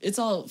thrifted. It's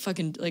all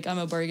fucking like I'm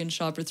a bargain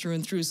shopper through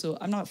and through. So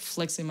I'm not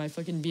flexing my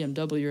fucking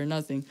BMW or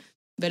nothing.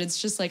 But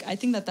it's just like I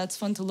think that that's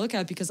fun to look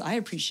at because I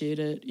appreciate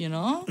it. You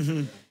know,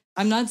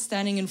 I'm not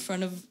standing in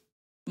front of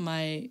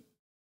my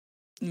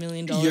 $1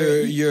 million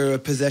your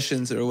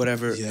possessions or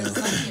whatever. Yeah. That's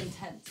not the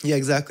intent. Yeah,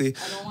 exactly.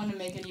 I don't want to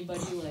make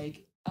anybody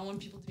like. I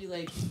want people to be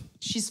like,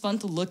 she's fun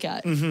to look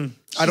at.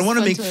 I don't want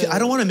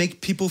to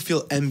make people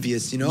feel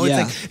envious. You know,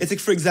 Yeah. it's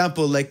like for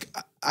example, like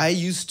I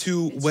used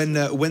to when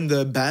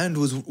the band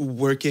was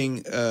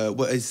working,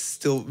 well, it's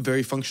still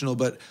very functional.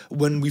 But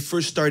when we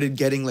first started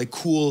getting like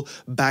cool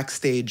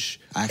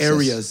backstage Access.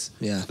 areas,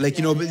 like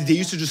you know, Yeah. they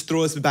used to just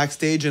throw us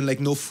backstage and like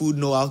no food,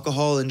 no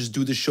alcohol, and just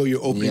do the show.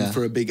 You're opening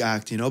for a big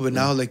act, you know. But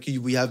now like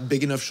we have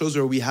big enough shows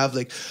where we have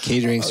like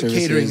Catering services.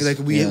 catering. Like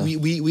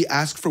we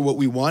ask for what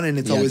we want, and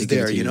it's always they give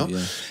it there, to you know.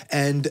 yeah.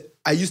 And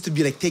I used to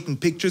be like taking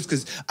pictures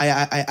because I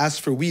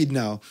ask for weed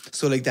now.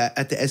 So like that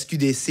at the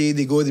SQDC,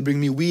 they bring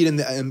me weed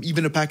and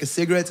even a pack of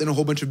cigarettes and a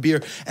whole bunch of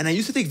beer. And I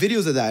used to take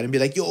videos of that and be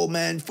like, yo,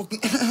 man, fucking.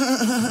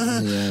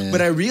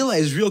 But I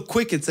realized real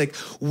quick, it's like,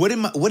 what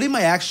am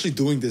I actually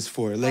doing this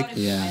for? Like,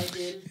 I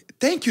did.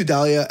 Thank you,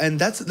 Dahlia. And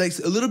that's like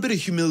a little bit of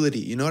humility.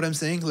 You know what I'm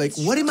saying? Like,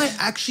 what am I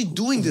actually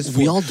doing this for?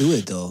 We all do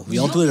it though. We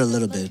all do it a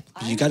little bit.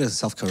 You gotta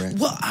self-correct.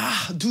 Well,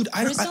 dude,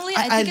 Personally,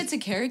 I think it's a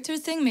character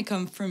thing.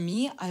 Because for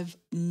me, I've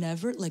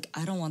never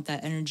I don't want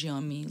that energy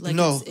on me. Like,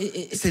 no,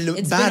 it's been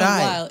a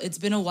while. It's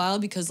been a while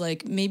because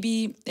like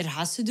maybe it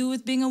has to do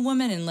with being a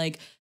woman and like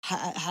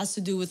has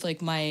to do with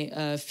like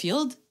my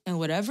field and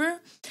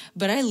whatever.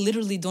 But I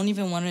literally don't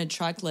even want to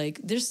attract like.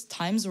 There's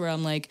times where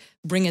I'm like,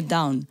 bring it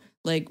down.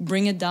 Like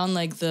bring it down,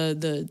 like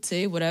the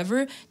say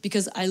whatever,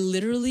 because I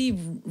literally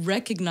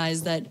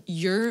recognize that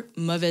you're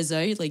mauvaise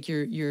oeil, like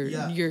you're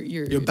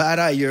bad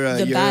eye,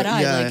 the bad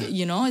eye, like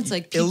you know, it's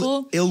like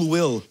people ill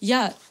will.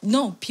 Yeah,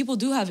 no, people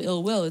do have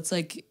ill will. It's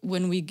like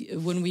when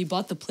we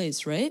bought the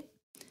place, right?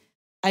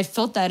 I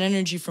felt that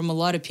energy from a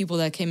lot of people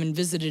that came and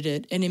visited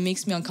it, and it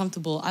makes me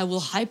uncomfortable. I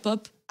will hype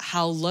up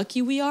how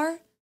lucky we are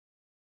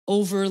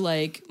over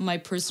like my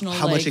personal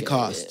how much it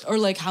cost, or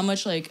like how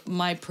much like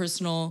my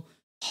personal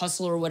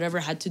hustle or whatever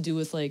had to do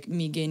with like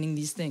me gaining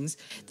these things.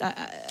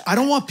 I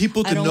don't want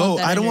people to know.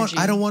 I don't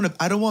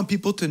want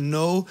people to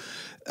know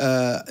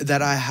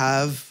that I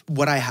have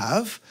what I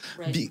have,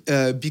 right.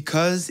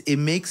 Because it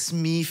makes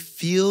me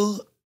feel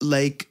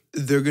like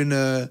they're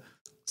gonna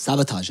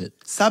sabotage it,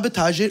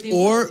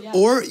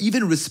 or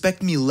even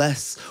respect me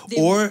less,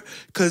 or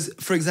because,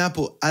 for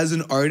example, as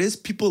an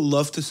artist, people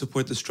love to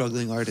support the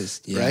struggling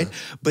artist, right?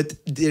 But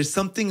there's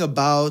something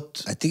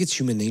about, I think it's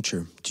human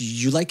nature. Do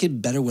you like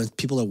it better when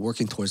people are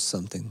working towards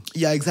something?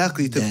 Yeah,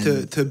 exactly.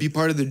 To be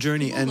part of the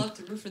journey. People love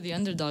to root for the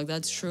underdog.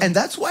 That's true. And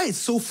that's why it's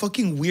so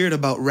fucking weird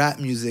about rap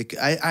music.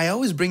 I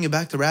always bring it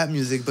back to rap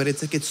music, but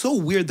it's like it's so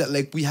weird that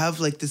like we have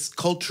like this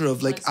culture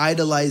of like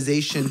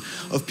idolization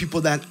of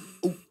people that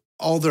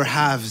all their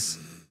halves.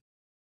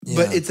 Yeah.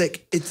 But it's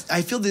like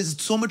I feel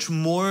there's so much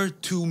more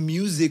to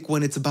music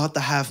when it's about the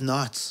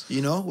have-nots,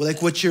 you know,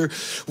 like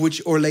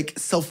or like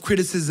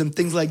self-criticism,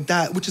 things like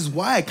that. Which is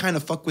why I kind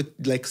of fuck with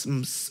like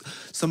some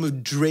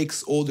of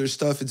Drake's older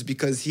stuff. It's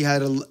because he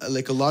had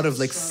a lot of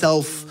like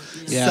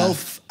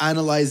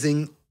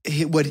self-analyzing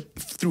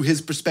through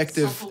his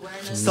perspective,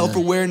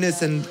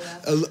 self-awareness, and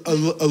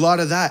a lot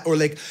of that, or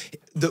like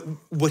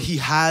what he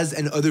has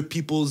and other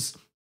people's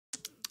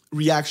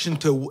reaction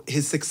to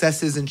his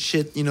successes and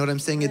shit, you know what I'm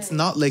saying? Right. It's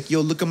not like,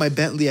 yo, look at my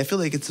Bentley. I feel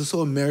like it's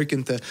so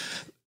American to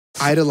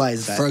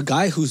idolize that. For a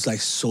guy who's like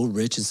so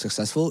rich and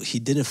successful, he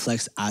didn't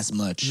flex as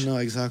much. No,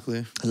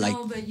 exactly. Like,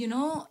 no, but you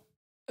know,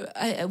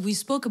 we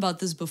spoke about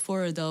this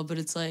before, Adele, but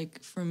it's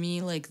like, for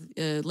me, like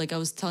I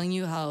was telling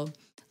you how,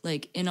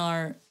 like in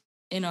our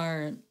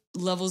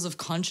levels of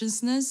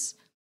consciousness,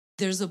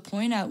 there's a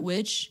point at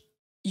which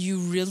you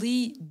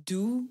really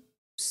do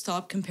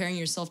stop comparing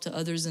yourself to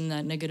others in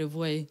that negative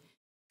way.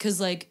 Because,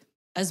 like,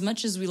 as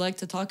much as we like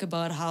to talk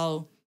about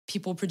how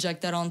people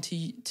project that onto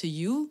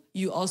you,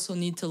 you also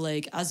need to,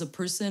 like, as a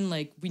person,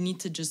 like, we need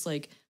to just,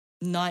 like,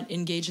 not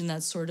engage in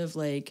that sort of,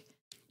 like,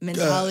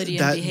 mentality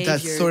and behavior.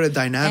 That sort of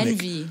dynamic.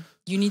 Envy.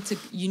 You need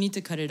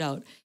to cut it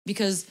out.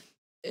 Because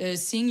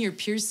seeing your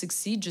peers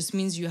succeed just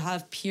means you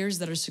have peers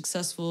that are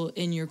successful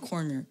in your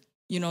corner.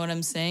 You know what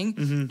I'm saying?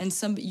 Mm-hmm.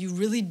 And you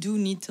really do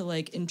need to,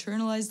 like,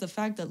 internalize the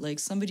fact that, like,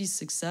 somebody's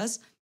success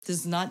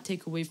does not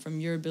take away from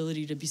your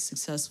ability to be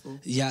successful.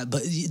 Yeah,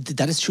 but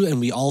that is true, and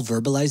we all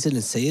verbalize it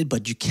and say it,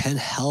 but you can't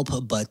help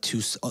but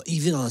to,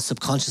 even on a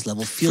subconscious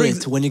level, feel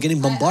it when you're getting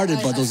bombarded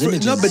by those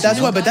images. No, but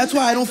that's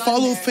why I don't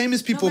follow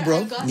famous people,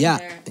 bro. Yeah.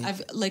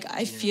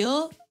 I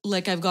feel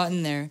like I've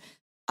gotten there.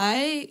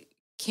 I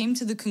came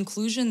to the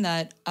conclusion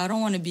that I don't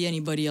want to be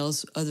anybody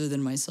else other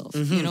than myself.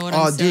 Mm-hmm. You know what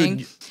I'm saying?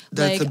 Dude,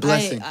 that's like, a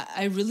blessing.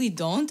 I really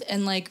don't.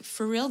 And like,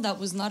 for real, that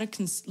was not a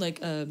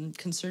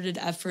concerted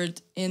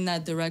effort in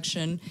that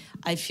direction.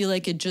 I feel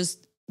like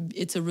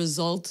it's a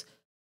result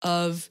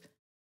of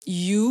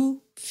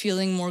you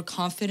feeling more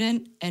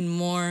confident and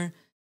more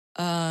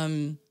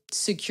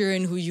secure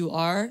in who you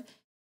are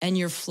and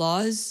your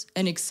flaws,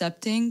 and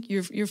accepting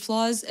your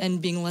flaws and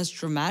being less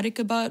dramatic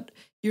about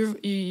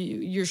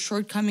your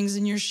shortcomings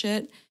in your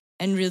shit,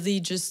 and really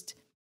just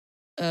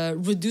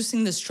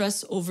reducing the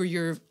stress over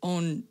your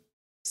own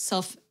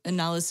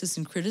self-analysis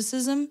and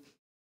criticism,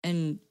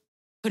 and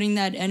putting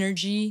that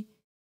energy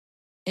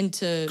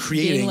into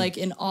being like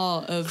in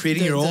awe of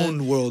creating your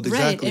own world.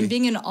 Exactly. Right, and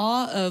being in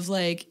awe of,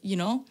 like, you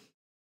know,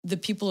 the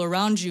people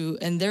around you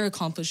and their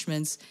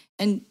accomplishments.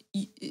 And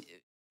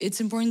it's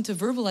important to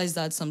verbalize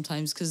that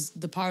sometimes, because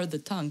the power of the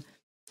tongue.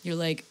 You're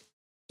like,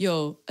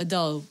 yo,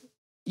 Adele,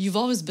 you've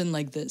always been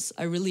like this.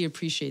 I really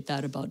appreciate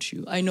that about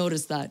you. I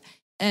noticed that.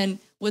 And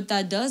what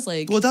that does,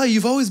 like... Well, Dahlia,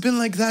 you've always been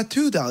like that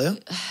too, Dahlia.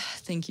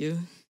 Thank you.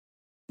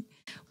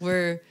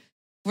 We're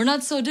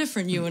not so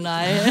different, you and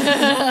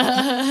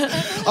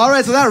I. All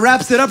right, so that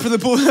wraps it up for the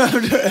pool.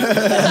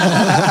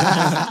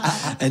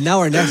 And now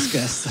our next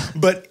guest.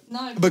 But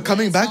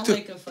coming back to...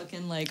 like a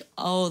fucking, like,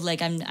 oh,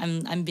 like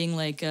I'm being,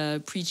 like,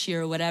 preachy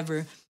or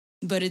whatever.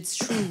 But it's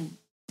true.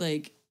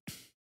 Like,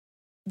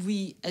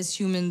 we as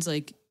humans,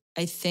 like,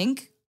 I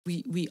think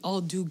we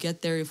all do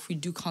get there if we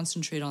do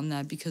concentrate on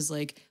that, because,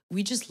 like,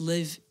 we just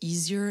live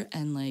easier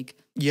and, like,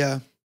 yeah,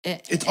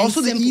 It's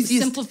also the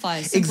easiest.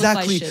 Simplify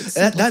Exactly. shit,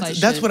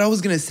 That's what I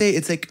was gonna say.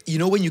 It's like,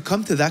 when you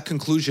come to that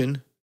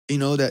conclusion,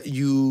 that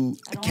you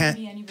can't,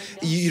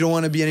 you don't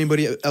want to be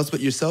anybody else but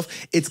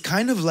yourself. It's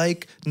kind of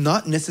like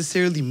not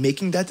necessarily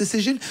making that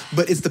decision,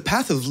 but it's the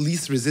path of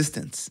least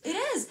resistance. It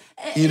is.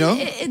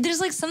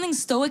 There's like something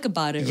stoic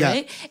about it,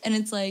 right? And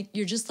it's like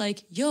you're just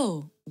like,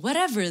 yo,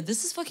 whatever.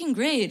 This is fucking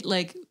great.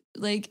 Like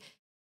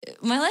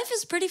my life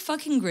is pretty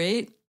fucking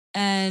great,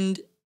 and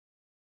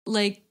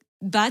like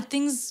bad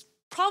things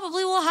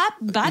probably will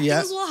happen. Bad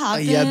things will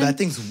happen. Bad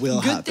things will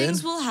happen. Good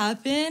things will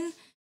happen.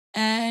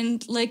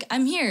 And like,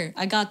 I'm here.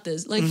 I got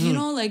this. Like,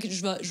 like,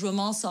 je vais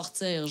m'en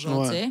sortir,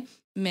 genre, tu sais.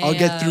 Mais, I'll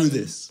get through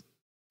this.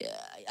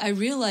 I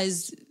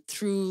realized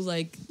through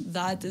like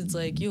that, it's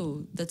like,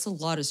 yo, that's a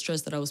lot of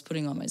stress that I was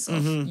putting on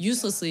myself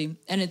uselessly.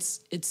 And it's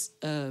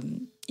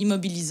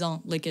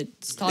immobilisant. Like,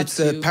 it stops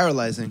you. It's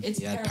paralyzing.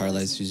 It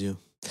paralyzes you.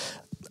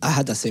 I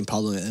had that same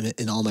problem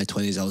in all my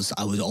 20s.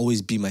 I would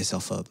always beat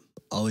myself up.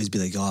 Always be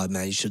like, oh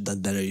man, you should have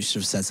done better. You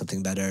should have said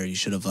something better. You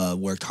should have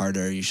worked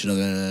harder. You should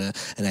have,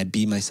 and I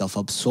beat myself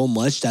up so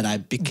much that I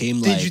became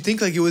like. Did you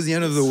think like it was the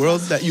end of the world,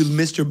 that you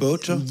missed your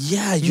boat, Joe?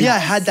 Yeah, I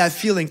had that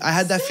feeling. I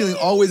had that feeling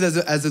always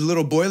as a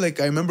little boy.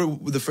 Like I remember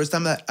the first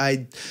time that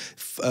I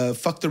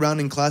fucked around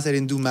in class. I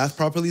didn't do math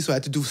properly, so I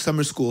had to do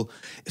summer school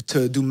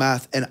to do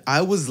math. And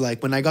I was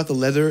like, when I got the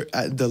letter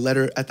at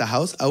the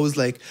house, I was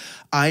like,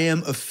 I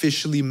am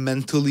officially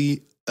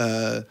mentally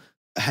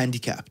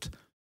handicapped.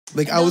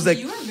 Like I was like,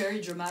 you were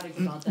very dramatic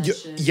about that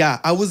shit. Yeah,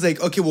 I was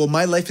like, okay, well,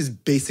 my life is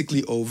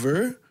basically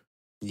over.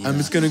 Yeah. I'm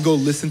just gonna go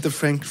listen to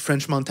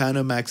French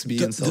Montana, Max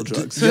B, and sell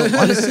drugs.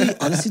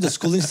 Honestly, the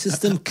schooling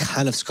system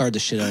kind of scarred the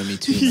shit out of me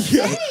too.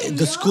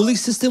 The schooling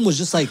system was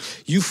just like,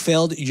 you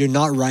failed, you're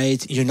not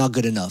right, you're not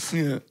good enough.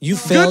 Yeah. You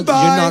failed,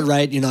 Goodbye. You're not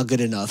right, you're not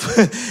good enough.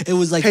 It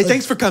was like, hey,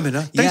 thanks for coming,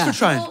 huh? Thanks for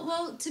trying.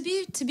 Well,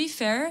 to be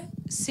fair,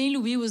 Saint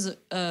Louis was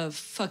a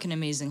fucking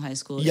amazing high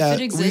school. Yeah, if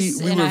it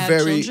exists we and were I have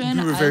very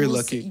children, we were very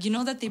lucky. You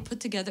know that they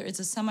put together, it's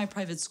a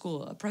semi-private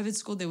school. A private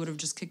school, they would have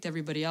just kicked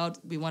everybody out.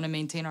 We want to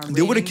maintain our.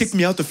 They would have kicked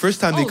me out the first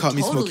time they caught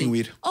me smoking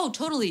weed. Oh,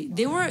 totally.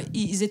 They were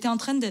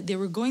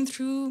going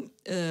through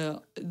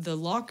the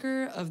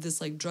locker of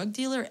this like drug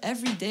dealer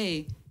every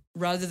day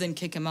rather than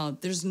kick him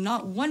out. There's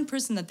not one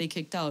person that they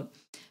kicked out.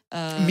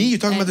 Me? You're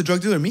talking about the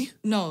drug dealer? Me?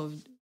 No.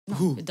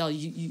 Who? Adele,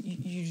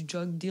 you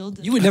drug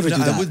dealed? You would never do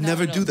that. I would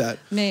never do that.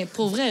 Mais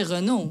pour vrai,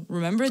 Renault,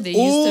 remember? They used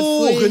to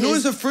fouille Renault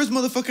is the first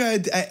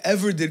motherfucker I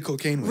ever did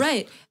cocaine with.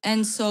 Right.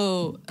 And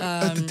so...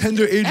 at the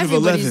tender age of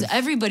 11.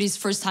 Everybody's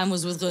first time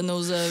was with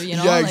Renault's,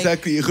 Yeah,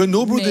 exactly.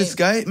 Renault, bro, this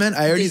guy, man,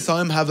 I already saw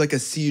him have like a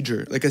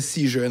seizure.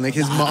 And like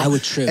his mom... I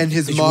would trip. And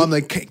his mom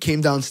like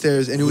came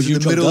downstairs and it was in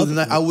the middle of the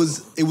night.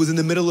 It was in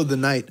the middle of the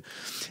night.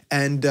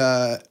 And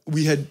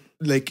we had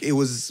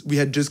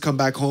just come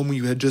back home. We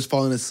had just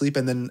fallen asleep,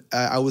 and then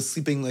I was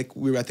sleeping I think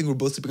we were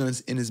both sleeping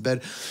in his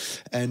bed,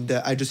 and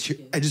I just feel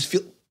in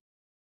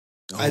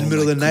the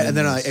middle of the night, and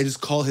then I just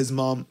call his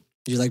mom.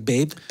 You're like,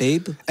 babe,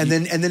 and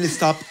then it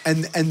stopped,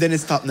 and then it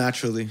stopped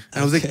naturally, and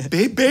I was like,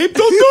 babe, don't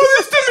do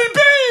this to me,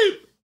 babe.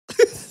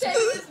 Stay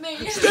with me.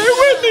 Stay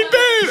with me,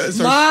 babe.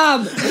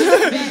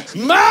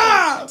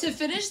 Mom. To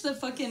finish the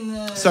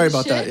fucking. Sorry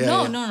about shit? that.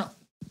 Yeah, No.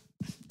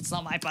 It's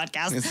not my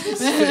podcast.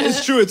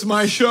 It's true. It's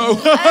my show.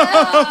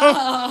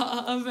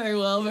 Very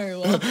well.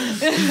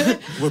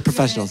 We're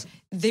professionals.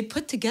 They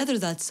put together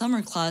that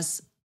summer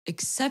class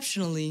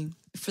exceptionally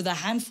for the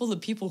handful of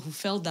people who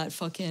failed that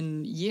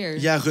fucking year.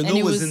 Yeah,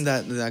 Renault was in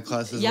that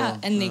class as well. Yeah,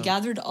 and they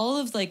gathered all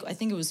of I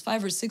think it was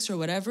 5 or 6 or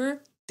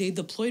whatever. They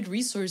deployed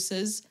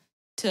resources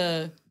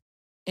in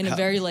a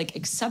very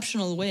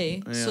exceptional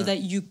way so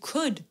that you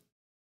could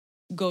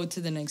go to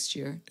the next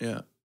year.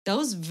 Yeah. That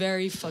was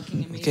very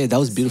fucking amazing. Okay, that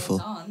was beautiful.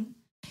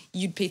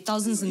 You'd pay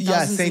thousands and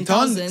thousands and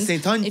thousands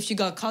Saint-Anne. if you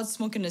got caught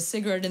smoking a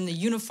cigarette in the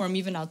uniform,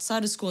 even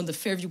outside of school in the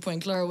Fairview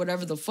Point Claire or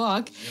whatever the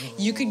fuck.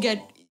 You could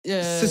get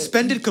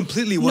suspended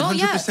completely,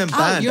 100%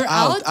 banned. You're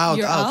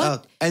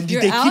out. And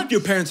they keep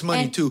your parents'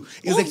 money too.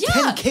 It was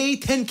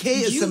 10K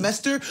a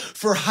semester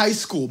for high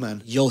school,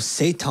 man. Yo,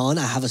 Saint-Anne,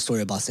 I have a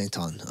story about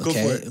Saint-Anne. Okay, Go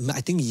for it.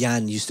 I think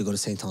Yan used to go to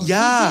Saint-Anne.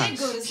 Yeah,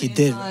 he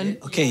did.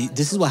 Okay,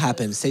 this is what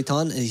happened.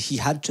 Saint-Anne, he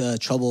had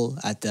trouble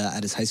at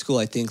his high school.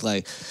 I think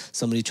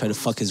somebody tried to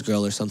fuck his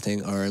girl or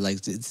something, or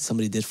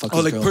somebody did fuck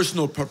his girl.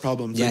 Personal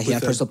problems. Yeah, he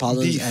had personal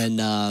problems, beef. and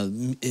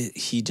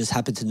he just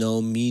happened to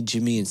know me,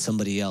 Jimmy, and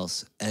somebody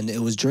else. And it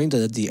was during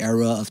the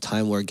era of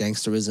time where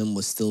gangsterism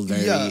was still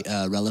very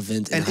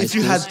relevant. And if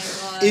you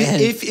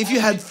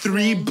had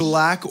 3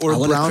 black or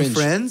brown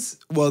friends,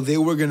 well, they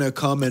were gonna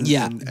come and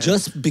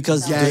just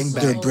because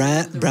they're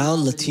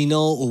brown,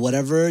 Latino, or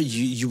whatever,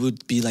 you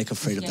would be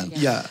afraid of them.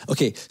 Yeah.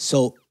 Okay,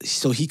 so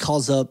he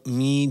calls up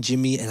me,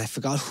 Jimmy, and I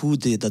forgot who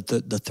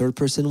the third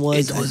person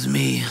was. It was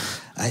me.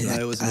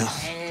 It was me.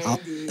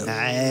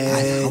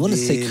 I want to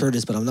say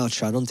Curtis, but I'm not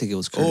sure. I don't think it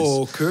was Curtis.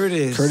 Oh,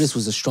 Curtis. Curtis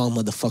was a strong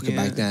motherfucker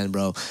back then,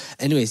 bro.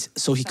 Anyways,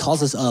 so he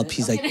calls us up.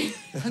 He's like,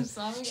 I'm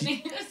sorry.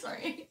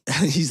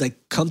 he's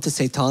like, come to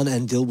Saint-Anne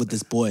and deal with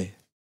this boy.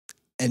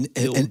 and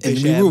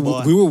bitch we ass were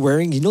boy. we were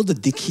wearing, you know, the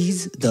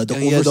Dickies, the Yeah, the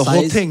whole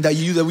oversized thing that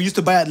we used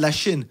to buy at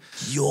Lassale.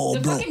 Yo, The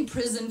bro. fucking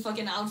prison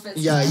fucking outfits.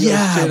 Yeah, man.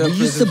 Yeah, straight up we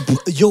used to.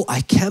 Yo,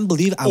 I can't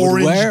believe I would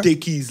Orange wear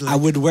Dickies. I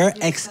would wear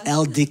Yeah, XL pass me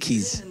the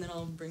Dickies. and then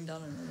I'll bring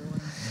down another one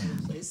to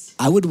replace.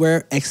 I would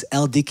wear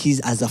XL Dickies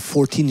as a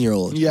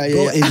 14-year-old. Yeah, yeah,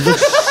 Bro, yeah. it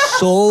looked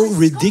so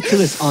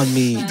ridiculous on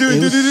me.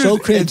 It was so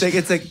cringe.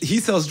 It's like he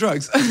sells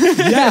drugs.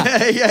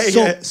 Yeah.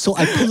 yeah. So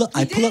I pull up.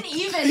 I pull up. Didn't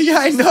even. Yeah,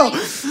 I Just know.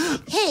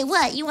 like, Hey,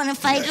 what? You want to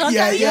fight?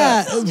 Yeah,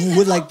 Yeah,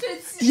 with like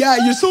Yeah,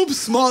 you're so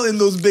small in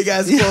those big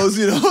ass clothes,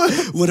 you know.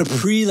 with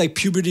a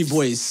puberty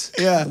voice.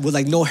 Yeah. With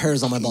like no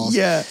hairs on my balls.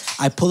 Yeah.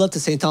 I pull up to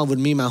St. Tom with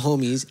me and my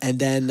homies, and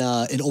then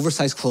in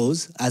oversized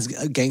clothes as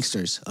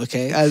gangsters.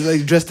 Okay. As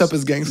like dressed up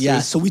as gangsters.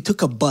 Yeah, so we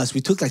took a bus.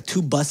 We took like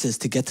 2 buses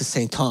to get to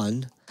St.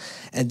 Ton.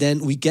 And then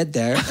we get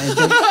there. And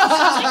then,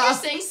 like you're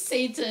saying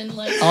Satan.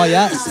 Like, oh,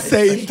 yeah.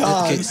 Saint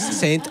on. Okay,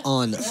 St.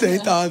 On.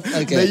 Saint on.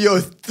 Okay. Then yo,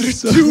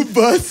 2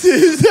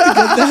 buses.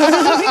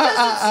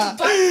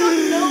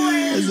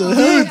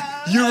 Dude,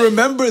 you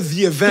remember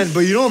the event,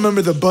 but you don't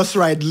remember the bus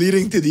ride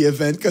leading to the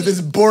event because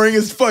it's boring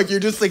as fuck. You're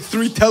just like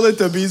 3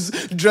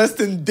 Teletubbies dressed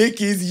in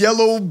Dickies,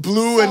 yellow,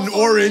 blue, and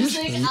orange.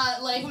 Music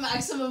at like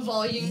maximum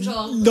volume,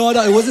 genre. No,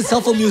 it wasn't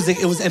cell phone music.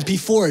 It was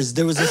MP4s.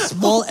 There was a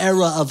small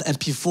era of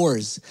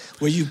MP4s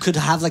where you could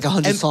have like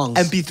 100 songs.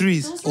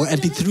 MP3s. Or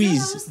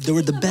MP3s. They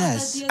were the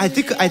best. I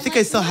think I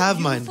still have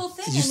mine.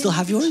 You still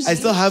have yours? I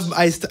still have.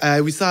 I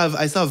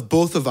still have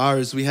both of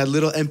ours. We had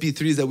little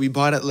MP3s that we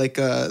bought at like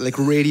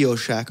Radio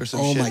Shack or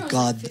some Oh shit. my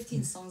God.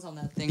 15 songs on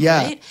that thing,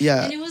 Yeah, right?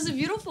 yeah. And it was a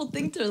beautiful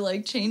thing to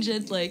like change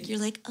it. Like You're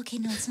like, okay,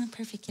 no, it's not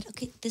perfect yet.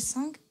 Okay, this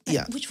song.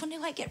 Yeah. Which one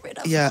do I get rid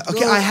of? Yeah.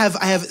 Okay. I have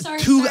Sorry,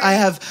 2. sorry. I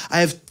have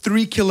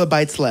 3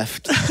 kilobytes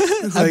left.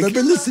 I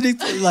remember listening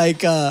to like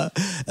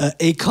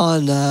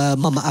Akon,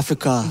 Mama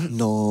Africa.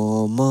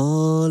 No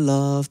more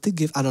love to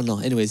give. I don't know.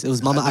 Anyways, it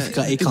was Mama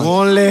Africa, Akon.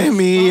 Won't let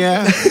me.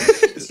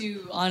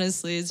 too,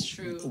 honestly, it's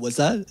true. What's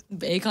that?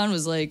 Akon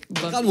was like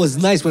Akon was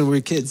nice when we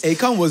were kids.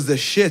 Akon was the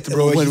shit,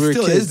 bro. When He we were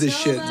still kids. is the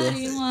shit, bro.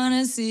 Nobody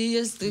wanna see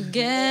us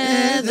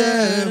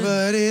together,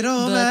 But it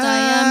don't but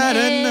I matter,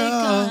 am no.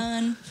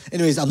 Akon.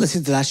 Anyways, I'm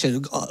listening to that shit.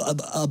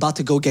 About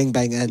to go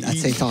gangbang at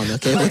St. Ton,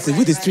 okay?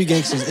 With these 3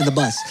 gangsters in the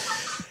bus.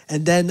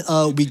 And then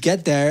we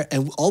get there,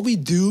 and all we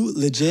do,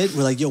 legit,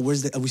 we're like, yo,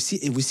 where's the? We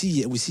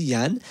see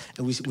Yan,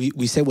 and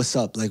we say what's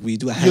up, like we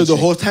do a handshake. Yo,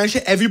 the whole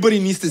handshake. Everybody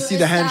needs to see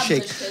the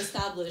handshake. To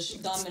establish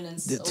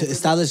dominance. To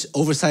establish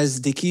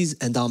oversized Dickies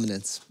and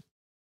dominance.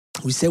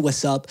 We say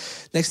what's up.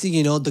 Next thing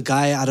you know, the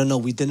guy, I don't know,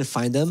 we didn't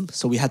find him,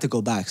 so we had to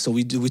go back. So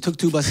we took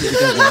 2 buses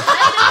together.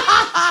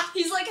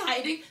 He's like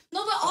hiding.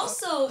 No, but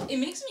also it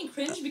makes me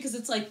cringe because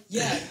it's like,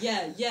 yeah.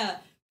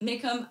 Mais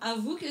comme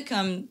avoue que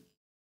comme,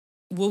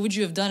 what would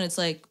you have done? It's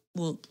like,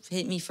 well,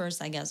 hit me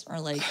first, I guess, or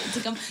like to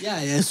come.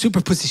 Yeah,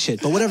 super pussy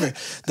shit. But whatever.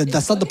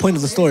 That's not the point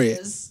of the story.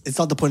 hilarious. It's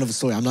not the point of the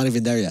story. I'm not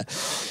even there yet.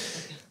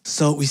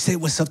 So we say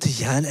what's up to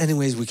Yan.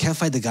 Anyways, we can't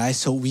find the guy.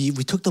 So we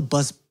took the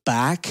bus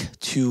back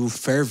to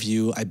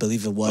Fairview, I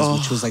believe it was,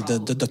 which was like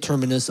the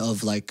terminus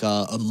of like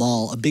a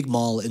mall, a big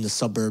mall in the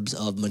suburbs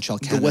of Montreal,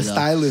 Canada. West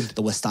Island.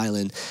 The West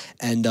Island.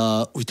 And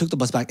we took the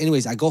bus back.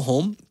 Anyways, I go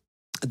home.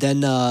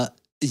 Then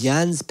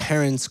Yan's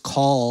parents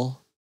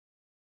call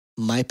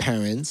my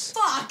parents.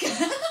 Fuck.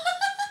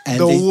 And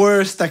The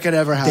worst that could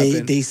ever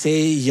happen. they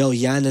say, yo,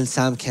 Yan and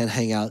Sam can't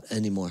hang out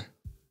anymore.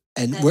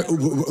 And That we're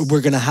never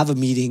works. going to have a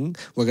meeting.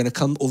 We're going to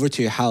come over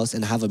to your house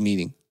and have a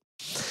meeting.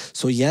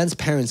 So Yan's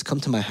parents come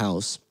to my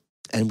house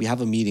and we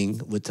have a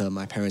meeting with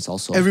my parents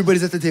also.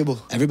 Everybody's at the table.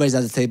 Everybody's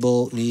at the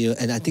table, me,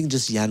 and I think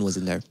just Yan was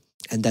in there.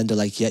 And then they're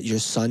like, yeah, your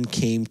son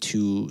came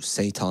to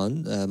St.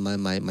 Ton,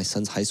 my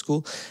son's high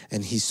school,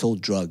 and he sold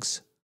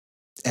drugs.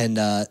 And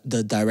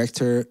the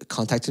director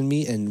contacted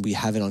me and we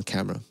have it on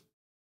camera.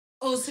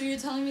 Oh, so you're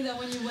telling me that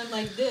when you went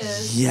like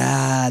this,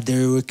 Yeah,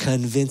 they were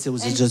convinced it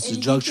was just a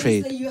drug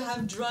trade. That you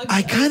have drugs.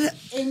 I kinda-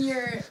 in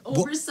your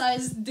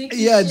oversized Dickies.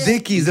 Yeah, shit.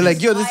 Dickies. They're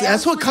like, yo,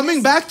 that's what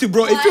coming back to,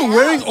 bro. If Why you're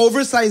wearing else?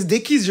 oversized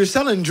Dickies, you're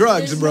selling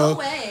drugs, There's bro. no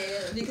way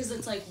because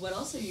it's like, what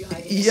else are you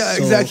hiding? Yeah,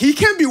 So- exactly. He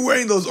can't be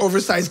wearing those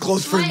oversized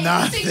clothes for My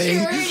nothing.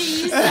 insecurities.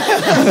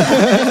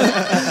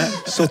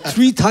 So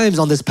 3 times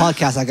on this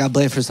podcast, I got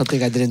blamed for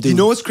something I didn't do. You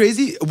know what's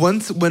crazy?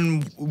 Once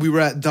when we were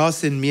at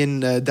Dawson, me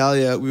and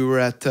Dahlia, we were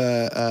at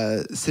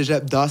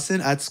Cégep Dawson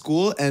at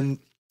school, and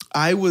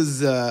I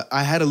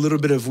had a little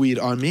bit of weed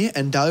on me,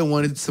 and Dahlia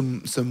wanted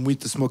some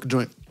weed to smoke a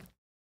joint.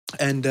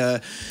 And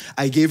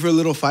I gave her a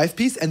little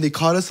 5-piece, and they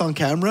caught us on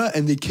camera,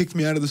 and they kicked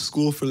me out of the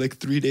school for like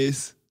 3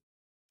 days.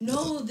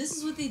 No, this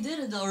is what they did,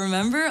 Adele.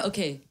 Remember?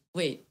 Okay,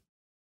 wait.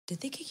 Did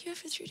they kick you out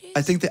for 3 days?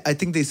 I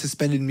think they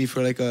suspended me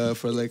for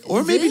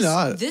or maybe This-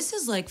 not. This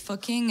is like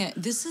fucking.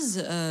 This is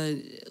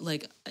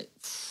like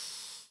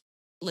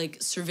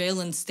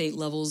surveillance state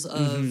levels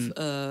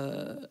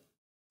of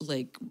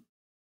like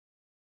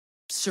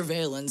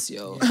surveillance,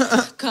 yo.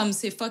 Come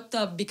say fucked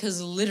up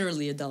because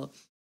literally, Adele,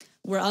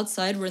 we're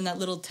outside. We're in that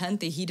little tent.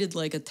 They heated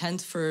like a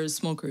tent for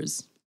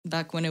smokers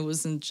back when it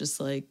wasn't just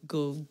like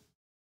go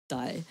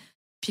die.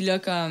 Puis là,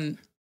 comme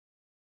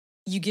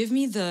you give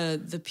me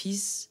the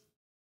piece,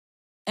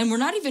 and we're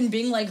not even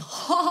being like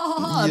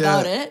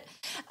about it.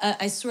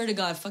 I swear to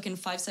God, fucking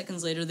 5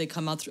 seconds later, they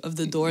come out of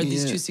the door.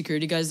 These two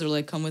security guys, they're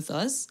like, "Come with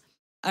us."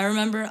 I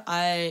remember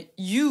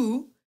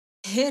you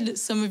hid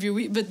some of your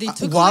weed, but they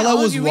took while I all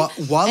was of your weed,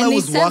 while and I they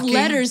was sent walking,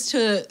 letters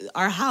to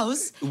our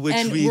house, which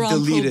and we we're on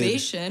deleted.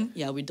 probation.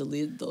 Yeah, we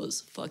deleted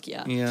those. Fuck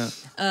yeah. Yeah.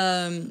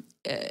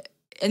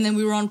 And then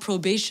we were on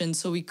probation,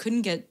 so we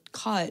couldn't get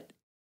caught.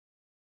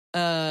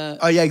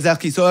 Oh yeah,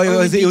 exactly. So it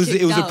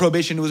was a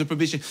probation. It was a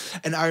probation,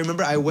 and I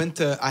remember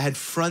I had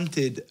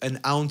fronted an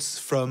ounce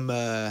from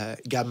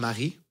Gab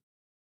Marie.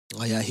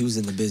 Oh yeah, he was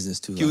in the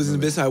business too. He was in the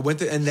business. I went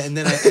to, and then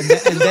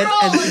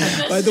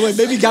By the way,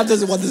 maybe Gab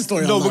doesn't want this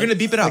story. No, we're gonna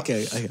beep it out.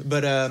 Okay.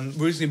 But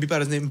we're just gonna beep out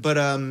his name. But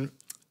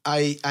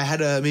I had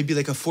maybe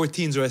like a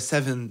 14s or a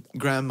 7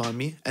 gram on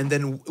me, and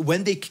then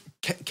when they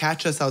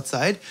catch us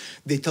outside,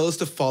 they tell us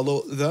to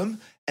follow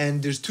them,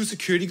 and there's 2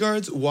 security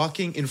guards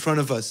walking in front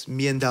of us,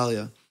 me and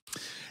Dahlia.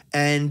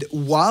 And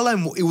while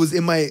it was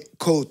in my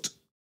coat.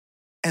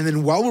 And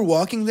then while we're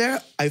walking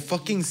there, I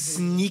fucking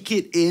sneak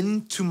it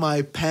into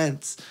my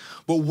pants.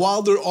 But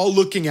while they're all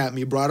looking at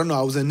me, bro, I don't know,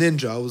 I was a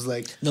ninja. I was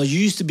like... No, you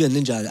used to be a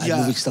ninja at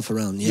moving stuff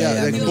around. Yeah,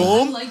 like I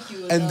boom. Like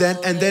you and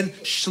then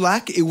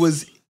schlack, it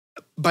was...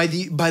 By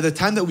the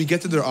time that we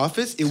get to their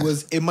office, it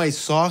was in my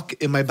sock,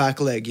 in my back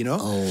leg, you know?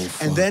 Oh,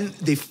 fuck. And then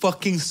they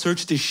fucking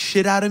searched the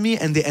shit out of me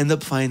and they end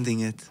up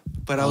finding it.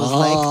 But I was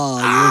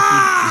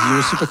you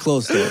were super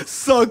close though.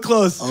 so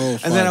close. Oh,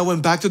 and then I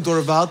went back to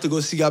Dorval to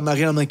go see Gab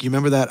Marie. I'm like, you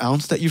remember that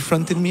ounce that you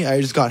fronted me?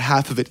 I just got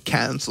half of it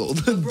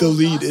canceled,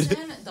 deleted.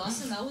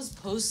 Dawson, that was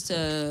post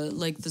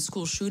like the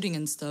school shooting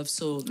and stuff.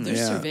 So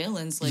there's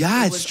surveillance. Like,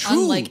 yeah, it was it's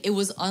true. It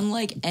was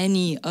unlike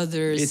any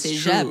other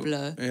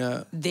cégep.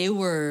 Yeah, they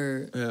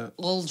were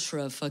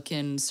ultra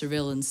fucking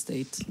surveillance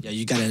state. Yeah,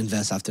 you gotta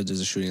invest after there's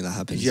a shooting that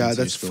happens. Yeah,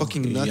 that's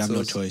fucking nuts. You have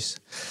no choice.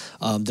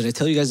 Did I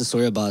tell you guys the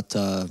story about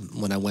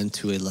when I went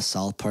to a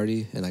Lassale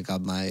party and I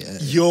got my...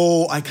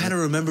 Yo, I kind of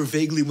remember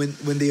vaguely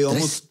when they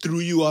almost threw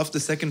you off the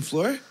second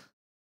floor.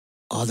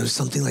 Oh, there's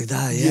something like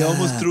that, yeah. They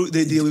almost threw...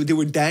 They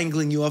were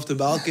dangling you off the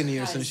balcony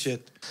or some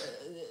shit.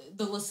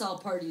 The Lassale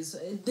parties,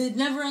 it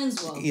never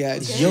ends well. Yeah.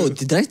 Okay? Yo,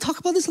 did I talk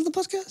about this on the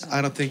podcast?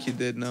 I don't think you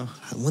did, no.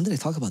 When did I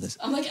talk about this?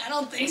 I'm like, I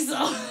don't think so.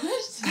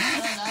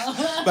 I don't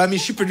know. But I mean,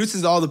 she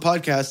produces all the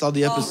podcasts, all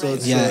the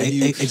episodes. Yeah, so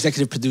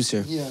executive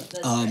producer. Yeah.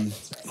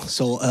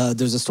 So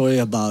there's a story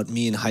about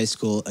me in high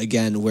school.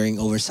 Again, wearing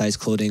oversized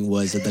clothing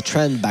was the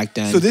trend back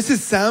then. So this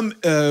is Sam.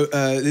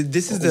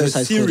 This is the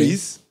Oversized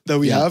series that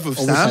we have of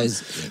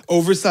oversized. Sam.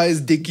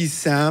 Oversized Dickie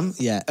Sam.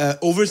 Yeah.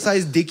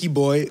 Oversized Dickie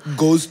boy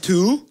goes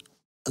to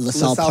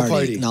Lassale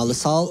party. Now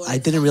Lassale, I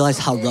didn't realize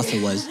how rough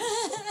it was.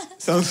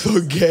 Sounds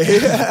so gay.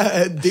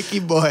 Dickie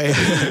boy.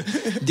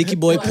 Dickie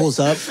boy pulls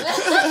up.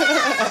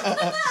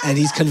 And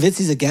he's convinced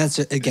he's a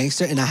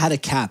gangster, and I had a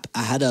cap.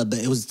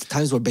 It was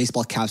times where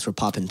baseball caps were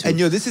popping too. And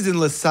yo, this is in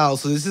Lassale,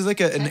 so this is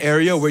like an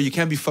area where you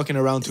can't be fucking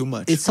around too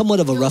much. It's somewhat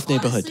of a rough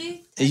neighborhood.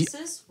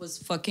 Texas was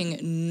fucking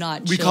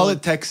not chill. We call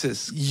it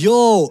Texas.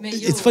 Yo,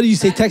 it's funny you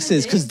say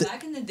Texas because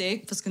back in the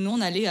day, parce que nous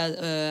on allait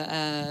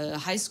à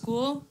high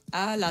school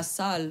à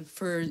Lassale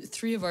for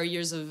 3 of our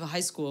years of high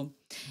school,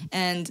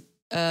 and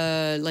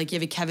like il y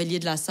avait Cavalier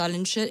de Lassale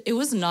and shit. It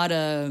was not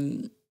a.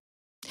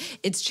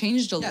 It's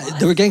changed a lot.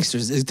 They were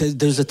gangsters.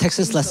 There's a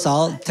Texas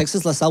Lassale.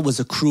 Texas Lassale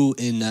was a crew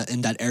in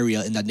that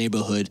area, in that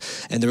neighborhood,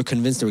 and they were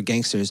convinced they were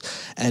gangsters.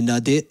 And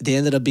they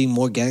ended up being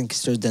more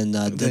gangsters than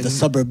the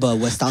suburb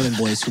West Island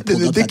boys who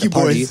pulled up at the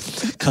party.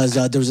 Because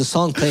there was a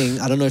song playing.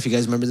 I don't know if you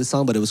guys remember this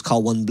song, but it was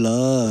called One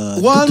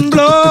Blood. One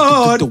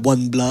Blood.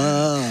 One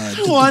Blood.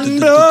 One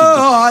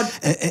Blood.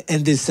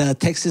 And this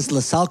Texas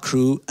Lassale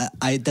crew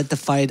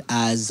identified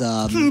as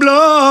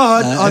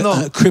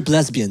blood. Crip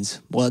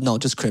lesbians. Well, no,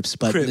 just Crips,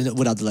 but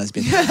without the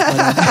lesbian.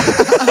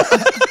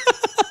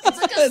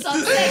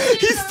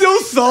 He's still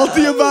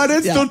salty about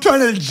it, still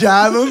trying to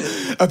jab him.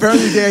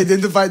 Apparently, they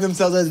identified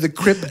themselves as the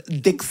Crip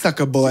Dick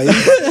Sucker Boys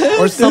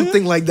or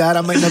something like that.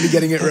 I might not be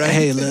getting it right.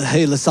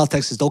 Hey, LaSalle,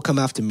 Texas, don't come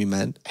after me,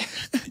 man.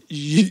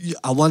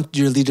 I want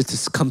your leader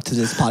to come to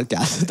this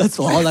podcast. That's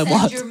all I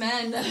want. Send your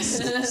man.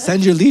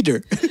 Send your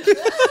leader.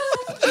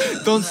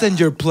 Don't send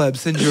your pleb,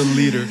 send your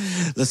leader.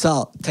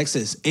 LaSalle,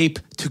 Texas, ape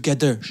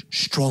together,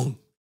 strong.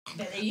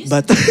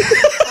 But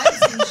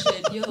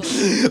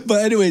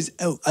but anyways,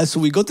 so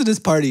we go to this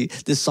party.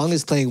 This song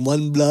is playing.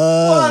 One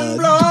blood. One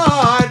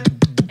blood.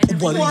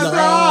 One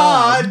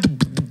blood.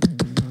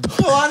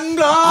 One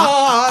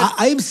blood.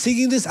 I am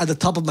singing this at the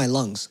top of my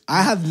lungs.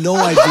 I have no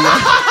idea.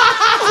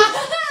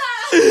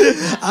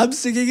 I'm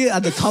singing it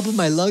at the top of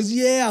my lungs.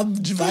 Yeah, I'm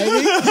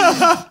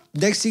vibing.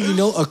 Next thing you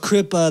know, a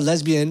Crip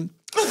lesbian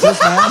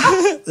flips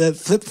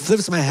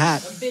my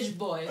hat.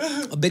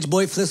 A bitch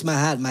boy flips my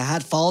hat. My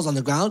hat falls on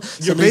the ground.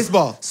 Your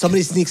baseball.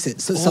 Somebody sneaks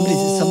it. So somebody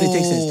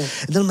takes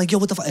it. And then I'm like, yo,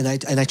 what the fuck? And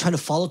I try to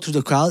follow through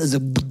the crowd. It's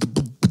like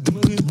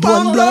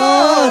one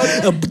blood.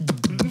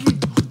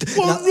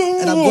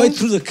 and I'm going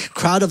through the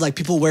crowd of like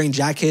people wearing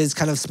jackets,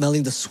 kind of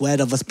smelling the sweat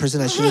of a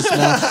person I shouldn't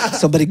smell.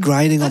 Somebody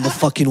grinding on the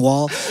fucking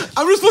wall.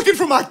 I'm just looking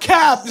for my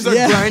cap. Just like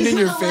Yeah. grinding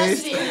your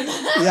face.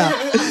 Yeah,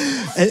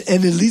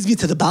 and it leads me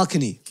to the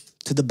balcony.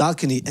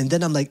 And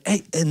then I'm like,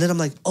 hey, and then I'm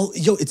like, oh,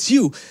 yo, it's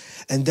you.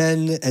 And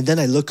then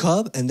I look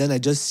up, and then I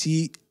just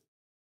see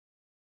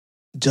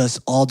just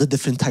all the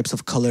different types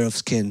of color of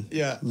skin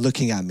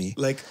looking at me.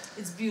 Like,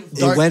 It's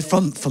beautiful. it went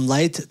from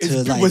light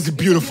to like. it was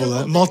beautiful.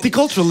 Huh?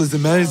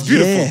 Multiculturalism, man. It's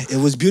beautiful. Yeah,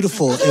 it was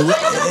beautiful.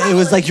 It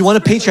was like you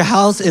want to paint your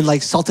house in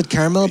like salted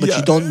caramel, but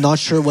you don't not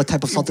sure what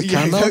type of salted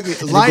caramel. Exactly.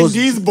 And it Line goes-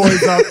 these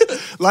boys up.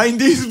 Line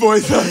these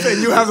boys up,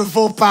 and you have the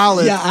full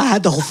palette. Yeah, I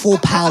had the whole full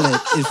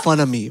palette in front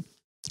of me,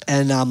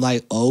 and I'm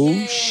like, oh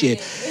shit!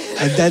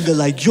 And then they're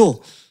like,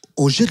 yo,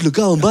 on jette le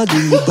gars en bas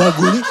des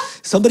bagounis.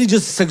 Somebody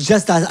just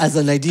suggest that as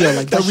an idea,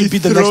 like that That we should be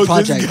the throw next this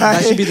project. guy.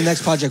 That should be the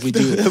next project we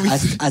do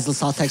as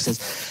LaSalle, Texas.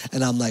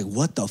 And I'm like,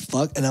 what the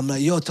fuck? And I'm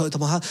like, yo,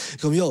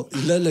 yo,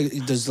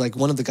 there's like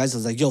one of the guys that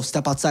was like, yo,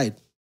 step outside.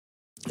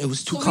 It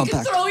was too So we can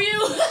compact. throw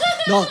you.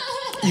 No,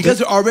 You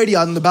guys are already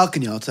on the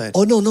balcony outside.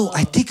 oh no,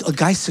 I think a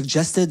guy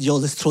suggested, yo,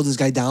 let's throw this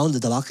guy down the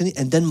balcony.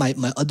 And then my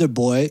other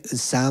boy,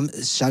 Sam,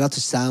 shout out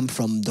to Sam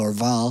from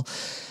Dorval.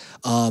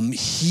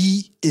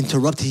 He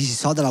interrupted. He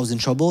saw that I was in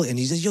trouble, and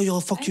he said, "Yo,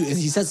 fuck you!" And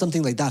he said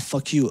something like that,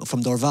 "Fuck you,"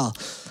 from Dorval.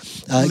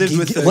 Lived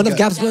with One of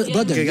Gab- Gab's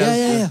brother. Gab's-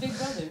 Yeah. Big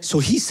brother. So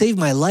he saved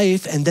my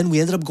life, and then we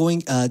ended up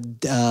going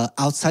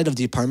outside of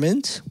the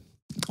apartment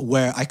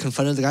where I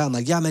confronted the guy. I'm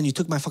like, "Yeah, man, you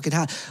took my fucking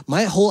hat."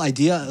 My whole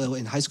idea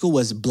in high school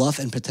was bluff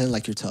and pretend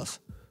like you're tough.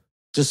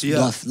 Just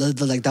bluff.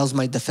 Like that was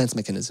my defense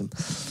mechanism.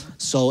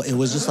 So it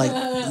was just like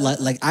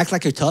act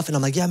like you're tough, and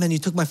I'm like, "Yeah, man, you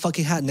took my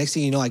fucking hat." Next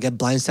thing you know, I get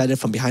blindsided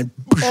from behind.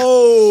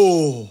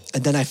 Oh.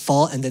 And then I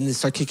fall, and then they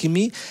start kicking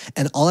me.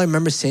 And all I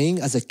remember saying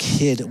as a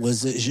kid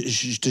was,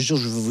 je te jure,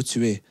 je veux vous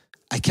tuer.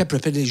 I kept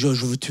repeating, je veux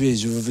vous tuer,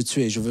 je veux vous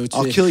tuer, je veux vous tuer.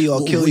 I'll kill you,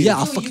 I'll kill you. Yeah,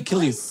 I'll No, fucking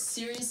kill you.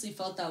 Seriously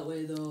felt that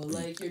way though.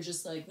 Like you're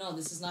just like, no,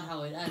 this is not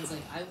how it ends.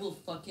 Like I will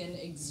fucking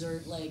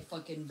exert like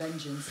fucking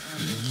vengeance on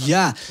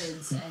your fucking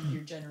kids and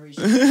your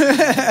generation.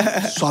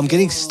 So I'm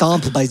getting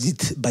stomped by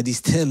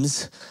these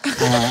Tims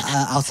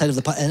outside of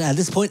the and at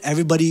this point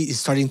everybody is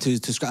starting to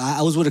scream.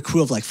 I was with a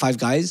crew of like 5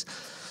 guys,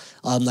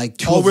 like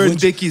 2 All of wearing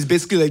which, dickies,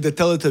 basically like the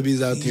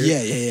Teletubbies out here.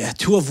 yeah.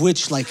 2 of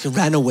which like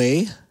ran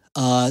away.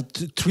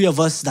 3 of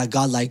us that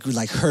got like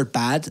hurt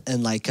bad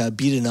and like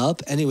beaten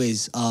up.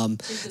 Anyways, Take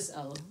this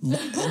L.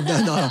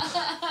 no.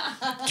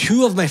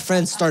 2 of my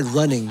friends started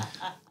running.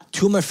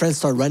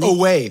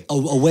 Away.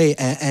 Away,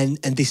 and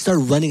they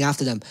started running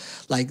after them.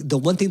 Like the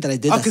one thing that I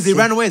did. Oh, because they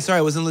ran away. Sorry,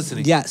 I wasn't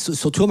listening. Yeah,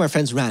 so 2 of my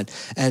friends ran,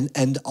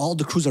 and all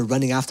the crews are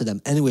running after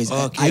them. Anyways,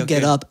 I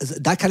get up.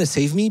 That kind of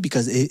saved me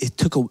because it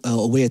took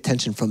away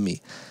attention from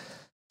me.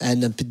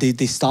 And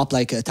they stopped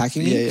like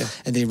attacking me,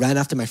 and they ran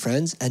after my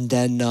friends. And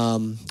then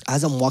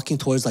as I'm walking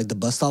towards like the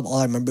bus stop, all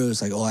I remember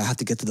was like, oh, I have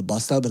to get to the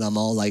bus stop, and I'm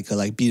all like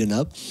beaten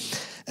up.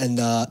 And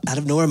out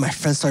of nowhere, my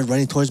friends started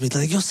running towards me.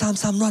 They're like, yo, Sam,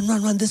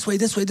 run this way.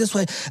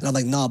 And I'm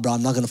like, nah, bro,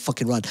 I'm not gonna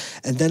fucking run.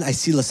 And then I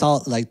see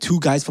Lassale, like 2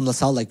 guys from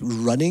Lassale, like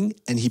running,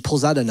 and he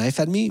pulls out a knife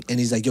at me, and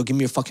he's like, yo, give me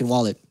your fucking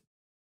wallet.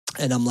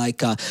 And I'm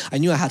like, I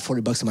knew I had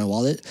 $40 in my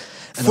wallet.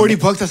 And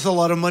 $40, that's a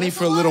lot of money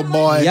for a little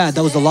boy. yeah,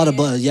 that was a lot of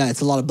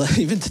it's a lot of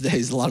even today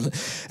it's a lot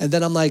of. And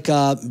then I'm like,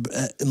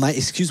 my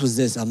excuse was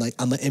this. I'm like,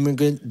 I'm an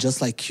immigrant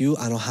just like you.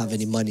 I don't have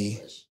any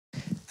money.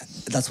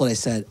 That's what I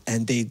said.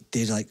 And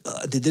they're like,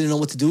 they didn't know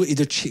what to do.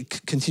 Either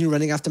continue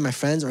running after my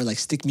friends or like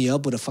stick me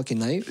up with a fucking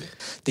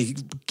knife. They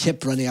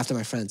kept running after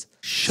my friends.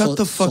 Shut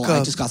the fuck so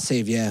up. I just got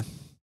saved. Yeah.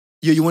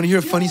 Yo, you want to hear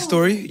a funny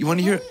story? You want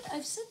to hear?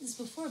 I've said this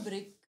before, but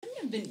it couldn't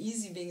have been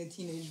easy being a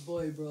teenage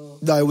boy, bro.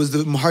 No, it was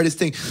the hardest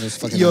thing. was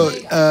fucking Yo,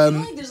 Like, I feel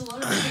like there's a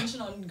lot of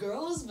attention on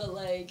girls, but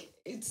like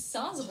it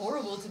sounds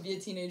horrible to be a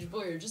teenage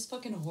boy. You're just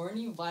fucking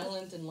horny,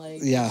 violent, and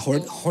like Yeah,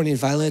 horny and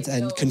violent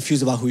and no.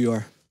 confused about who you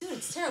are. Dude,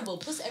 it's terrible.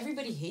 Plus,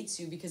 everybody hates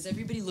you because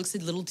everybody looks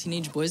at little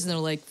teenage boys and they're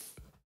like,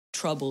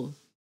 trouble.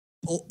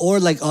 Or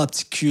like, oh,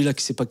 petit cul, là,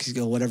 qui sait pas qui-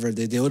 whatever.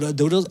 They would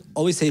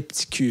always say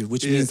petit cul,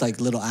 which means like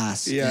little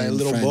ass. Yeah, in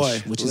little French,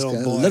 boy. Which Little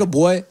is boy. little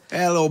boy.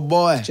 Hey, little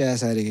boy. Get your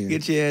ass out of here.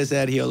 Get your ass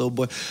out of here, little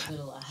boy.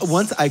 Little ass.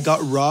 Once I got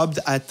robbed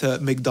at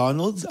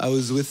McDonald's. I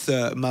was with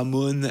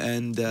Mamoun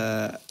and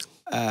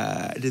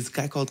this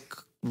guy called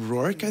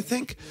Rourke, I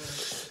think.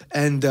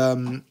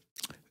 And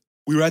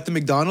we were at the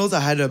McDonald's. I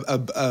had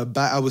a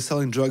bag. I was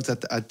selling drugs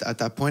at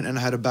that point, and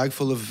I had a bag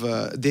full of.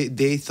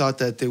 They thought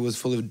that it was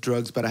full of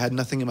drugs, but I had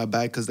nothing in my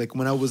bag because like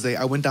when I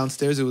went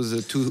downstairs. It was a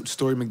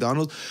 2-story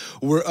McDonald's.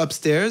 We're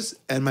upstairs,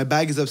 and my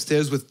bag is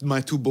upstairs with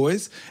my 2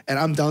 boys, and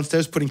I'm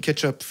downstairs putting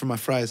ketchup for my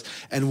fries.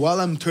 And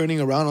while I'm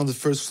turning around on the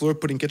first floor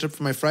putting ketchup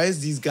for my fries,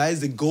 these guys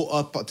they go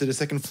up to the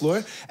second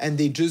floor and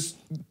they just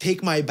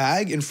take my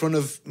bag in front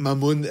of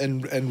Mamoun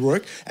and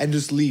work and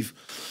just leave.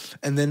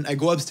 And then I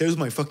go upstairs with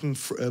my fucking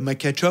my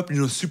ketchup,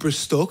 super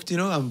stoked,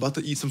 I'm about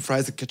to eat some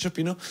fries with ketchup,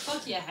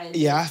 Fuck yeah.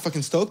 Yeah,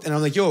 fucking stoked. And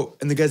I'm like, yo,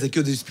 and the guy's like,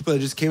 yo, there's people that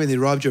just came and they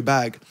robbed your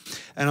bag.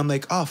 And I'm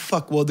like, oh,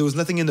 fuck, well, there was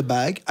nothing in the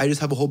bag. I just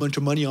have a whole bunch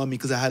of money on me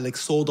because I had like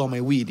sold all my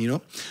weed,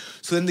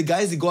 So then the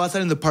guys, they go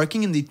outside in the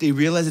parking and they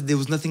realize that there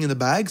was nothing in the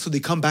bag. So they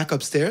come back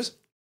upstairs.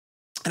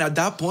 And at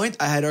that point,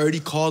 I had already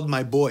called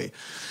my boy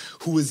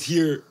who was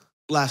here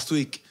last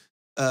week.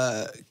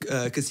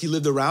 Because he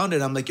lived around,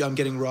 and I'm like, yo, I'm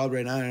getting robbed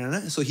right now.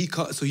 So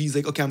he's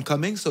like, okay, I'm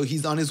coming. So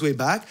he's on his way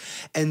back,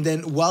 and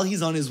then while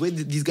he's on his way,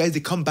 these guys,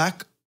 they come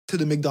back to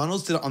the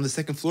McDonald's on the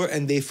second floor,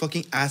 and they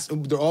fucking ask.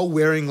 They're all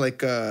wearing like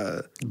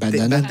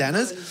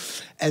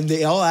bandanas, and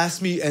they all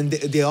ask me, and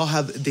they all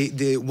have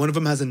they one of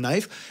them has a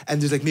knife,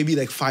 and there's like maybe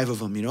like 5 of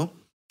them,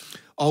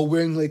 all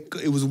wearing like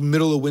it was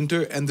middle of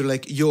winter, and they're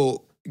like,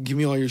 yo, give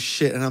me all your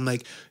shit, and I'm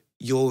like,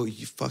 yo,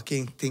 you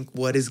fucking think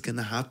what is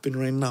gonna happen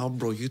right now,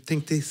 bro? You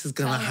think this is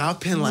gonna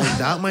happen like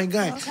that, my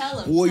guy?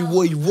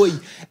 Boy.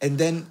 And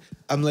then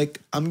I'm like,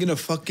 I'm gonna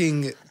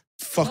fucking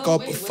fuck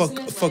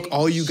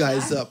all you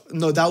guys up.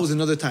 No, that was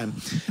another time.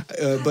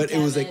 But it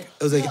was like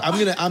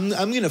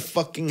I'm gonna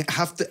fucking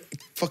have to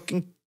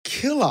fucking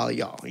kill all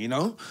y'all,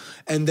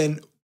 And then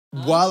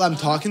while I'm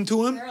talking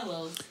to him,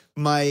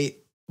 my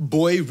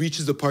boy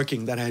reaches the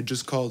parking that I had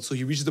just called. So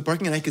he reaches the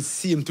parking and I could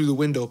see him through the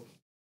window.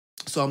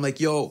 So I'm like,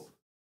 yo.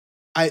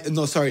 My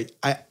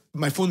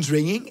phone's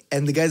ringing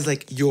and the guy's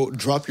like, yo,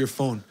 drop your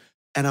phone.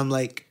 And I'm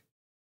like,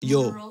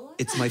 yo,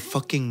 it's my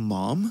fucking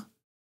mom.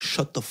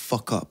 Shut the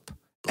fuck up.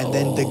 And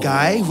then the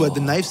guy who had the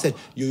knife said,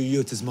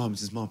 yo, it's his mom.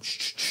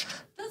 Shh.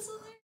 That's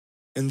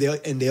hilarious.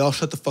 And they all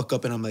shut the fuck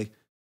up. And I'm like,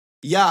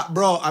 yeah,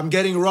 bro, I'm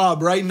getting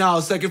robbed right now.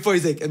 Second floor.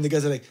 He's like, and the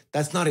guys are like,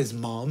 that's not his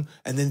mom.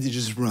 And then they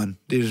just ran.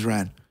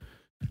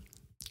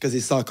 Because they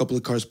saw a couple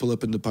of cars pull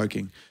up in the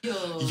parking.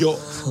 Yo,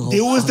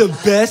 it was the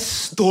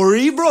best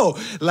story, bro.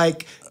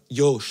 Like,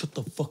 yo, shut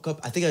the fuck up.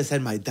 I think I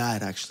said my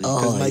dad, actually.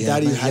 Because my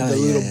daddy had the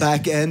little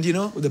back end,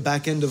 the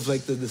back end of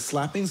like the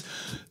slappings.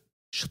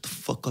 Shut the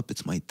fuck up,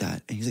 it's my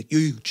dad. And he's like, yo.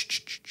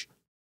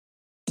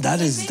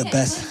 That is the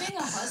best. It's like being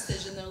a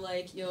hostage and they're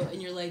like, yo,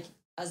 and you're like,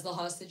 as the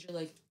hostage, you're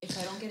like, if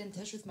I don't get in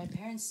touch with my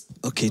parents.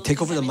 Okay,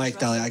 take over the mic,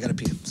 Dahlia. I gotta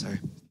pee. Sorry.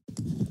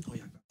 Oh,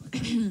 yeah.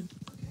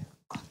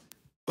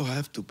 Oh, I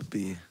have to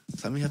pee.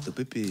 Sammy have to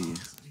pee.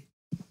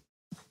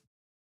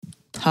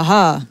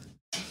 Haha.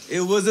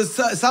 It was a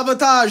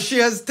sabotage. She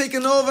has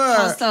taken over.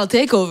 Hostile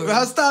takeover.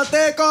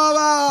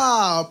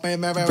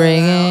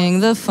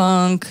 Bringing the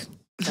funk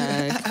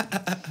back.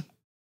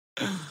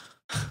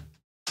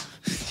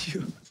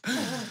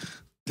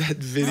 That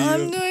video.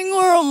 I'm doing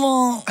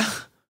horrible.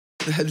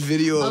 That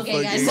video of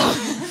okay, fucking...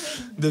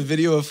 guys. The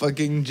video of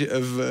fucking...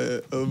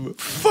 of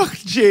fuck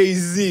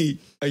Jay-Z.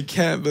 I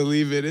can't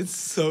believe it. It's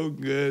so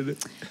good.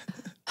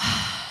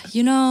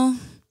 I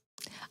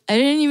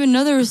didn't even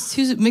know there was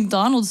 2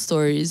 McDonald's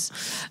stories.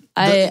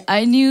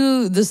 I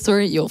knew the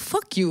story. Yo,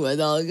 fuck you, my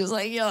dog. It was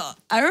like, yo,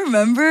 I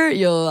remember.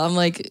 Yo, I'm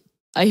like,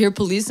 I hear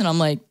police and I'm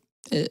like,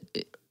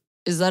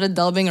 is that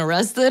Adele being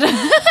arrested?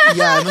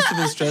 Yeah, it must have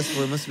been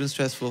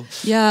stressful.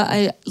 Yeah,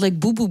 I like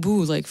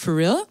boo, like for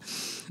real.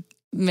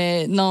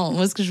 Mais non,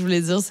 moi ce que je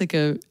voulais dire c'est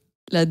que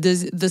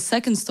the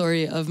second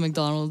story of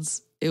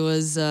McDonald's, it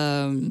was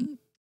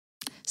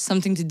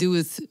something to do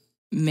with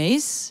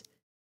mace.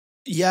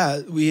 Yeah,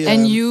 we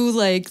and you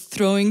like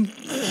throwing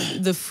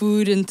the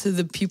food into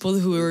the people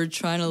who were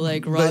trying to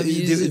like rob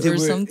you or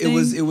something.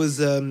 It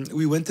was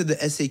we went to the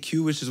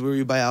SAQ, which is where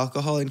we buy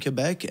alcohol in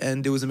Quebec,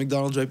 and there was a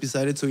McDonald's right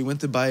beside it. So we went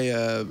to buy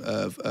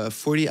a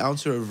 40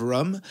 ouncer of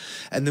rum,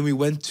 and then we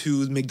went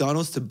to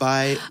McDonald's to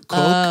buy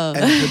Coke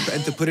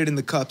and to put it in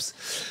the cups.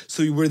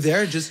 So we were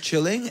there just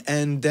chilling,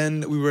 and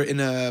then we were in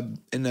a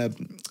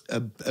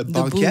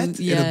banquette,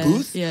 in a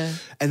booth,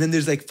 and then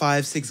there's like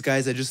 5-6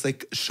 guys that just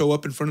like show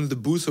up in front of the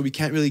booth, so we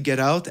can't really get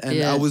out.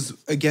 And I was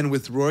again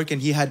with Rourke, and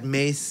he had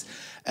mace,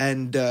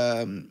 and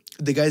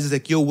the guys is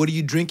like, yo, what are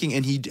you drinking?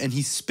 And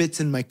he spits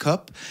in my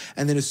cup,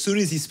 and then as soon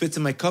as he spits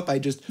in my cup, I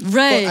just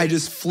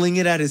fling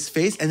it at his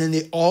face, and then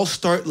they all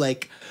start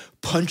like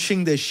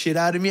punching the shit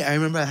out of me. I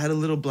remember I had a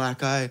little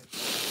black eye.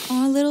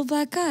 Oh, a little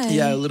black eye.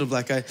 Yeah, a little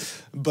black eye.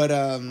 But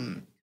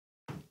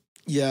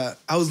yeah,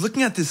 I was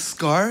looking at this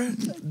scar,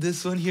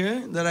 this one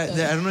here, that I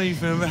don't know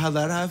if you remember how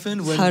that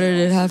happened. How did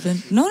it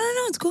happen? No,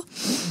 it's cool.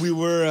 We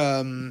were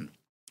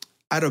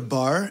at a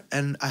bar,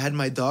 and I had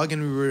my dog,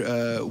 and we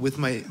were with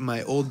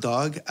my old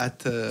dog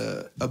at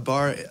a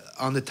bar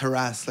on the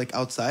terrace, like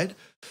outside,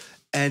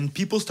 and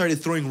people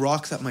started throwing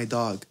rocks at my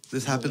dog.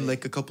 This happened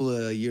like a couple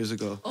of years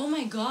ago. Oh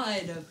my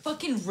god,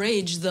 fucking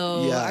rage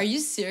though. Yeah. Are you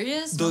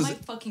serious? Not my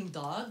fucking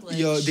dog? Like,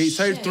 they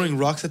started throwing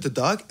rocks at the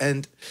dog,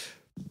 and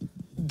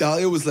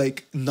Dahlia was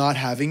like not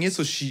having it,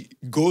 so she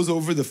goes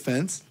over the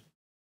fence,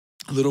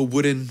 a little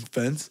wooden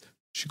fence.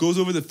 She goes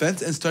over the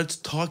fence and starts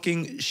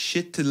talking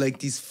shit to like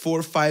these 4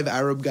 or 5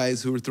 Arab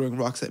guys who were throwing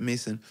rocks at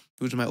Mason,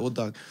 which is my old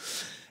dog.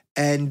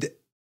 And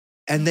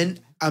then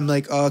I'm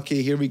like, oh,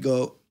 okay, here we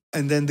go.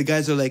 And then the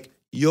guys are like,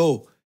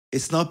 yo,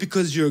 it's not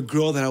because you're a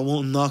girl that I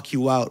won't knock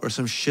you out or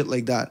some shit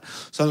like that.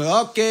 So I'm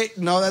like, okay,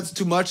 no, that's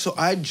too much. So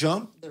I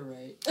jump. They're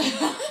right.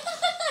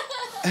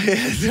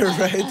 They're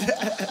right.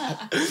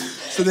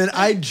 So then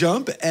I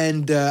jump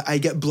and I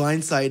get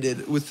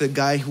blindsided with the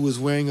guy who was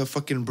wearing a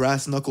fucking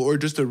brass knuckle or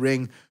just a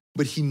ring.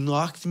 But he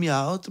knocked me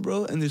out,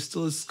 bro, and there's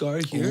still a scar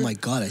here. Oh my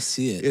God, I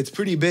see it. It's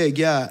pretty big,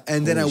 yeah.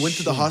 And then I Holy went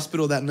to the shit.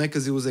 hospital that night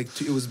because it was like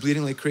it was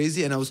bleeding like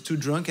crazy, and I was too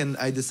drunk, and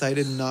I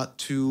decided not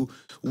to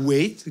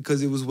wait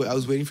because I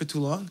was waiting for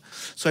too long.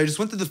 So I just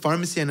went to the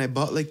pharmacy and I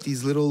bought like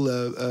these little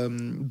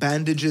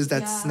bandages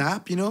that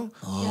snap, you know?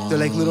 They're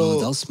like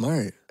little. That was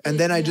smart. And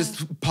then I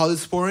just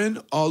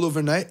polysporin all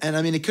overnight, and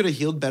I mean it could have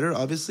healed better,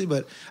 obviously,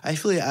 but I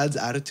feel it adds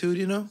attitude,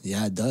 you know.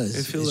 Yeah, it does.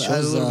 It feels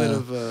adds a little bit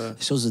of.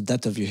 It shows the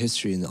depth of your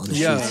history on the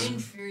Yeah. I streets.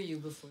 didn't fear you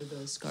before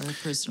the scar,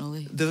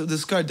 personally. The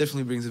scar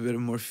definitely brings a bit of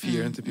more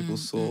fear into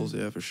people's souls.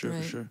 Yeah, for sure,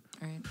 Right. for sure.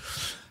 Right.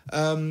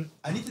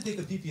 I need to take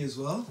a pee as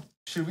well.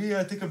 Should we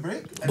take a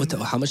break?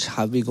 How much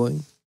have we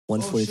going?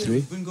 1:43.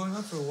 We've been going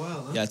on for a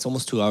while. Huh? Yeah, it's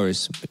almost 2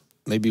 hours.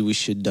 Maybe we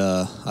should.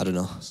 I don't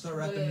know. Start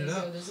wrapping it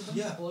up. There's a bunch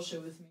of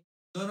bullshit with me.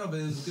 No, but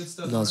it's good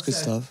stuff. No, it's good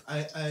stuff.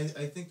 I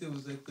think it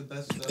was like the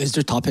best. Is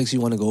there topics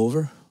you want to go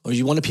over, or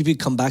you want people to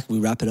come back? We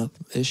wrap it up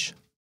ish.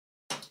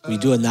 We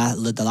do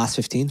the last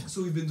 15.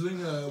 So we've been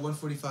doing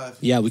 145.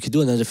 Yeah, we could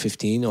do another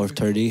 15 or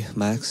 30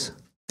 max,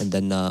 and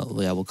then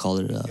we'll call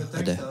it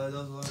a day.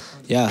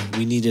 Yeah,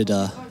 we needed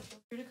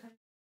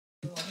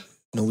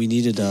we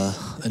needed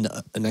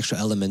an extra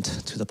element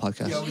to the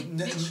podcast.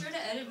 Make sure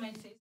to edit my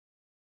face.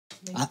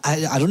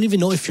 I don't even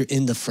know if you're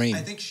in the frame.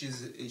 I think she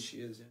is.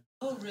 Yeah.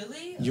 Oh,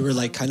 really? You were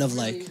like kind of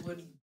like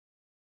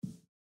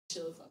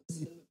Chill if I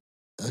was in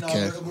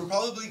okay. No, we're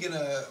probably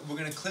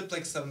gonna clip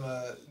like some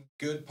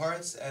good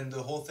parts, and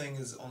the whole thing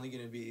is only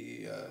gonna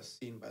be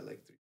seen by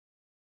like 3.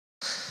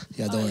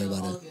 Yeah, don't worry all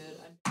about it. good.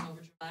 I'm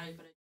over dramatic,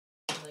 but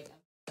I like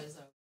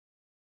emphasize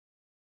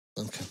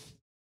that. Okay.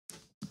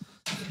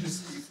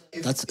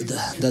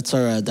 That's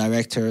our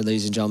director,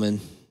 ladies and gentlemen.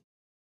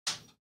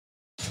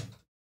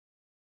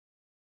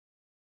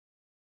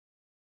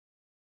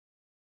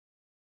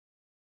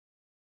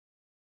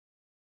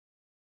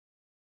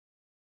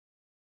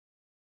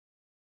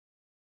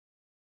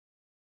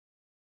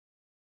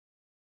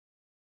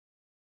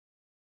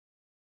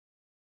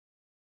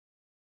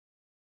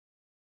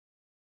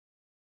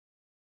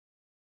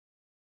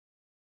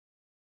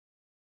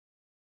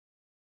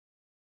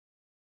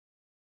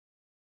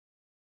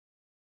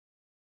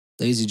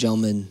 Ladies and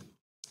gentlemen,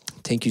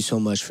 thank you so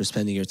much for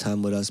spending your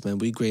time with us, man.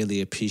 We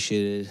greatly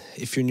appreciate it.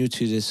 If you're new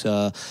to this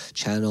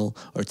channel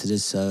or to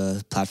this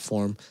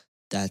platform,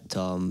 that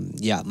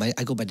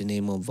I go by the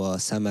name of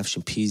Sam F.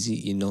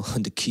 Shimpizi, you know,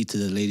 the key to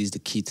the ladies, the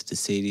key to the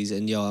Sadies.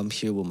 And I'm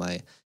here with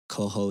my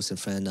co-host and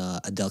friend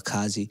Adel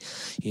Kazi,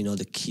 you know,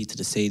 the key to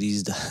the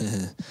Sadies.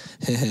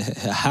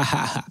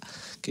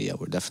 Okay, yeah,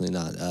 we're definitely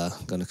not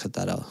gonna cut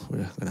that out.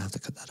 We're gonna have to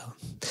cut that out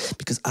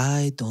because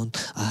I don't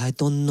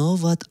know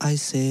what I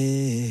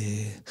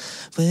say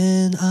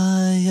when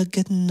I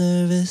get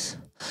nervous.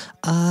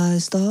 I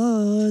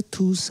start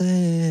to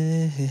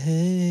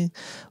say,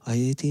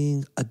 I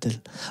think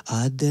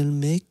Adel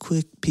make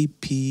quick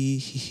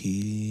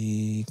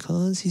pee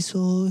cause he's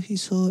so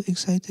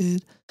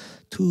excited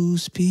to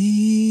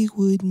speak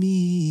with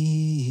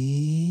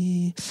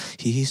me.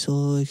 He's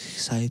so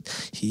excited.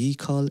 He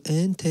call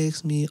and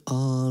text me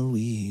all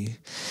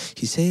week.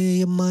 He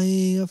say,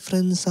 my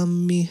friends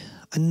and me,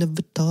 I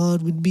never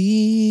thought we'd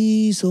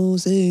be so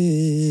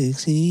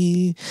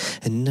sexy.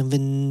 And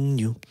when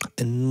you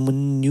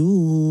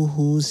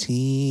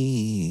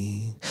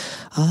sing,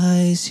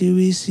 I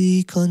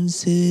seriously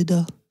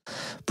consider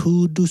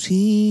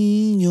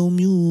producing your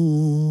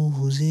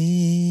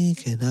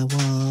music. And I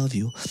love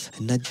you,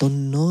 and I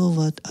don't know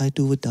what I'd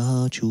do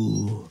without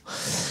you.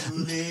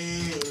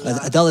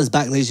 Adele is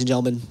back, ladies and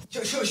gentlemen.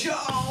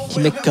 He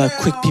make a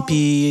quick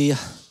pee.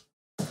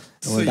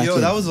 So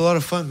that was a lot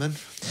of fun, man.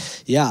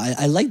 Yeah,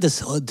 I like this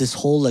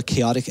whole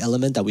chaotic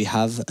element that we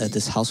have at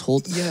this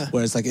household. Yeah.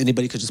 Whereas like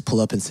anybody could just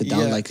pull up and sit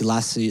down. Yeah. Like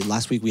last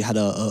week we had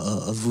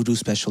a voodoo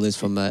specialist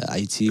from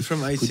IT.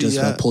 From IT, who just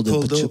pulled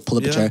up a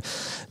yeah. chair.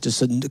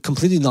 Just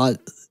completely not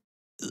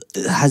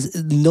has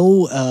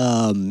no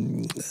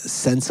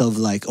sense of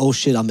like, oh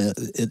shit, I'm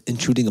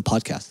intruding a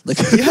podcast. Like,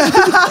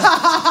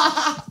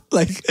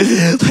 like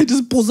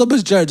just pulls up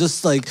his chair,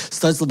 just like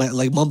starts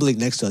like mumbling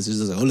next to us. He's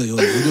just like, and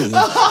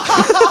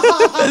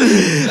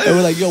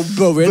we're like, yo,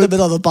 bro, we're in the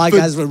middle of a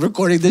podcast. We're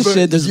recording this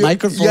shit. There's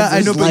microphones. Yeah,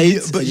 I know,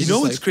 lights, but you know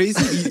what's like,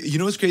 crazy? You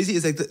know what's crazy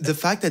is like the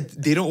fact that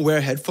they don't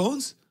wear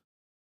headphones.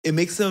 It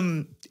makes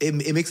them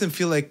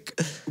feel like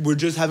we're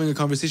just having a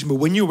conversation. But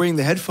when you're wearing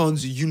the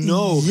headphones, you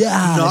know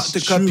not to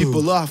cut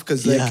people off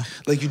because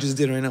like you just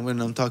did right now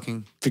when I'm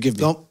talking. Forgive me.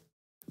 Don't.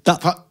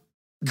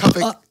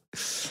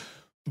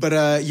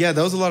 But yeah,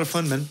 that was a lot of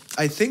fun, man.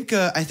 I think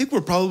we're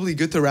probably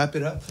good to wrap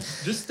it up.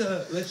 Let's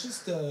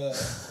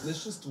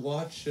just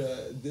watch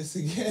this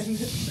again.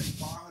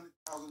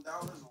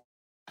 $500,000.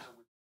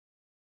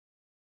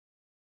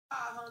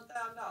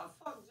 $500,000.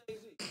 Fuck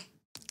Jay-Z.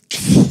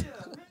 Yeah,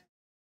 man.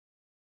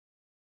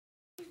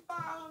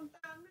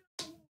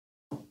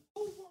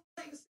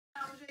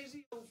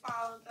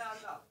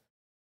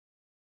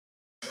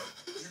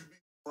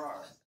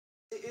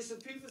 it's the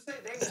people say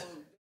they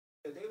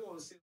want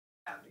to see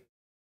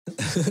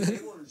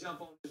they want to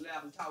jump on his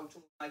lap and talk to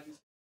him like you.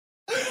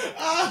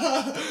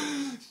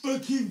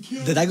 Fucking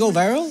kill. Did I go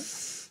viral?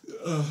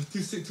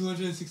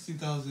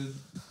 216,000.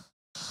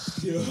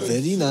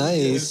 Very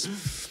nice.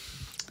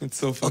 It's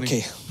so funny.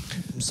 Okay,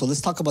 so let's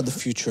talk about the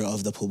future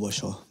of the Poolboy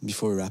Show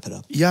before we wrap it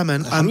up. Yeah,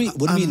 man.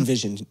 What do we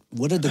envision?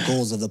 What are the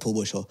goals of the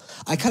Poolboy Show?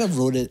 I kind of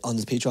wrote it on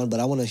this Patreon, but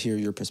I want to hear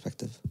your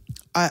perspective.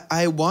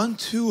 I want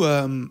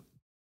to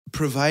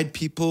provide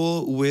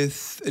people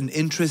with an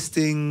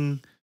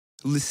interesting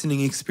listening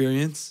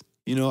experience.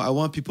 You know, I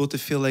want people to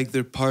feel like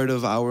they're part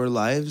of our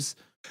lives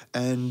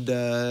and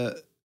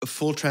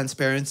full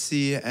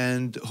transparency,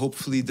 and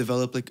hopefully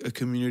develop like a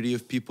community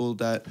of people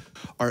that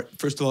are,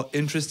 first of all,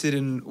 interested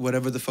in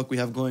whatever the fuck we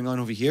have going on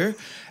over here.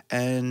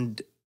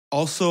 And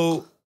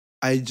also,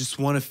 I just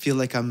want to feel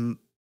like I'm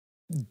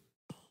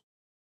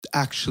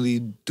actually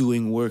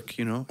doing work,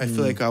 you know? I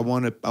feel like I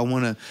want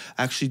to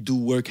actually do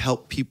work,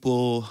 help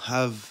people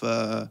have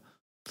a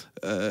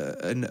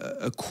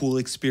cool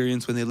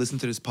experience when they listen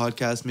to this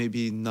podcast,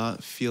 maybe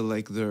not feel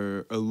like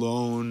they're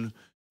alone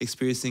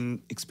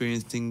experiencing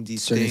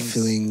these certain things,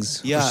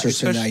 feelings, yeah,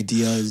 certain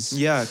ideas.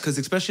 Yeah, because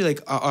especially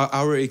like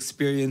our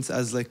experience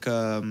as like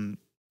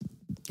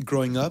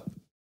growing up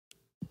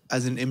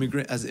as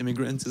immigrants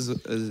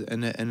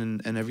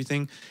and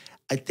everything,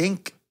 I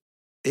think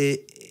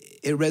it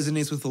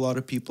resonates with a lot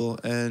of people,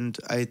 and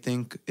I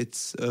think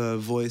it's a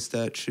voice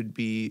that should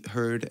be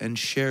heard and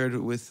shared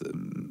with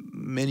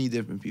many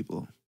different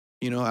people.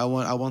 You know, I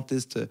want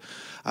this to,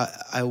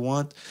 I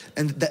want,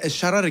 and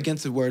shout out again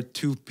to our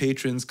 2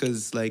 patrons,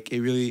 because like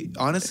it really,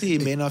 honestly,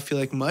 it may not feel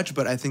like much,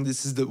 but I think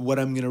this is what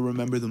I'm gonna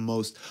remember the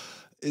most.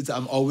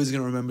 I'm always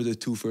gonna remember the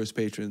 2 first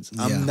patrons.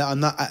 I'm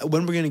not.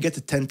 When we're gonna get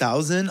to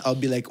 10,000, I'll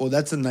be like, oh,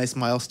 that's a nice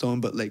milestone.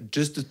 But like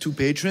just the 2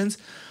 patrons.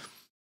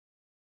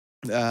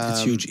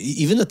 It's huge.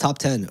 Even the top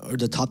 10 or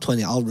the top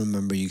 20, I'll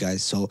remember you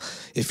guys. So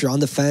if you're on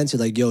the fence, you're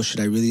like, yo,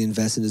 should I really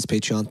invest in this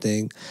Patreon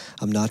thing?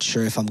 I'm not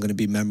sure if I'm going to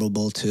be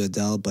memorable to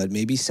Adele, but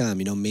maybe Sam,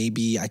 you know,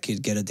 maybe I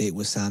could get a date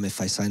with Sam if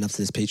I sign up to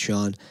this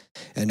Patreon.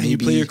 And maybe you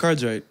play your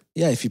cards right.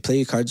 Yeah, if you play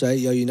your cards right,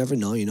 yo, you never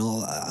know, you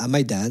know, I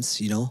might dance,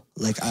 you know,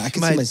 like I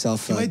can see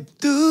myself. You might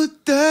do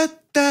that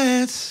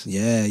dance.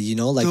 Yeah, you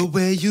know, like the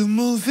way you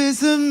move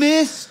is a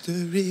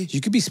mystery. You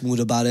could be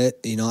smooth about it.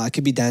 You know, I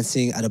could be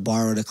dancing at a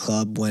bar or at a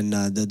club when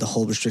the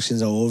whole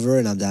restrictions are over,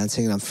 and I'm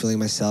dancing and I'm feeling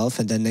myself.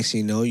 And then next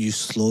thing you know, you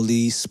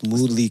slowly,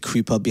 smoothly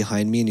creep up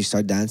behind me and you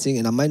start dancing.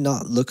 And I might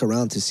not look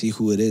around to see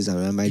who it is. I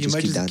mean, I might just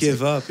keep dancing.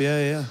 Give up.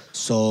 Yeah.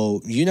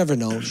 So you never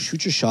know.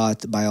 Shoot your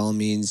shot by all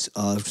means.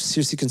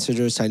 Seriously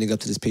consider signing up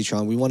to this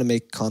Patreon. We want to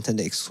make content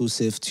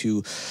exclusive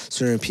to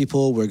certain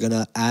people. We're going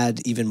to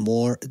add even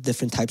more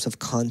different types of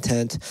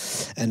content.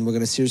 And we're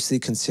going to seriously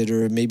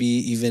consider, maybe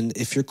even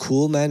if you're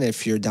cool, man,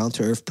 if you're a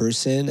down-to-earth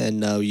person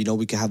and, you know,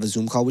 we can have a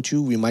Zoom call with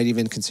you, we might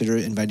even consider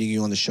inviting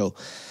you on the show.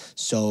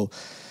 So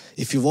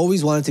if you've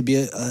always wanted to be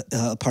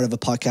a part of a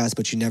podcast,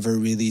 but you never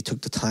really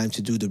took the time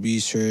to do the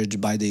research,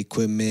 buy the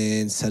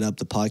equipment, set up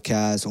the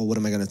podcast, or what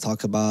am I going to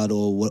talk about,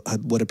 or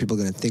what are people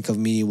going to think of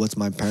me? What's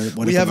my parent?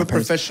 We have a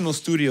professional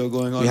studio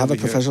going on. We have a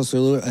professional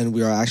studio, and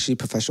we are actually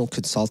professional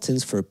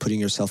consultants for putting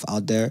yourself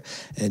out there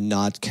and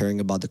not caring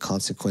about the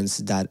consequence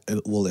that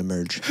will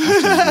emerge.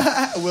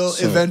 Will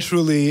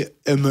eventually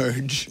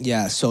emerge.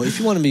 Yeah. So if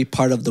you want to be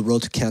part of the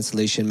road to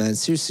cancellation, man,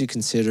 seriously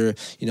consider,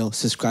 you know,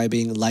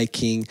 subscribing,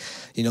 liking,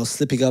 you know,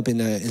 slipping up in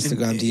the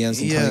Instagram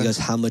DMs and telling us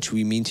how much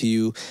we mean to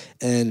you,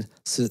 and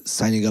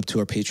signing up to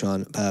our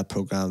Patreon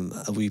program.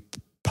 We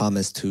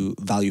promise to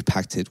value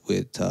packed it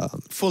with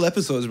full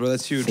episodes, bro.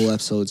 That's huge. Full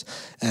episodes.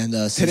 And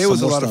today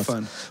was a lot of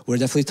fun. We're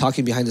definitely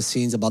talking behind the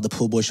scenes about the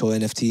Poolboy Show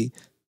NFT.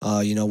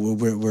 You know,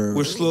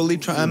 we're slowly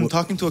trying. I'm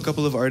talking to a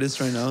couple of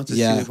artists right now to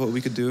see what we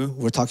could do.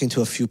 We're talking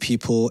to a few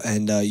people,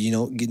 and you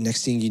know,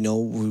 next thing you know,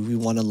 we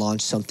want to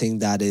launch something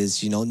that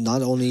is, you know,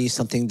 not only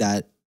something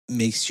that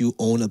makes you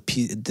own a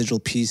digital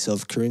piece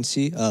of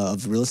currency,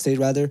 of real estate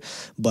rather,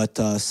 but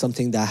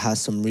something that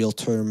has some real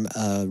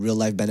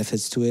life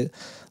benefits to it.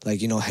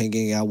 Like, you know,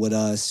 hanging out with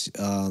us,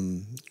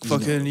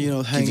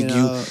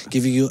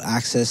 giving you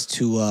access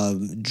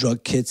to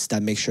drug kits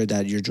that make sure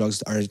that your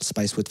drugs aren't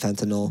spiced with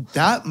fentanyl.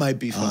 That might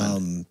be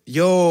fun.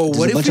 Yo,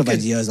 what if a bunch of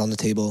ideas on the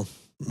table?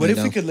 What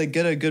if we could like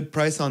get a good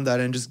price on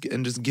that and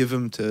just give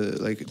them to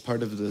like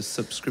part of the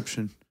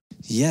subscription?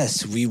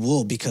 Yes, we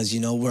will, because,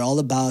 you know, we're all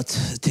about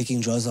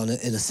taking drugs in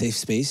a safe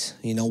space,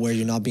 you know, where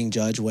you're not being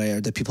judged,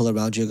 where the people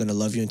around you are going to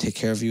love you and take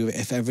care of you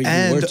if ever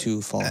you were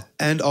to fall.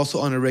 And also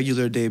on a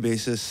regular day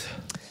basis.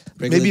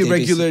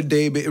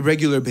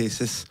 Regular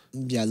basis.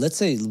 Yeah, let's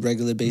say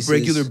regular basis.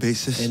 Regular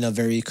basis. In a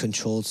very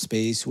controlled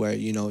space where,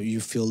 you know, you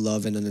feel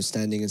love and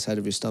understanding inside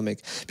of your stomach.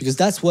 Because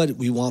that's what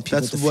we want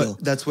people to feel.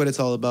 That's what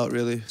it's all about,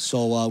 really.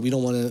 So we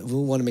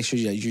want to make sure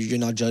you're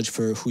not judged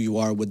for who you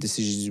are, what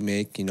decisions you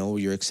make. You know,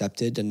 you're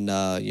accepted and,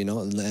 you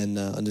know, and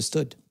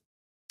understood.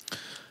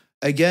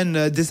 Again,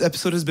 this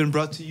episode has been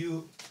brought to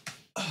you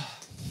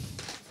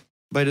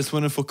by this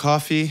wonderful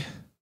coffee.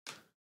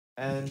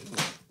 And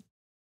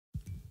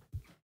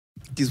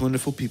these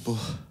wonderful people.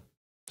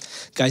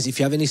 Guys, if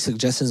you have any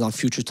suggestions on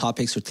future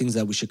topics or things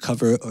that we should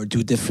cover or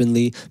do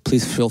differently,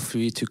 please feel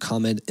free to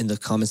comment in the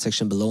comment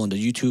section below on the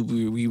YouTube.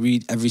 We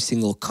read every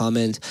single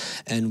comment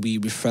and we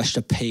refresh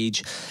the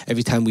page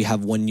every time we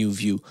have one new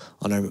view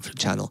on our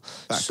channel.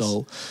 Facts.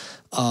 So,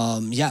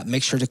 yeah,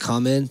 make sure to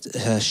comment,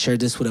 share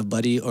this with a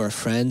buddy or a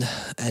friend.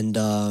 And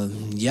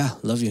yeah,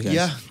 love you guys.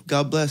 Yeah,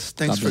 God bless.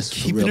 Thanks God bless, for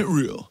keeping it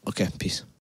real. Okay, peace.